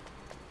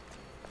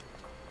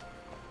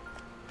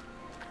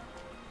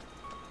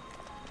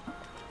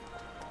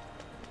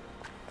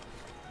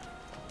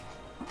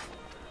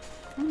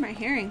 What am I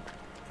hearing?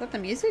 Is that the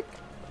music?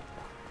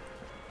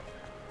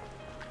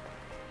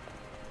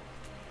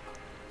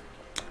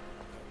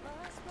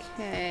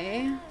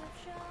 Okay.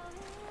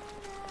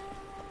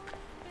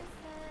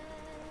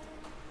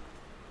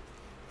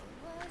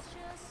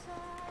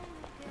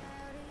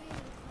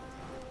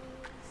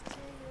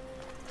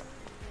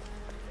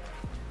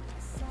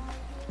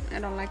 I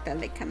don't like that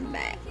they come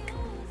back.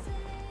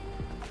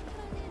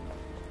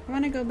 I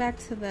want to go back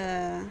to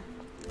the...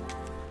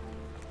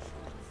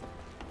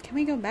 Can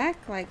we go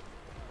back? Like...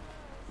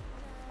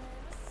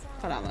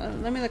 Hold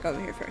on, let me look over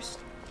here first.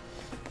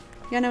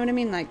 You know what I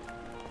mean? Like,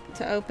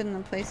 to open the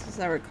places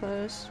that were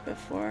closed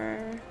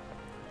before...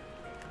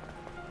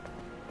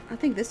 I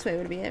think this way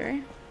would be it,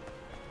 right?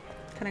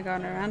 Kind of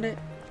going around it.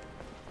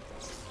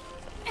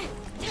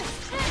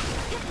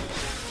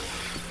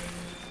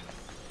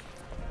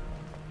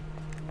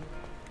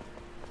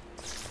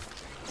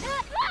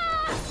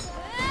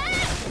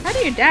 How do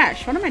you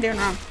dash? What am I doing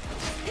wrong?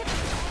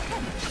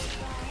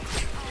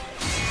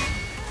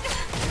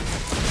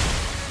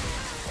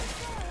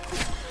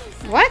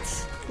 What?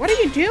 What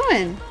are you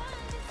doing?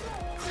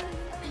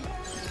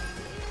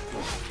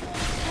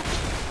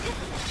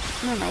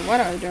 I don't know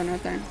what I was doing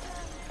right there.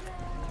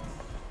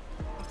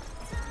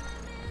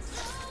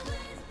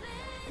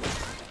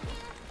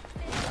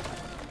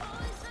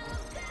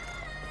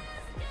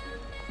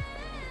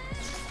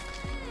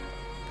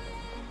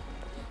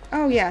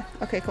 Oh yeah,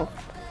 okay, cool.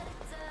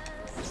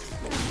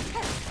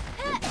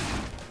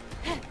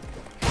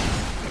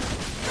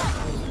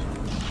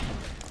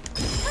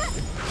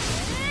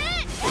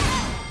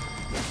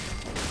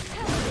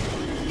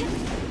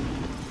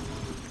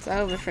 It's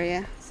over for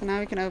you. So now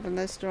we can open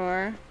this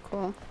door.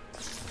 Cool.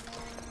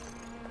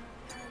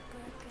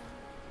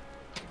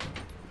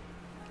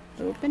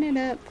 Open it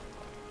up.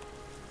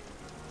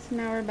 So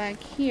now we're back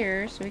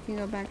here, so we can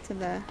go back to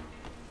the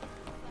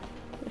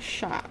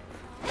shop.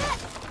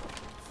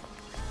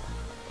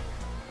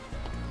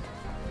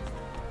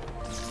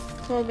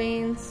 Soul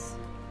beans.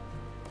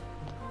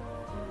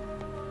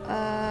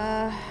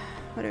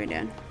 What are we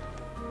doing?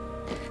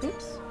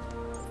 Oops.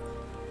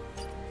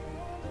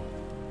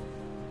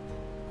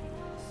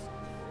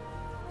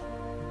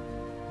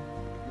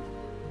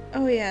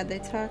 Oh yeah, they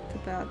talked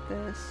about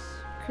this.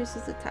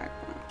 Chris's attack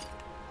one.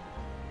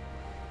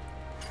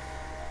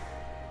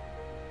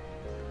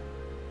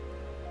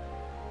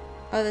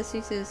 Oh, this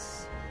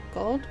uses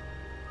gold?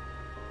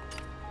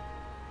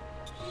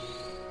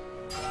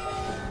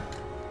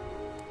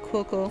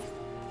 Cool, cool.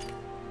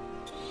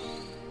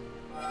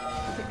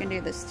 We can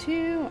do this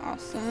too.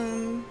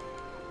 Awesome.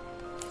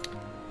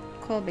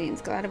 Coal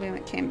beans. Glad we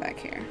came back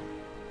here.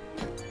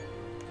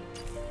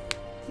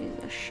 Use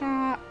the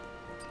shop.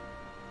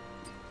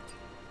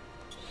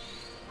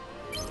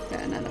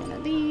 Got another one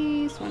of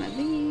these. One of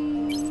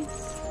these.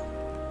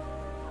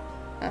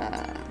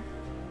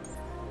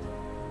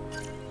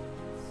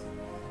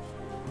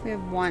 We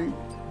have one.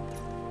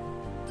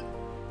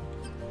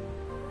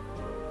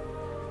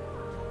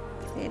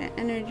 Data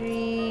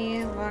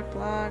energy,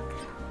 lock.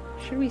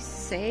 Should we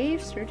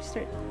save? Start.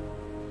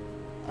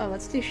 Oh,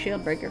 let's do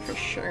shield breaker for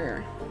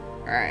sure.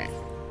 Alright.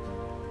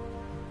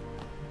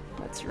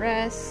 Let's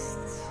rest.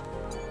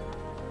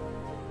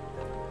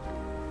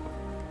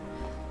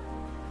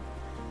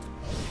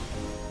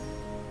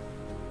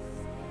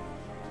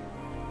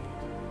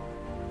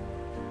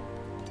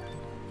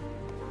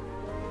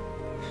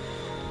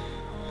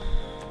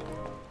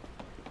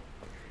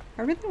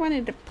 I really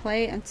wanted to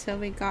play until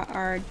we got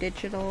our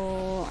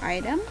digital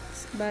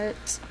items,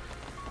 but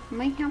I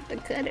might have to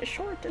cut it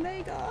short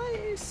today,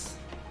 guys.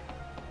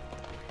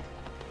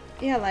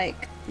 Yeah,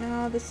 like,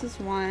 no, this is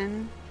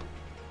one.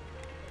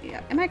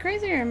 Yeah, am I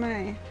crazy or am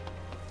I?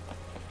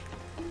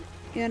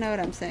 You know what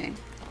I'm saying.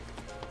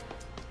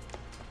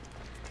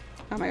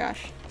 Oh my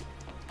gosh.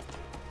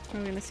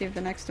 I'm gonna see if the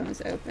next one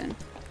is open.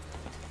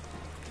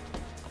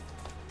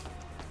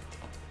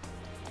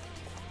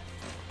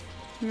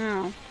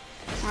 No.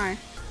 Why?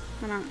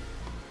 Why not?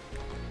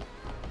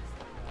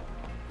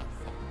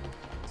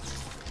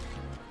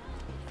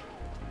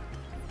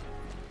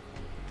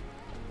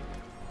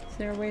 Is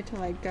there a way to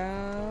like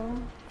go?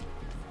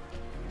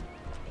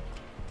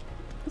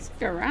 Let's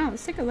look around.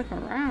 Let's take a look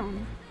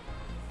around.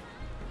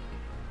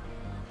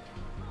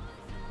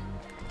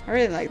 I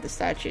really like the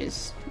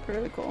statues. They're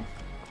really cool.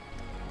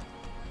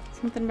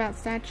 Something about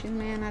statues,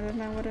 man. I don't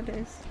know what it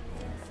is.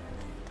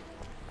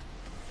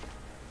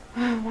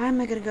 Why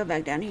am I gonna go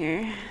back down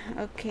here?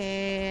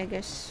 Okay, I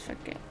guess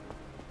fuck it.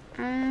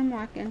 I'm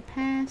walking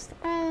past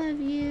all of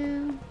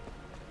you.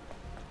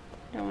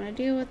 Don't want to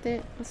deal with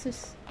it. What's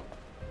this?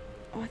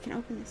 Oh, I can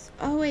open this.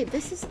 Oh, wait,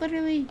 this is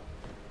literally...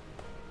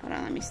 Hold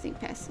on, let me sneak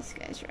past these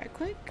guys right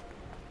quick.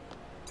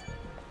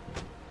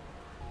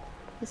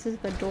 This is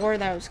the door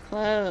that was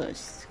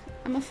closed.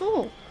 I'm a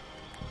fool.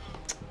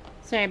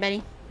 Sorry,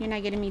 buddy. You're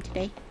not getting me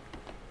today.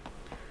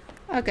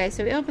 Okay,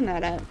 so we open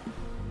that up.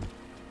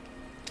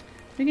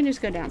 We can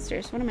just go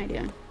downstairs. What am I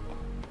doing?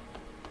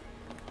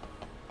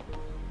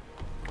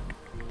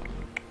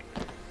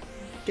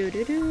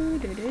 Do-do-do,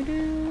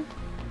 do-do-do.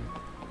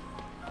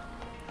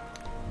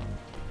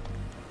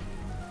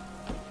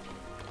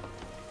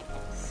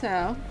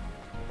 So...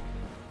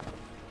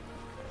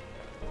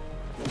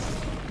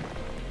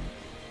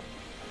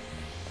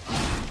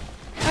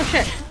 Oh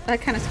shit,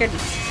 that kind of scared me.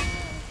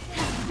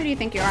 Who do you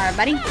think you are,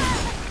 buddy?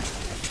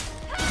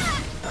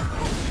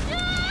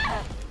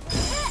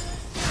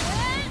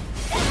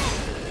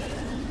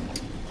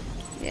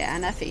 Yeah,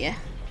 enough of you.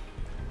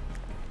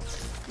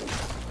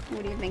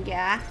 What do you think,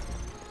 yeah?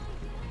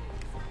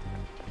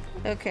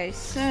 Okay,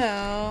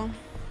 so...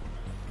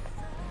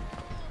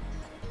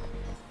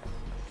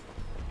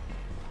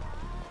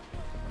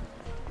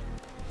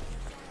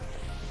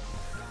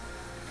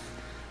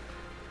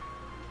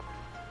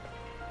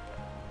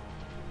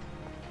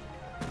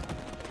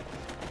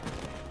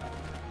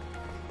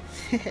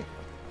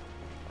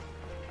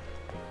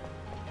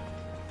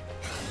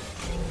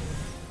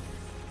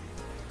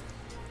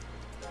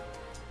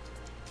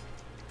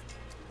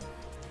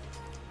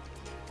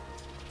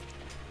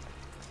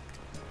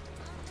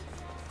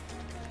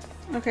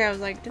 Okay, I was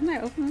like, didn't I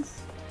open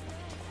this?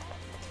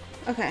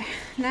 Okay,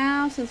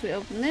 now since we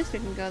opened this, we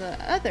can go the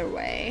other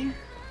way.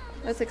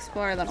 Let's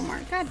explore a little more.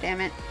 God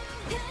damn it.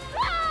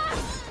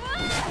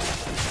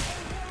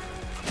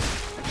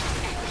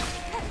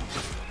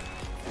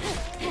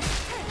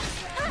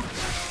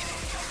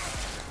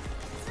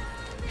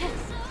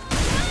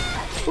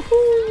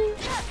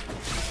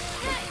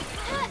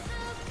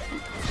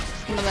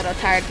 I'm a little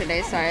tired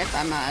today. Sorry if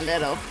I'm a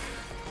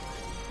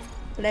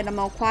little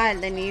more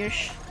quiet than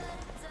usual.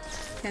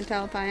 Can't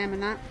tell if I am or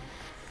not.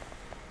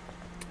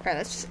 Alright,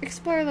 let's just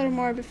explore a little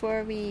more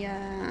before we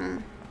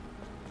end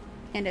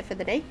it for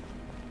the day.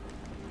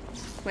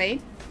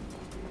 Wait.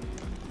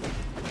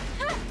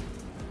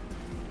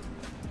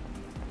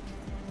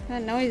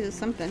 That noise is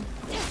something.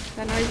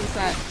 That noise is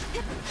that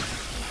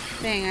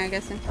thing, I'm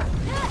guessing.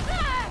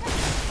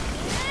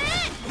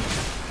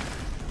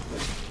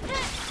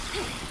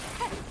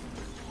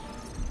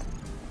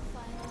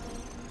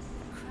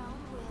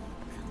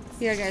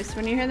 Yeah, guys,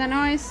 when you hear that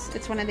noise,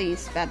 it's one of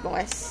these bad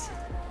boys.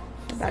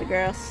 Bad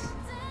girls.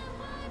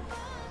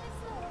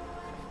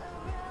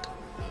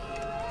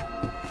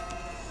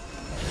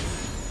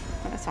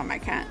 Oh, I saw my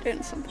cat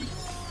doing something.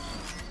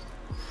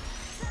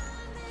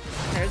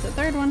 There's a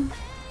third one.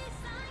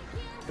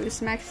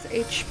 Boost max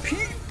HP.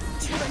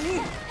 That's what I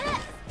need.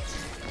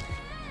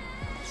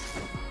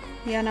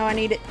 Yeah, no, I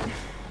need it.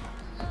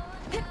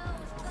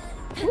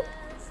 Whoop.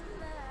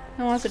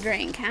 Who wants a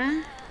drink,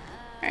 huh?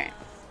 Alright.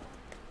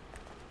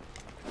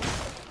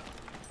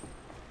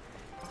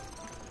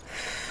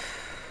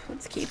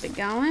 Let's keep it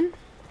going.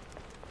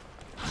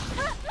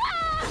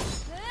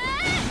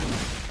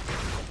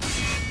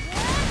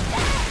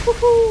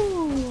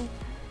 Woohoo!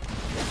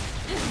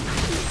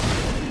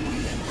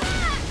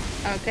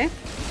 Okay.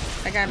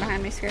 That guy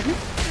behind me scared me.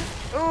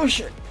 Oh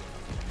shit.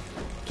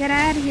 Get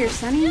out of here,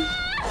 Sonny.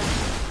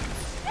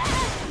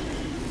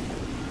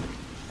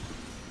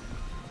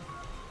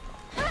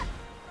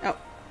 Oh.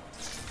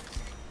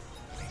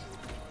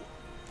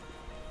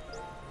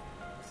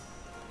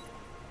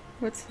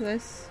 What's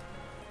this?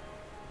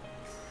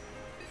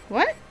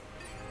 What?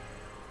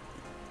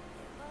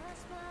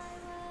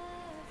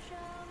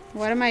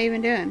 What am I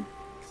even doing?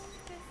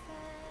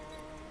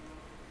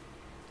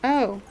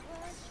 Oh.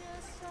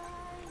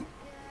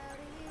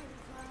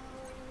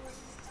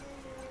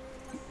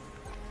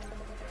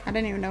 I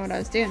didn't even know what I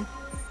was doing.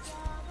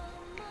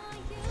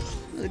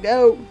 Let's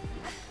go.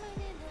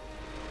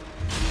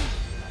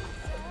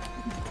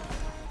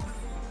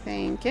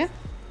 Thank you.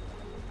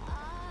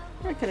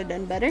 I could have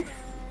done better.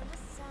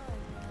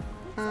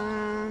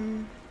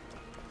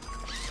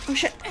 Oh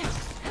shit.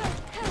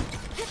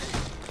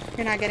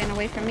 You're not getting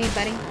away from me,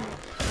 buddy.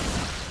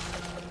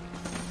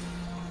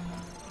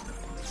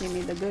 Give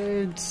me the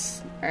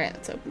goods. Alright,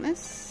 let's open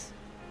this.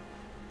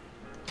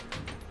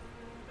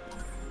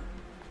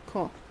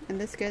 Cool. And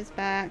this goes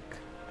back...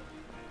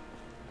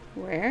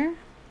 Where?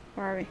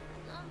 Where are we?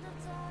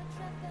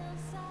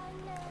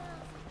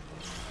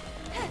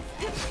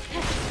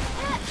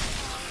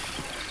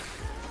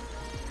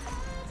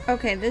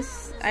 Okay,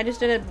 this... I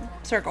just did a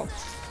circle.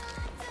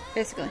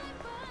 Basically.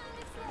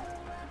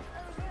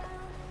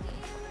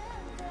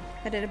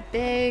 I did a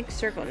big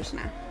circle just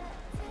now.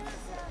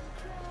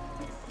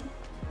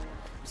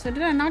 So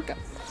did I not go?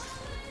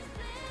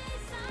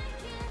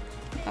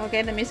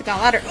 Okay, the music got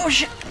louder. Oh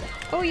shit!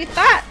 Oh, you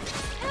thought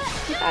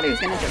he was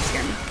gonna jump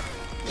scare me.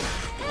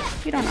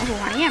 You don't know who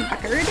I am,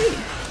 fucker, do you?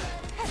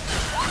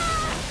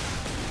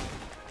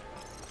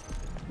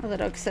 A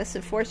little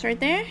excessive force right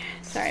there.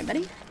 Sorry,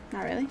 buddy.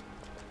 Not really.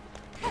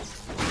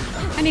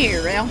 I knew you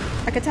were real.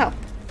 I could tell.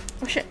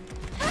 Oh shit.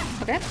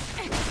 Okay.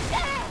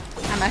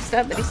 I messed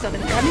up, but he still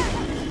didn't grab me.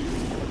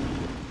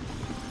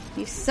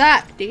 You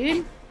suck,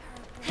 dude.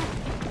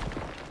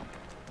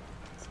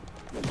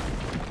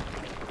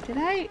 Did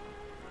I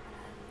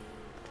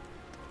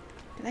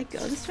go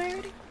this way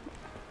already?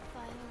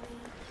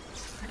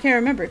 I can't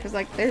remember because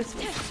like there's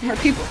more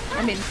people.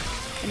 I mean,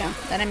 you know,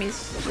 the enemies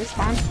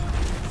respawn.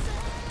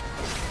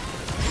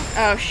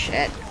 Oh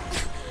shit.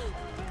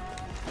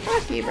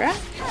 Fuck you, bruh.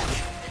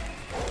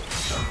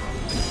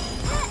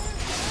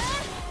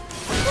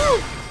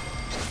 Woo.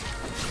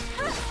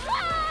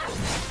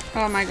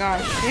 Oh my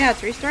gosh. Yeah,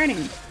 it's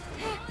restarting.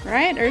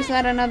 Right? Or is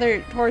that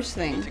another horse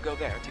thing? Need to go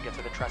there to get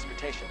to the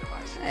transportation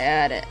device.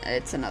 Yeah,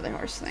 it's another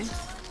horse thing.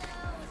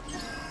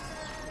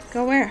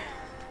 Go where?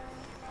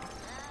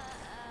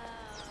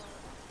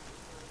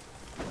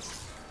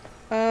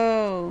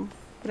 Oh.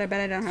 But I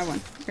bet I don't have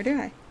one. Or do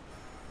I?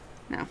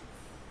 No.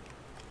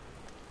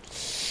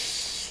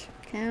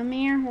 Come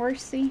here,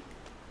 horsey.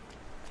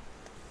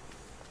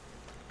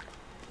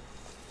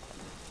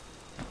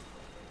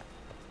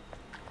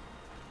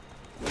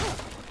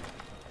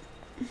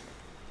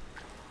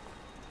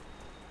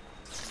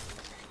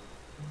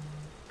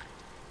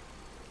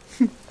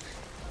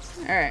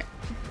 Alright.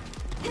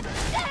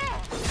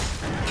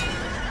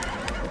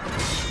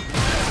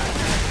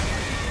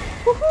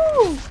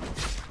 Woohoo!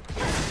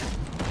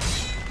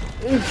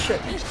 Oh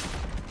shit.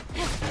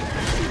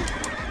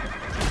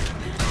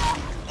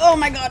 Oh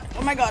my god,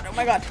 oh my god, oh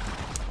my god.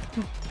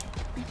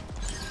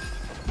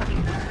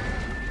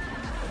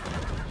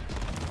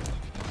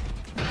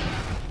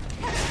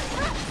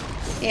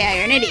 Yeah,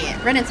 you're an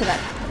idiot. Run into that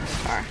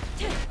car.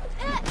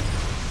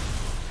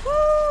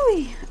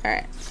 Woo!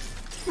 Alright.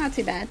 Not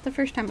too bad. The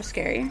first time was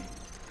scarier.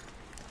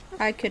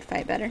 I could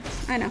fight better.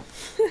 I know.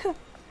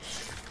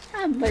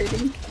 I'm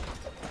learning.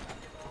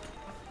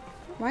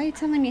 Why are you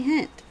telling me a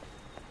hint?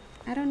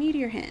 I don't need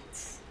your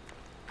hints.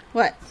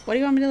 What? What do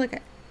you want me to look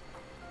at?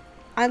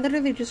 I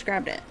literally just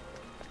grabbed it.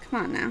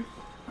 Come on now.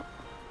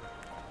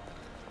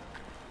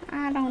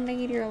 I don't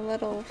need your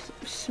little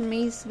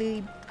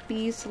smeasly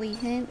beasley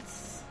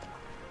hints.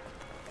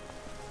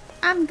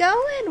 I'm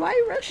going. Why are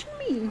you rushing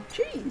me?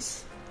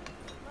 Jeez.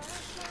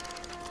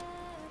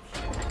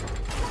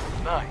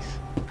 Nice.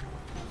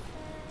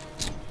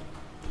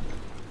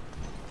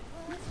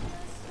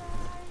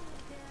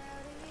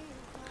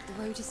 The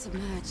road is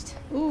submerged.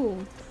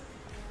 Ooh.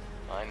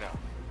 I know.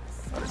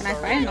 Can I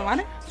fight in the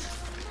water?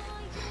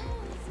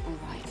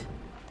 Alright.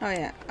 Oh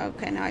yeah.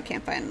 Okay, no, I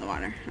can't fight in the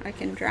water. I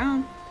can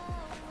drown.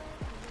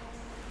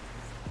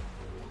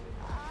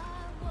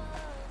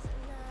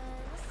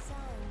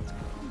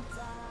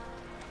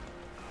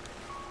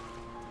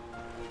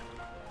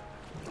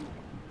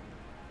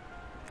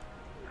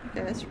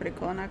 Okay, that's pretty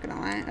cool, not gonna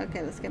lie.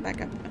 Okay, let's get back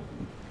up.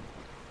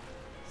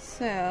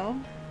 So...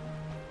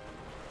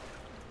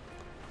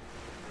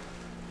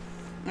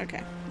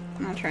 Okay,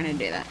 I'm not trying to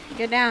do that.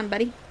 Get down,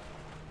 buddy.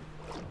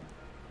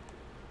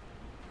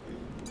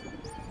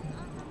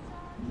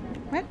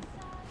 What?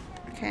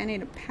 Okay, I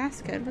need a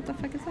passcode. What the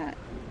fuck is that?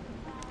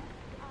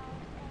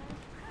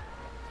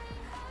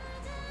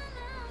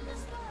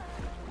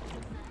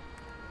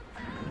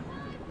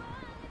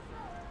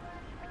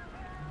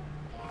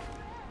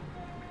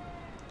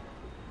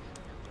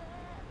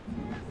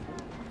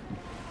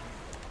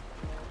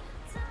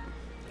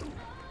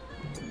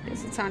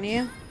 Guess it's on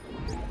you.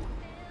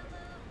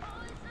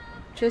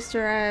 Just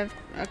arrived.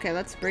 Okay,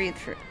 let's breathe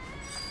for...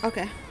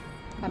 Okay,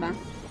 hold on.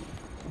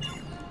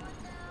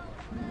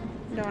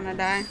 I don't want to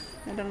die.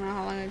 I don't know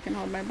how long I can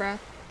hold my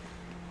breath.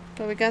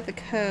 But we got the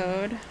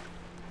code.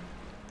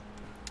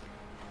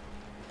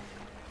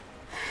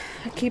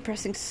 I keep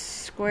pressing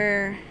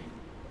square...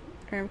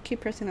 Or I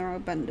keep pressing the wrong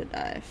button to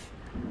dive.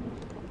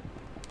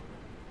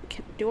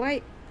 Do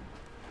I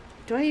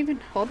even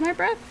hold my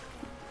breath?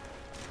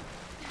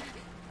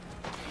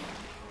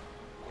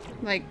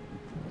 Like...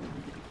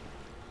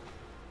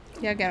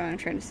 Yeah, I get what I'm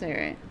trying to say,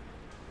 right?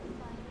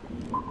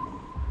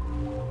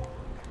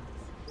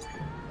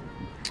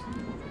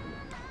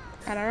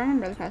 I don't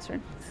remember the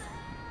password.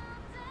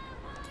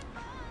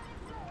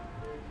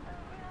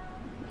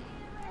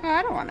 Oh,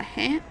 I don't want a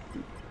hint.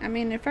 I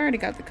mean, if I already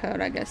got the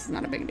code, I guess it's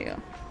not a big deal.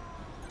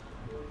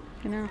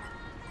 You know?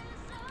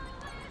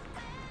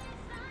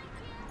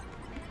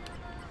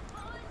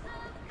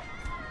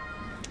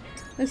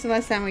 This is the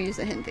last time we used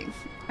the hint thing.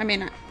 I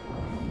mean,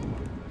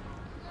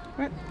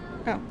 what?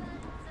 Oh.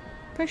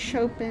 Push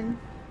open.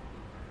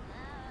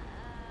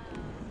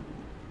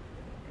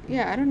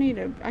 Yeah, I don't need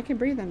to... I can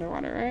breathe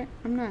underwater, right?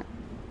 I'm not...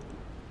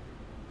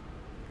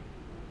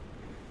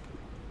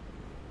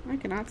 I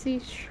cannot see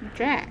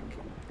jack.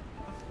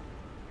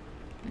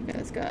 Okay,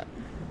 let's go up.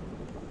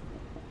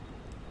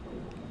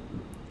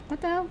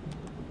 What the hell?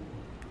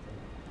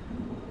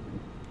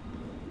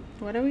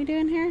 What are we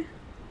doing here?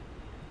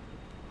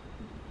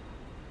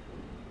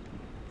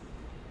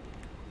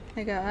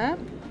 I go up?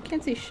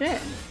 Can't see shit.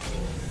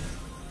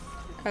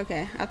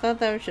 Okay, I thought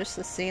that was just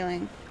the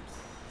ceiling.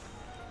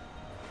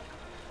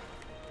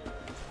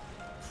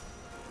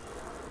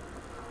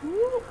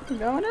 Woo, we're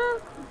going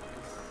up.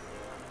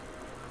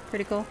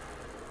 Pretty cool.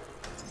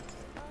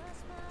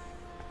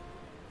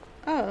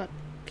 Oh,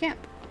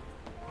 camp.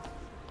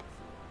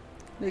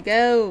 We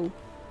go.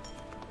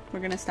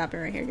 We're gonna stop it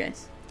right here,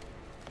 guys.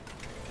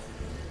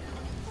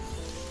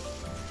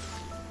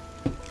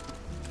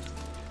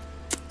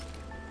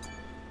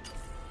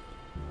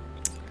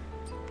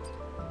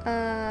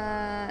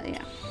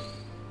 Yeah.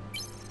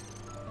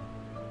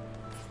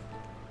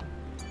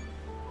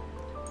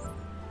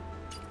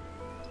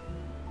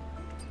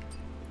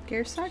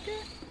 Gear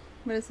socket?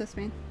 What does this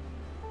mean?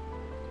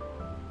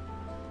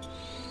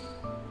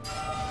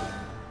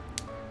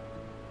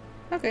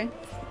 Okay.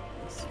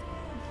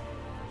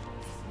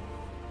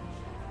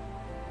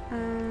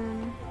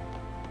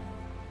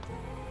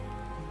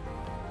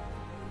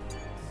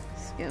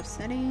 Skill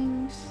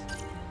settings.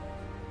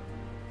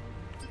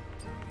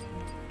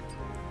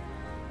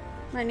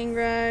 Lightning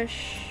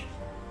rush.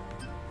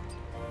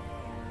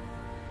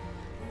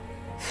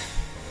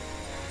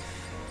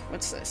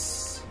 What's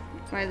this?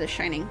 Why is it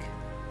shining?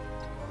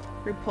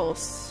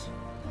 Repulse.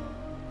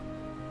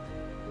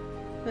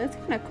 That's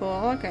kind of cool.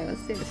 Okay,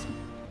 let's do this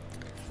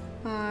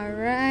one.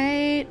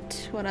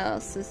 Alright. What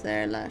else is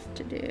there left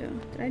to do?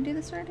 Did I do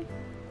this already?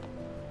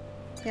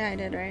 Yeah, I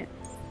did, right?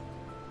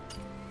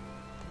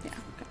 Yeah,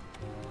 okay.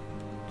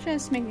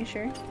 Just making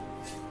sure.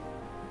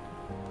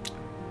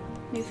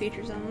 New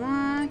features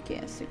unlocked.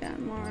 Yes, we got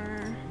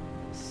more.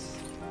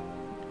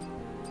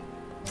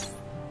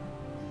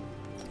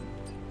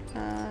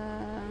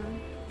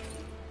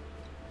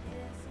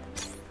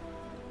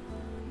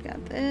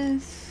 Got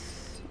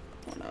this.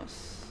 What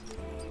else?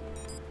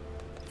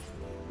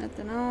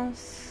 Nothing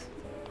else.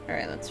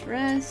 Alright, let's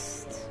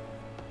rest.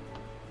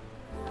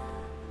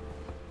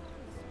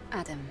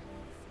 Adam,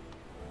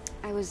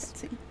 I was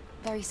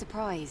very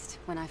surprised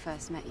when I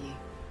first met you.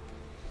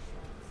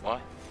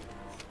 What?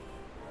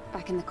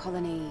 Back in the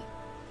colony,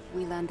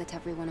 we learned that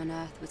everyone on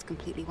Earth was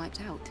completely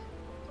wiped out.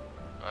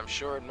 I'm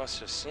sure it must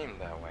have seemed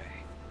that way.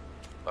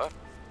 But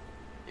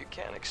you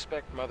can't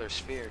expect Mother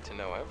Sphere to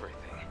know everything.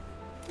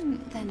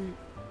 Then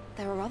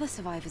there are other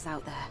survivors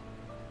out there,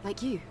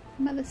 like you.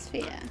 Mother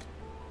Sphere.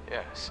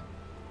 Yes,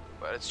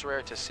 but it's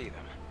rare to see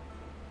them.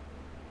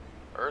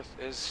 Earth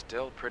is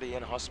still pretty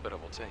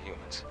inhospitable to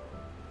humans.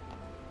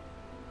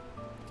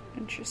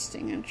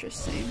 Interesting,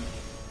 interesting.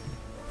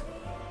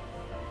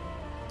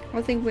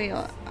 I think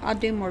I'll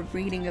do more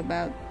reading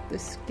about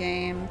this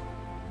game,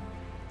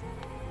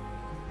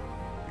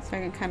 so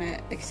I can kind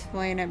of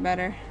explain it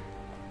better.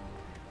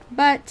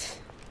 But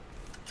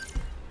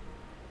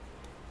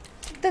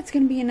that's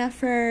gonna be enough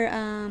for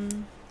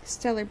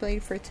Stellar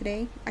Blade for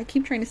today. I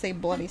keep trying to say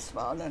Bloody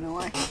Spell, I don't know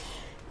why.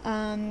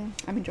 I'm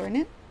enjoying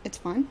it. It's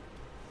fun.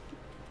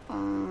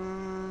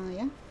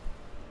 Yeah.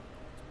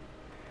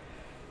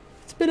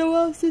 It's been a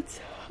while since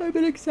I've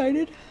been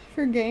excited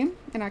for a game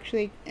and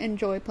actually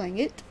enjoy playing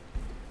it.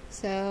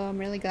 So I'm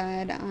really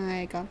glad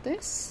I got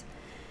this.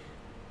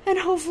 And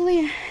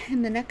hopefully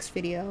in the next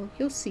video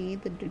you'll see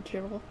the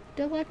digital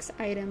deluxe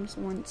items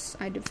once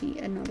I defeat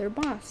another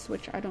boss,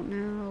 which I don't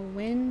know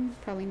when.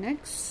 Probably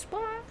next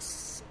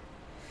boss?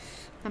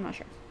 I'm not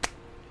sure.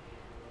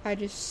 I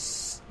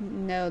just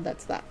know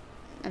that's that.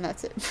 And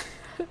that's it.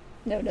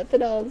 No,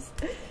 nothing else.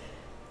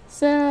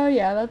 So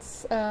yeah,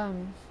 that's I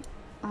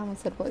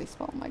almost said Bloody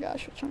Spell. Oh my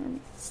gosh, what's wrong with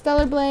me?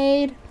 Stellar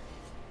Blade.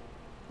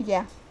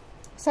 Yeah.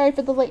 Sorry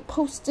for the late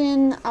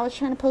posting. I was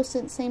trying to post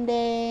it the same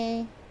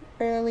day,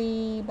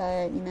 early,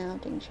 but you know,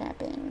 things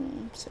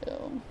happen.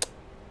 So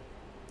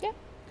yeah,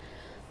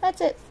 that's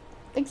it.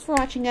 Thanks for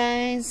watching,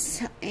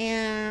 guys,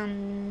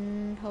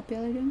 and hope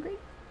y'all are doing great.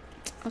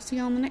 I'll see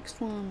y'all on the next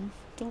one.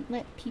 Don't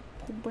let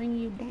people bring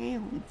you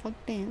down. Fuck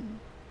them.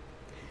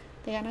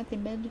 They got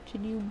nothing better to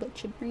do but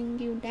to bring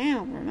you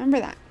down. Remember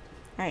that.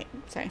 Alright,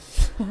 sorry.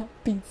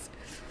 Peace.